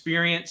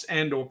inexperience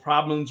and or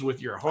problems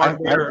with your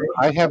hardware.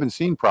 I haven't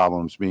seen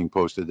problems being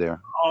posted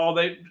there. Well,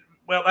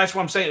 that's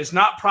what I'm saying. It's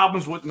not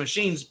problems with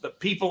machines, but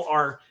people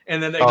are,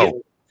 and then they get.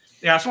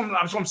 Yeah, that's what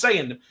I'm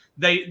saying.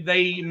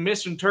 They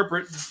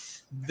misinterpret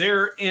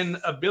their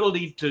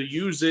inability to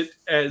use it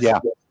as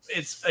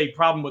it's a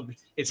problem with.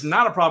 It's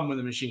not a problem with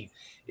the machine.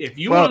 If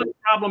you want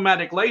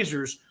problematic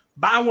lasers,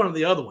 buy one of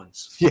the other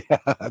ones. Yeah,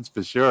 that's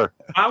for sure.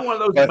 Buy one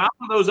of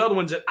those other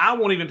ones that I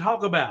won't even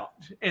talk about,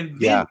 and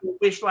then you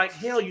wish like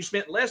hell you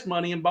spent less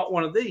money and bought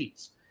one of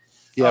these.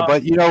 Yeah,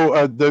 but you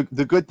know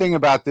the good thing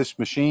about this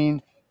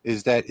machine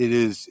is that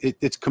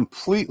it's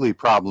completely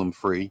problem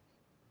free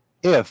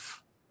if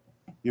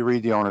you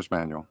read the owner's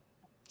manual.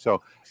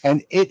 So,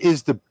 and it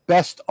is the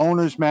best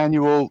owner's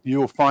manual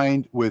you'll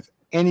find with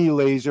any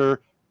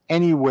laser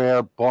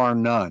anywhere, bar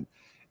none.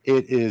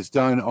 It is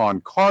done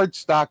on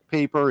cardstock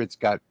paper. It's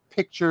got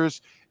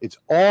pictures. It's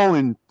all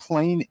in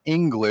plain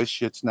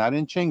English. It's not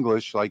in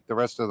Chinglish like the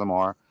rest of them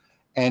are.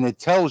 And it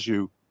tells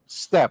you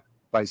step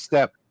by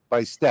step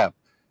by step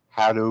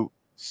how to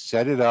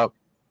set it up,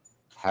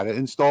 how to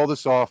install the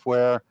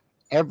software.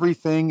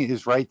 Everything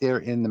is right there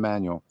in the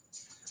manual.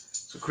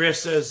 So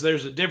Chris says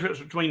there's a difference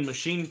between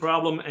machine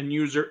problem and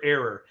user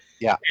error.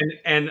 Yeah.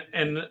 And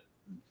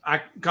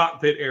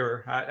cockpit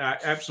error. I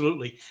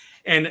absolutely.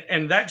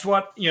 And that's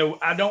what,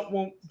 I don't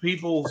want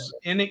people's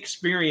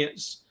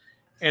inexperience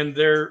and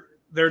their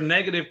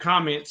negative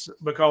comments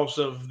because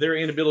of their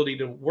inability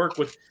to work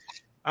with.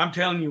 I'm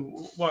telling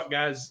you what,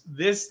 guys,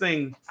 this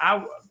thing,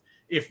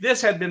 if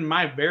this had been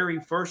my very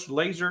first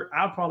laser,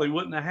 I probably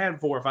wouldn't have had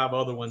 4 or 5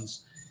 other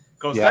ones.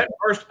 Because that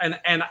first, and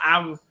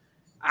I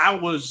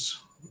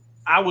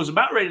was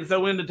about ready to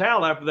throw in the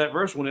towel after that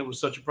first one. It was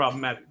such a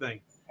problematic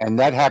thing. And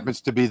that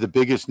happens to be the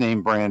biggest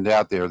name brand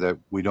out there that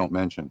we don't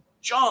mention.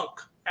 Junk,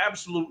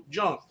 absolute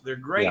junk. They're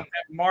great at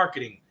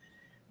marketing,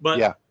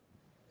 but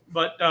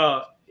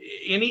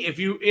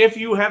if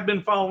you have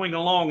been following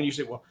along and you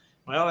say, well,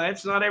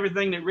 that's not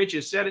everything that Rich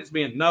has said it's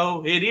been.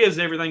 No, it is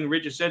everything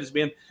Rich has said it's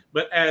been.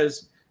 But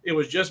as it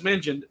was just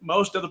mentioned,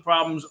 most of the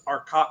problems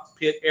are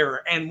cockpit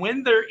error. And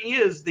when there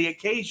is the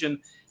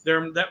occasion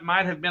that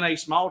might have been a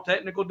small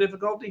technical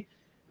difficulty,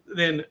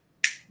 then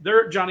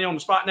they're Johnny on the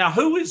spot. Now,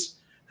 who is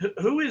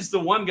the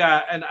one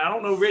guy? And I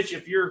don't know, Rich,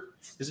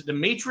 is it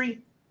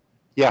Dimitri?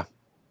 Yeah.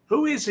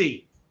 Who is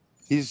he?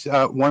 He's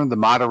one of the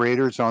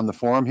moderators on the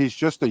forum. He's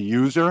just a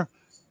user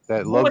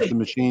that loves the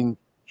machine.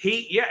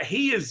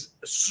 He is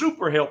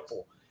super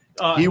helpful.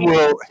 He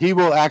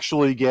will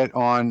actually get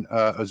on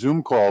a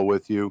Zoom call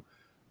with you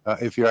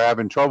if you're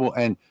having trouble.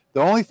 And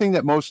the only thing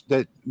that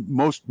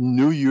most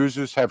new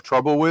users have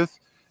trouble with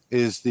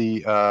is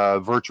the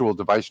virtual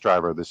device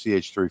driver, the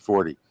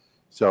CH340.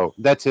 So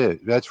that's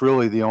it. That's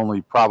really the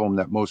only problem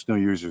that most new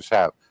users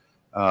have.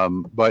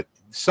 But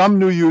some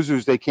new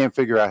users, they can't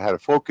figure out how to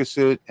focus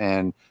it.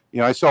 And, you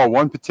know, I saw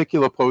one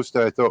particular post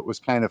that I thought was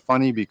kind of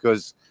funny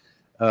because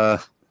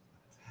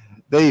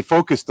they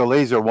focused the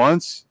laser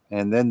once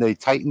and then they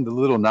tightened the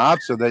little knob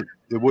so that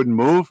it wouldn't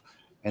move.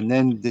 And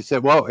then they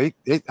said, well,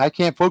 I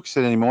can't focus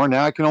it anymore.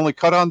 Now I can only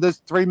cut on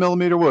this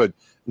 3mm wood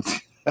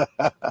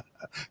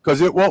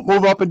because it won't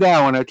move up and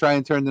down when I try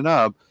and turn the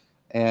knob.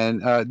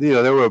 And, you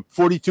know, there were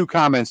 42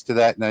 comments to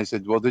that. And I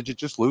said, well, did you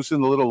just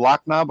loosen the little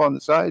lock knob on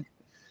the side?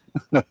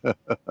 All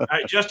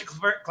right, just to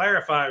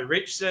clarify,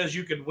 Rich says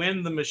you could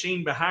win the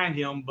machine behind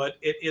him, but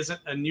it isn't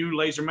a new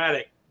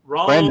LaserMATIC.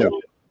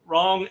 Wrong,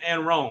 wrong,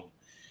 and wrong.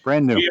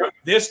 Brand new.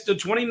 This the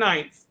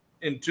 29th,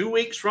 in 2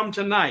 weeks from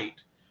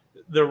tonight,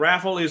 the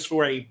raffle is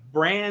for a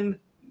brand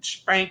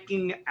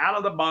spanking out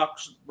of the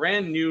box,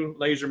 brand new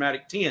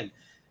LaserMATIC 10.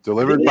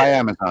 Delivered by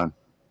Amazon.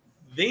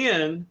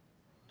 Then,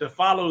 to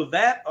follow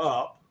that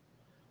up,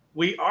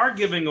 we are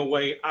giving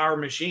away our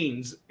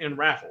machines in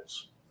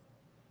raffles.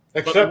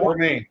 Except for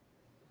me.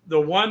 The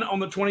one on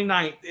the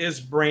 29th is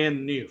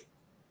brand new.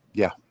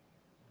 Yeah.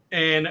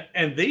 And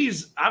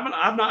these,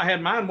 I've not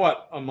had mine,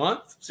 what, a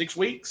month, 6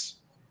 weeks?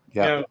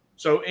 Yeah. You know,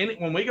 so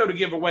when we go to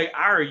give away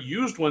our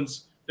used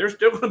ones, they're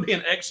still going to be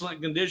in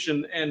excellent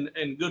condition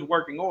and good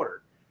working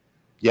order.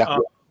 Yeah.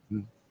 All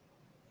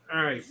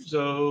right.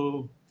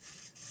 So,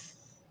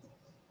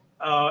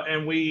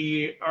 and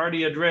we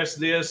already addressed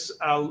this.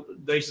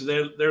 They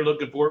said they're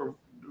looking for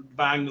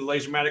buying the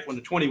LaserMATIC when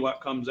the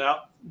 20-watt comes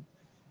out.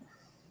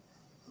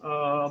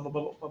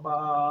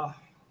 All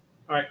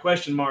right,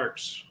 question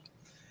marks.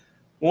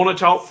 Want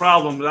to talk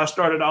problems. I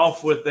started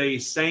off with a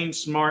Sane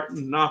Smart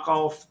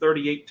knockoff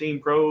 3018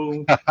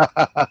 Pro.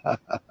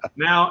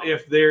 Now,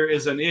 if there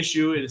is an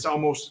issue, it's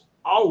almost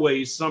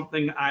always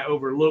something I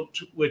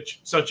overlooked,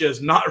 such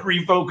as not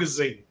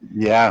refocusing.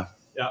 Yeah.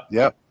 Yeah.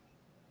 Yep.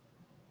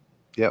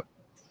 Yep.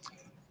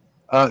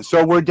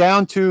 So we're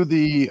down to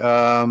the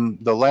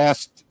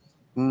last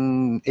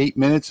 8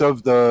 minutes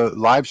of the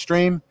live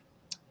stream.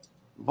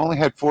 We've only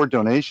had 4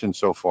 donations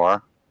so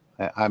far.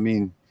 I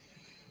mean,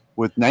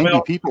 with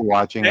 90 people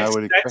watching, I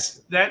would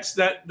expect that's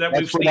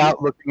we've without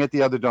seen. Looking at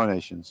the other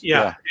donations.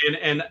 Yeah.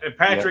 And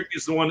Patrick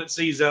is the one that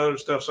sees the other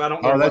stuff, so I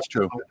don't know. Oh, that's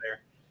true.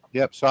 There.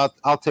 Yep. So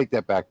I'll take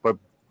that back. But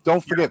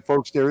don't forget,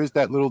 folks, there is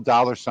that little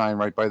 $sign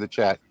right by the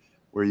chat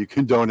where you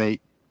can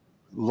donate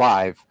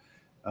live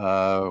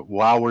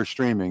while we're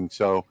streaming.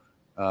 So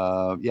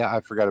yeah,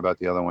 I forgot about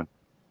the other one.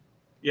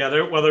 Yeah,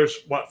 there's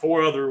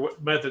 4 other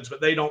methods,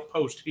 but they don't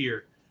post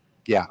here.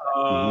 Yeah.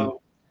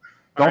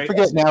 Don't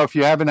forget now, if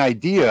you have an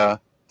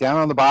idea, down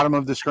on the bottom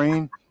of the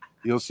screen,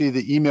 you'll see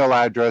the email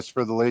address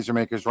for the Laser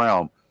Makers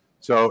Realm.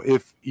 So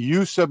if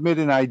you submit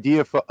an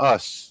idea to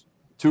us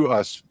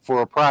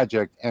for a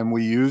project and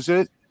we use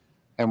it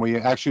and we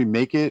actually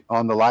make it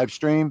on the live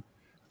stream,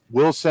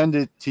 we'll send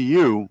it to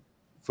you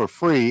for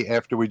free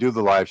after we do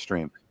the live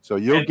stream. So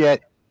you'll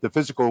get the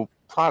physical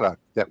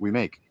product that we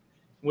make.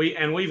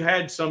 We've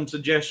had some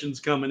suggestions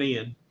coming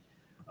in.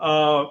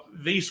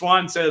 V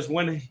Swan says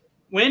when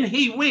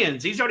he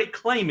wins, he's already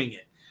claiming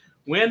it.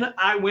 When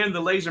I win the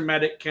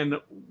LaserMATIC, can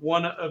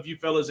one of you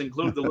fellas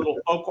include the little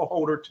focal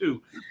holder too?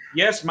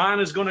 Yes, mine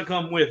is going to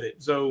come with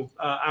it. So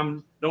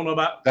don't know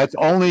about. That's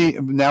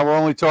now we're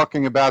only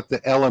talking about the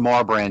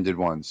LMR branded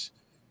ones.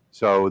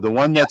 So the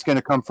one that's going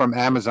to come from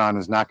Amazon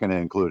is not going to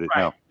include it.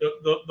 Right.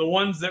 No. The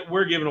ones that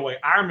we're giving away,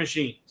 our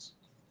machines.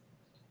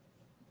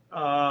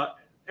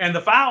 And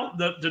the file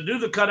to do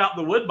the cutout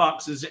the wood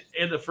boxes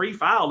in the free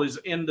file is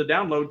in the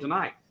download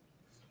tonight.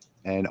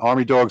 And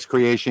Army Dog's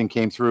Creation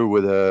came through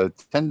with a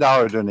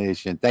 $10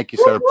 donation. Thank you,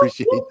 sir.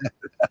 Appreciate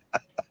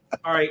that.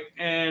 All right.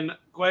 And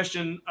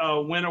question,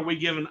 when are we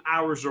giving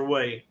ours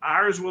away?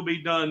 Ours will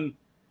be done.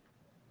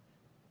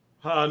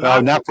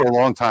 Not for a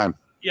long time.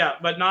 Yeah,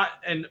 but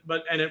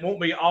it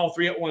won't be all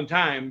 3 at one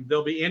time.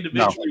 They'll be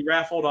individually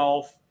raffled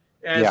off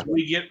as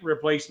we get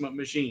replacement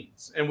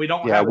machines. And we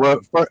don't have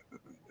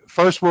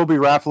first we'll be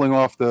raffling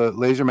off the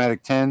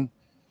LaserMATIC 10.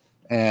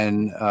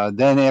 And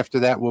then after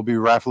that, we'll be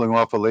raffling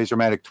off a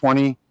LaserMATIC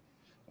 20.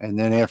 And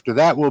then after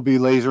that, we'll be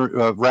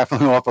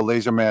raffling off a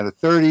LaserMATIC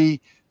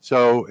 30.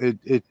 So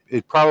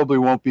it probably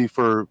won't be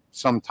for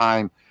some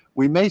time.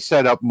 We may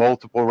set up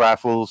multiple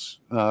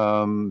raffles.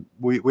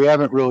 We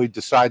haven't really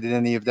decided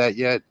any of that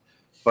yet.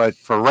 But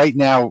for right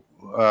now,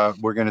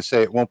 we're going to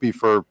say it won't be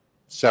for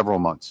several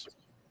months.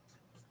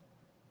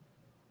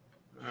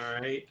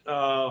 All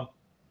right.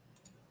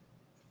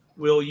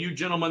 Will you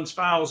gentlemen's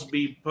files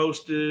be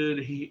posted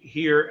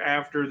here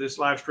after this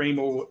live stream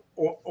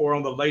or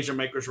on the Laser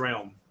Makers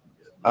Realm?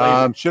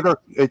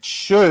 It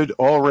should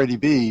already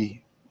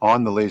be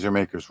on the Laser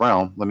Makers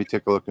Realm. Let me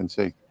take a look and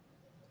see.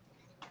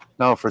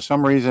 No, for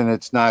some reason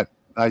it's not.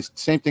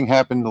 Same thing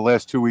happened the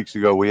last 2 weeks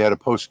ago. We had a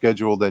post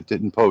schedule that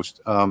didn't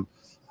post.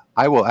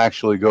 I will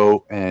actually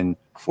go and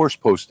force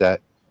post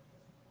that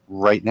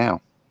right now.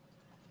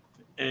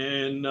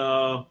 And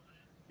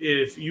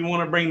if you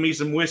want to bring me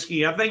some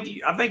whiskey, I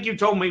think you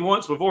told me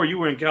once before you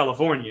were in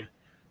California.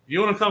 If you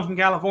want to come from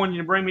California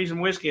and bring me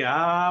some whiskey,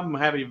 I'm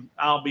happy.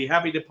 I'll be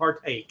happy to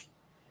partake.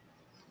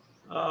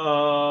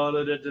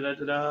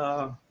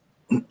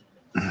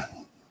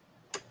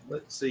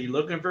 Let's see.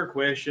 Looking for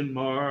question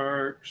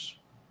marks.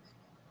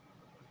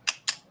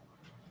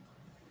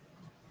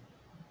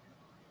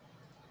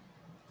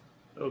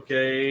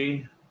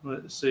 Okay.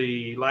 Let's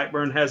see.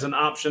 LightBurn has an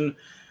option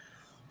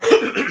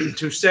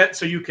to set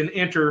so you can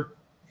enter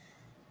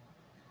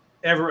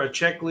ever a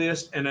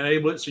checklist and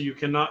enable it so you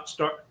cannot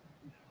start.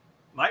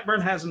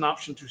 LightBurn has an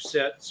option to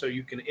set so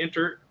you can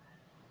enter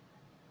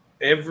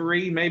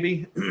every,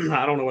 maybe,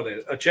 I don't know what it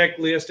is, a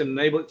checklist and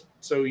enable it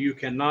so you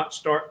cannot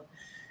start.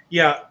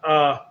 Yeah,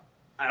 I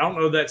don't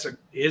know.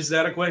 Is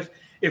that a question?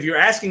 If you're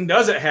asking,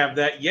 does it have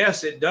that?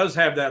 Yes, it does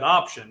have that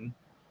option.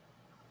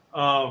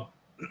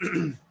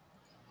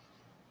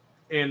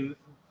 And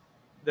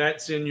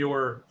that's in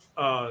your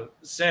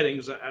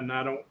settings. And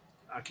I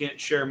can't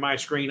share my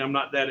screen. I'm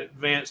not that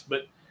advanced,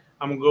 but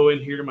I'm gonna go in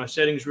here to my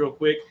settings real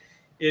quick.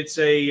 It's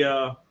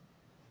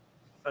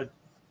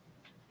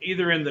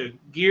either in the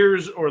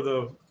gears or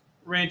the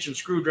wrench and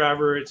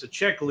screwdriver. It's a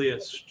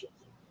checklist.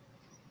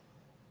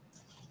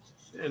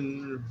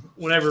 And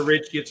whenever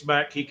Rich gets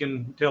back, he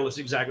can tell us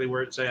exactly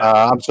where it's at.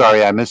 I'm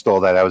sorry, I missed all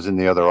that. I was in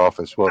the other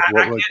office. What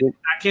was it?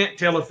 I can't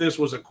tell if this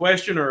was a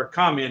question or a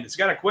comment. It's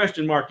got a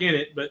question mark in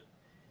it, but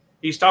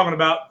he's talking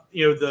about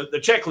the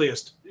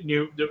checklist.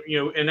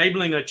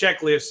 Enabling a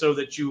checklist so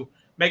that you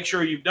make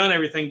sure you've done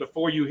everything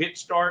before you hit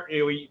start.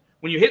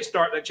 When you hit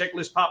start, that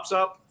checklist pops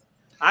up.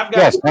 I've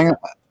got hang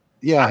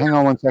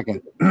on 1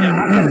 second.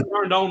 Yeah, I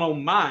turned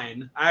on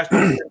mine. I have to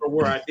remember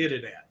where I did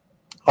it at.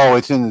 Oh,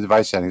 it's in the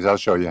device settings. I'll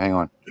show you. Hang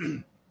on.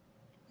 And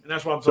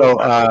that's what I'm talking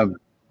about.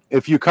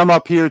 If you come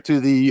up here to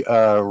the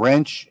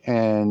wrench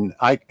and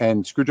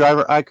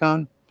screwdriver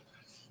icon,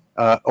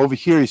 over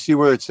here, you see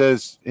where it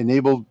says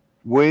enabled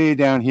way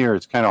down here.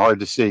 It's kind of hard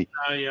to see.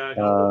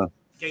 Yeah,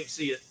 can't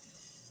see it.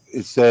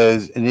 It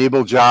says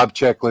enable job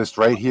checklist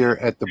right here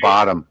at the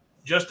bottom.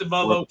 Just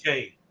above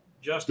OK.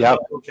 Just above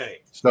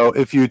OK. So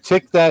if you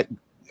tick that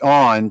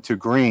on to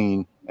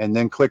green and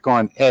then click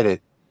on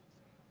edit,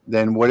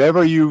 then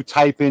whatever you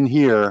type in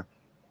here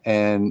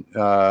and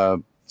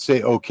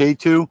say OK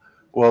to,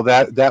 well,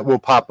 that will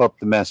pop up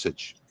the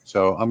message.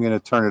 So I'm going to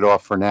turn it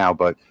off for now,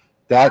 but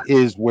that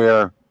is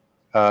where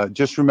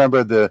just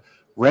remember the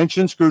wrench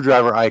and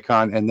screwdriver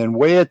icon, and then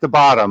way at the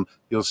bottom,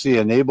 you'll see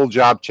enable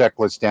job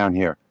checklist down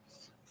here.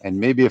 And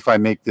maybe if I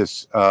make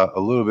this a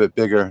little bit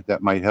bigger,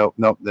 that might help.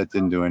 Nope, that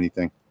didn't do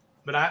anything.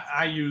 But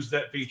I use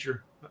that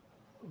feature.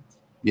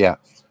 Yeah,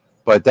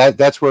 but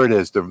that's where it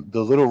is. The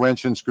little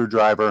wrench and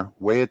screwdriver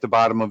way at the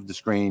bottom of the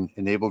screen,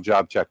 enable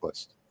job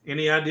checklist.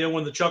 Any idea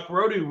when the Chuck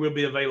Rotary will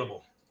be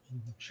available?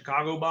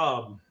 Chicago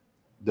Bob.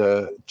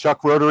 The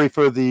Chuck Rotary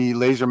for the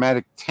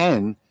LaserMATIC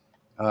 10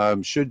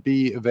 should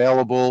be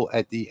available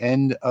at the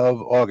end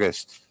of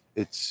August.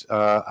 It's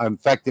in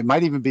fact, it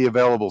might even be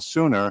available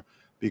sooner,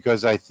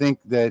 because I think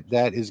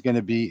that is going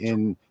to be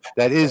in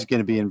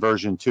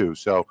version 2.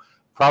 So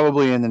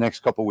probably in the next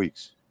couple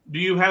weeks. Do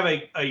you have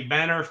a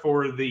banner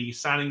for the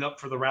signing up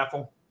for the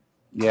raffle?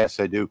 Yes,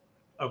 I do.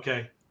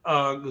 Okay.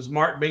 Because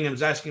Mark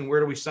Bingham's asking, where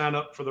do we sign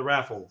up for the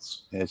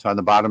raffles? It's on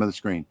the bottom of the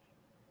screen.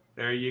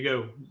 There you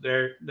go.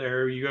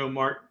 There you go,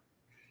 Mark.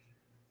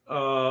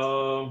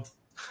 HDL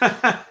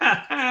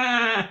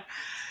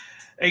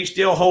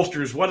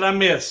holsters. What did I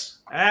miss?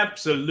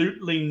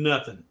 Absolutely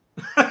nothing.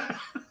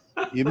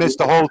 You missed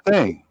the whole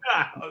thing.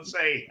 Let's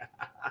see.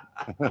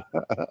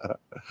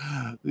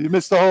 You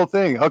missed the whole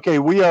thing. Okay,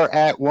 we are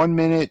at 1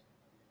 minute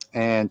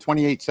and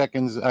 28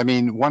 seconds. I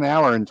mean, 1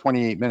 hour and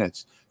 28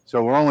 minutes.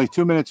 So we're only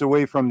 2 minutes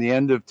away from the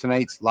end of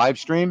tonight's live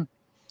stream.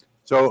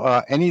 So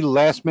any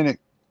last minute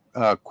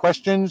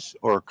questions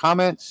or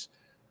comments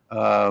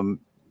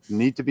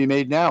need to be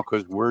made now,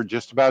 because we're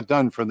just about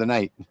done for the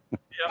night.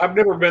 I've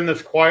never been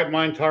this quiet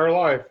my entire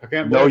life. I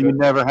can't believe it. No, you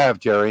never have,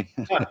 Jerry.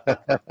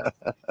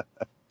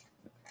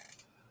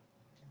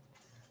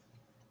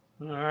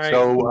 All right.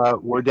 So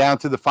we're down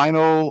to the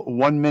final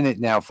 1 minute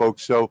now,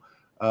 folks. So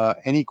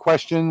any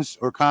questions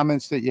or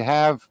comments that you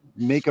have,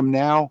 make them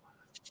now.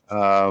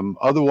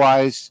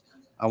 Otherwise,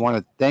 I want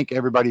to thank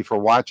everybody for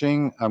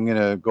watching. I'm going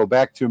to go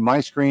back to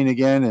my screen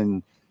again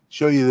and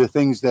show you the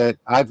things that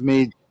I've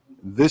made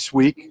this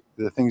week,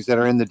 the things that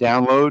are in the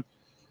download.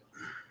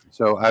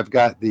 So I've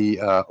got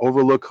the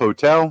Overlook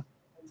Hotel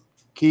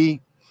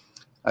key.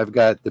 I've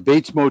got the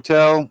Bates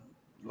Motel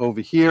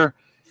over here.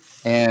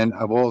 And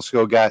I've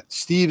also got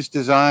Steve's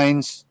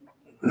designs.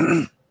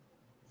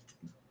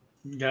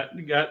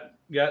 got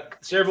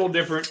several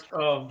different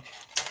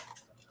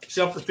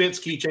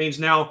self-defense keychains.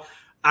 Now,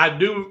 I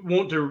do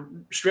want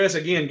to stress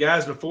again,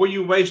 guys, before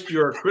you waste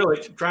your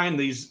acrylic trying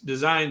these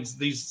designs,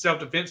 these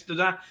self-defense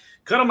designs,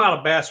 cut them out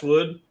of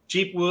basswood,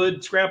 cheap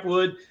wood, scrap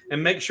wood,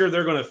 and make sure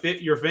they're going to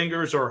fit your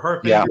fingers or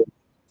her fingers.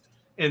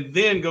 Yeah. And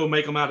then go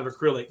make them out of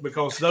acrylic,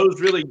 because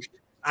those really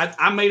 –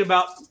 I made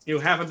about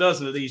half a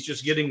dozen of these,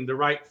 just getting the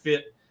right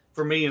fit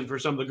for me and for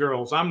some of the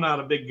girls. I'm not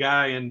a big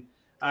guy, and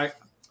I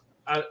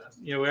got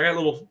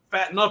little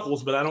fat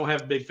knuckles, but I don't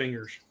have big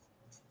fingers.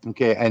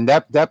 Okay, and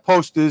that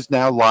post is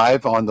now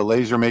live on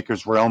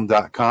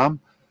thelasermakersrealm.com.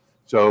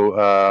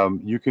 So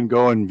you can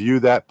go and view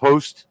that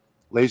post,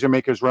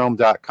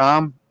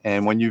 lasermakersrealm.com.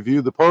 And when you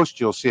view the post,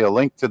 you'll see a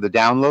link to the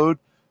download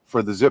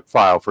for the zip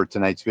file for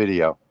tonight's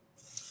video.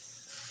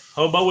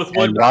 Hobo with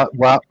wood.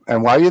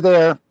 And while you're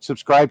there,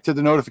 subscribe to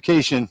the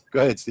notification.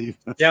 Go ahead, Steve.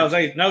 Yeah, I was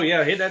like, no,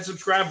 yeah, hit that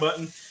subscribe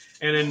button.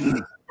 And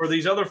then for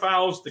these other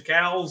files, the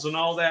cows and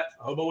all that,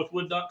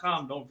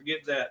 hobowithwood.com. Don't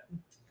forget that.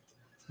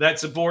 That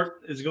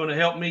support is going to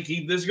help me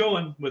keep this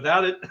going.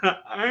 Without it,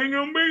 I ain't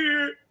going to be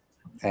here.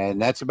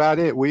 And that's about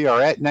it. We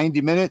are at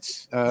 90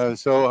 minutes.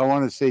 So I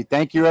want to say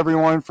thank you,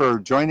 everyone, for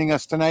joining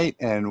us tonight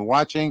and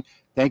watching.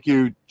 Thank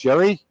you,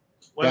 Jerry,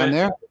 down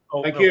there.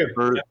 Oh, thank you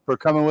for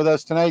coming with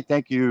us tonight.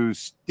 Thank you,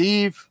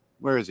 Steve.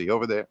 Where is he?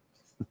 Over there.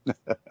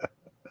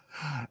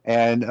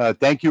 And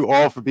thank you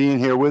all for being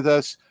here with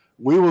us.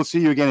 We will see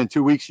you again in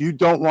 2 weeks. You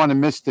don't want to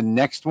miss the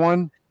next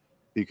one,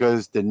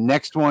 because the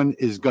next one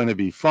is going to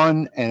be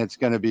fun, and it's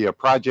going to be a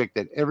project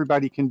that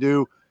everybody can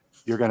do.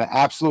 You're going to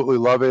absolutely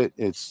love it.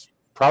 It's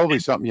probably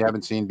something you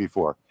haven't seen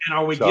before. And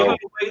are we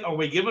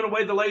giving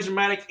away the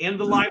LaserMATIC in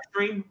the live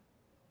stream?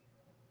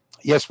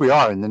 Yes, we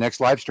are in the next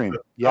live stream.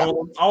 Yeah.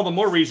 All the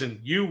more reason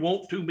you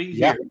want to be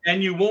here,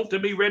 and you want to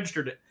be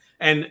registered.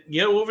 And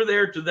get over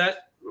there to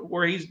that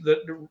where he's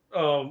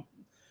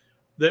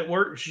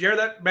share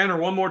that banner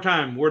one more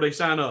time where they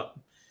sign up,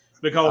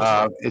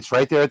 because it's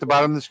right there at the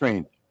bottom of the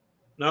screen.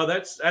 No,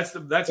 that's where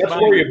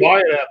you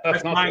buy it at.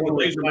 That's not buying the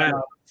LaserMATIC.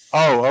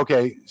 Oh,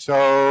 okay.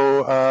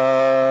 So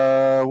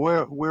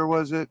where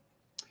was it?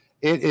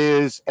 It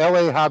is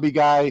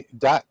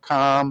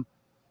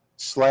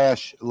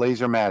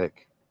lahobbyguy.com/LaserMATIC.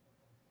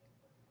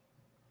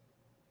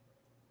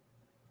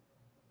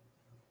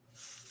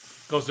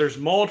 Because there's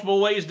multiple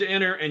ways to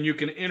enter, and you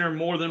can enter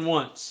more than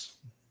once.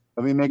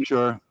 Let me make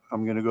sure.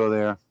 I'm going to go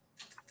there.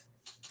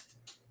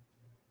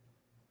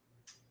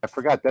 I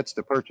forgot that's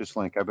the purchase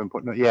link. I've been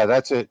putting. Yeah,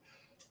 that's it.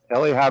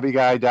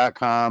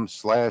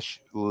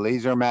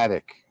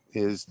 lahobbyguy.com/LaserMATIC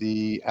is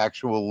the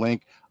actual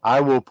link. I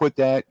will put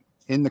that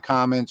in the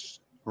comments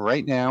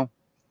right now.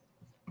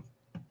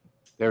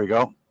 There we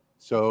go.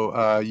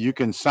 So you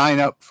can sign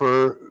up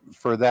for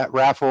that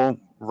raffle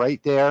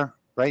right there,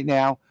 right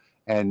now.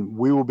 And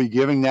we will be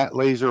giving that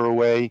laser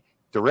away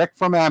direct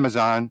from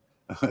Amazon.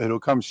 It'll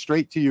come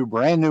straight to you,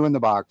 brand new in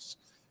the box,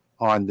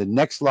 on the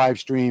next live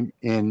stream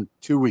in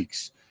 2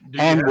 weeks.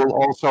 And we'll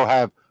also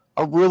have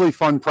a really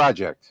fun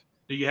project.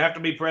 Do you have to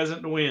be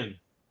present to win?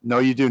 No,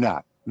 you do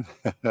not.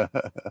 No,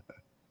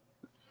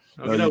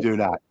 you do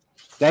not.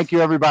 Thank you,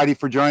 everybody,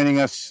 for joining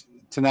us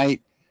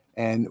tonight.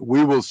 And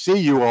we will see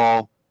you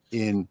all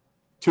in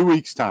 2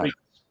 weeks' time.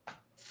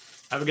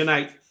 Have a good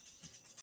night.